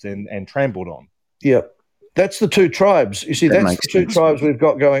misused and trampled on. Yeah. That's the 2 tribes. You see, that's the 2 tribes we've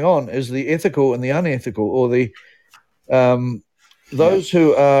got going on, is the ethical and the unethical, or the those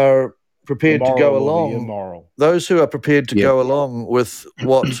who are prepared to go along. Those who are prepared to go along with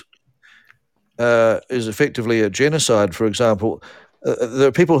what is effectively a genocide, for example. There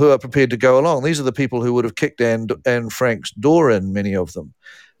are people who are prepared to go along. These are the people who would have kicked Anne Frank's door in, many of them.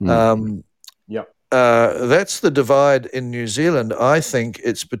 That's the divide in New Zealand. I think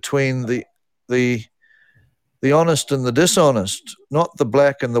it's between the honest and the dishonest, not the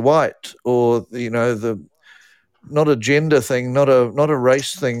black and the white, or not a gender thing, not a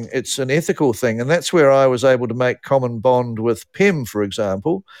race thing. It's an ethical thing, and that's where I was able to make common bond with Pem, for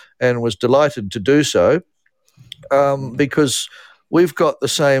example, and was delighted to do so, because we've got the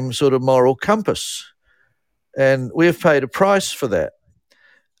same sort of moral compass, and we've paid a price for that.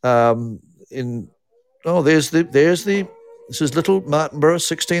 This is little Martinborough,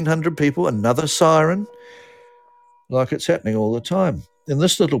 1,600 people, another siren, like it's happening all the time in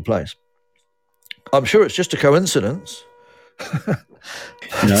this little place. I'm sure it's just a coincidence. No,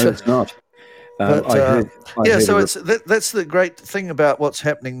 it's not. That's the great thing about what's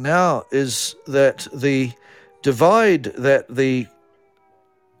happening now, is that the divide that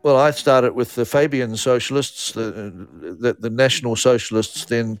I started with the Fabian socialists, the National Socialists,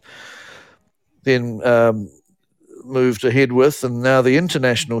 then moved ahead with, and now the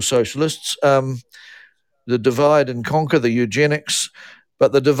International Socialists, the divide and conquer, the eugenics.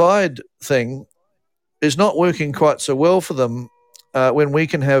 But the divide thing is not working quite so well for them when we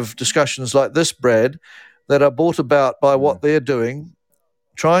can have discussions like this, Brad, that are brought about by what they're doing,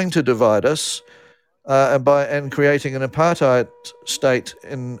 trying to divide us, and creating an apartheid state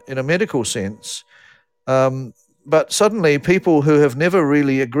in a medical sense. But suddenly people who have never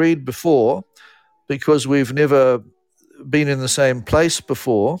really agreed before, because we've never been in the same place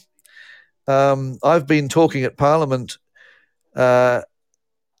before. I've been talking at Parliament at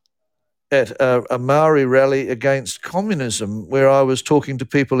a Maori rally against communism, where I was talking to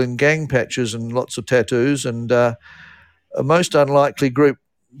people in gang patches and lots of tattoos, and a most unlikely group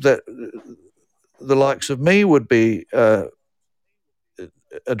that the likes of me would be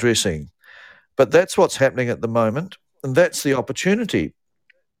addressing. But that's what's happening at the moment, and that's the opportunity.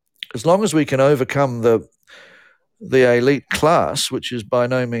 As long as we can overcome the elite class, which is by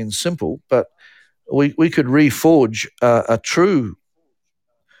no means simple, but we could reforge a true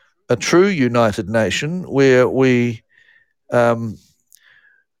United Nation where we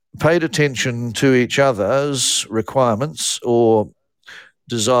paid attention to each other's requirements or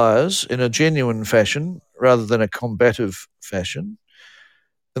desires in a genuine fashion rather than a combative fashion.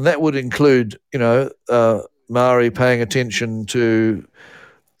 And that would include, Maori paying attention to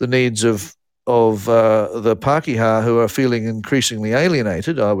the needs of the Pākehā who are feeling increasingly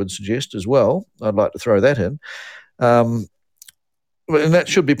alienated, I would suggest as well. I'd like to throw that in. And that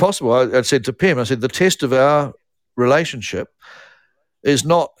should be possible. I said to Pim, the test of our relationship is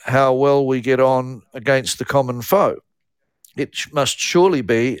not how well we get on against the common foe. It must surely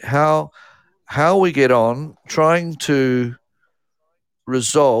be how we get on trying to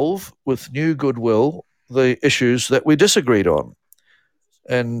resolve with new goodwill the issues that we disagreed on.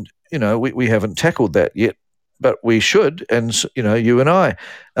 And, we haven't tackled that yet, but we should, and, you and I.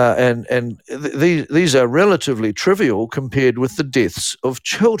 These are relatively trivial compared with the deaths of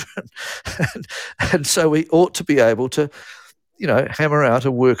children. and so we ought to be able to, hammer out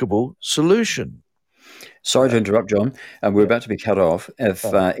a workable solution. Sorry to interrupt, John. We're about to be cut off. If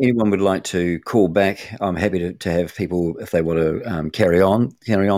anyone would like to call back, I'm happy to have people, if they want to carry on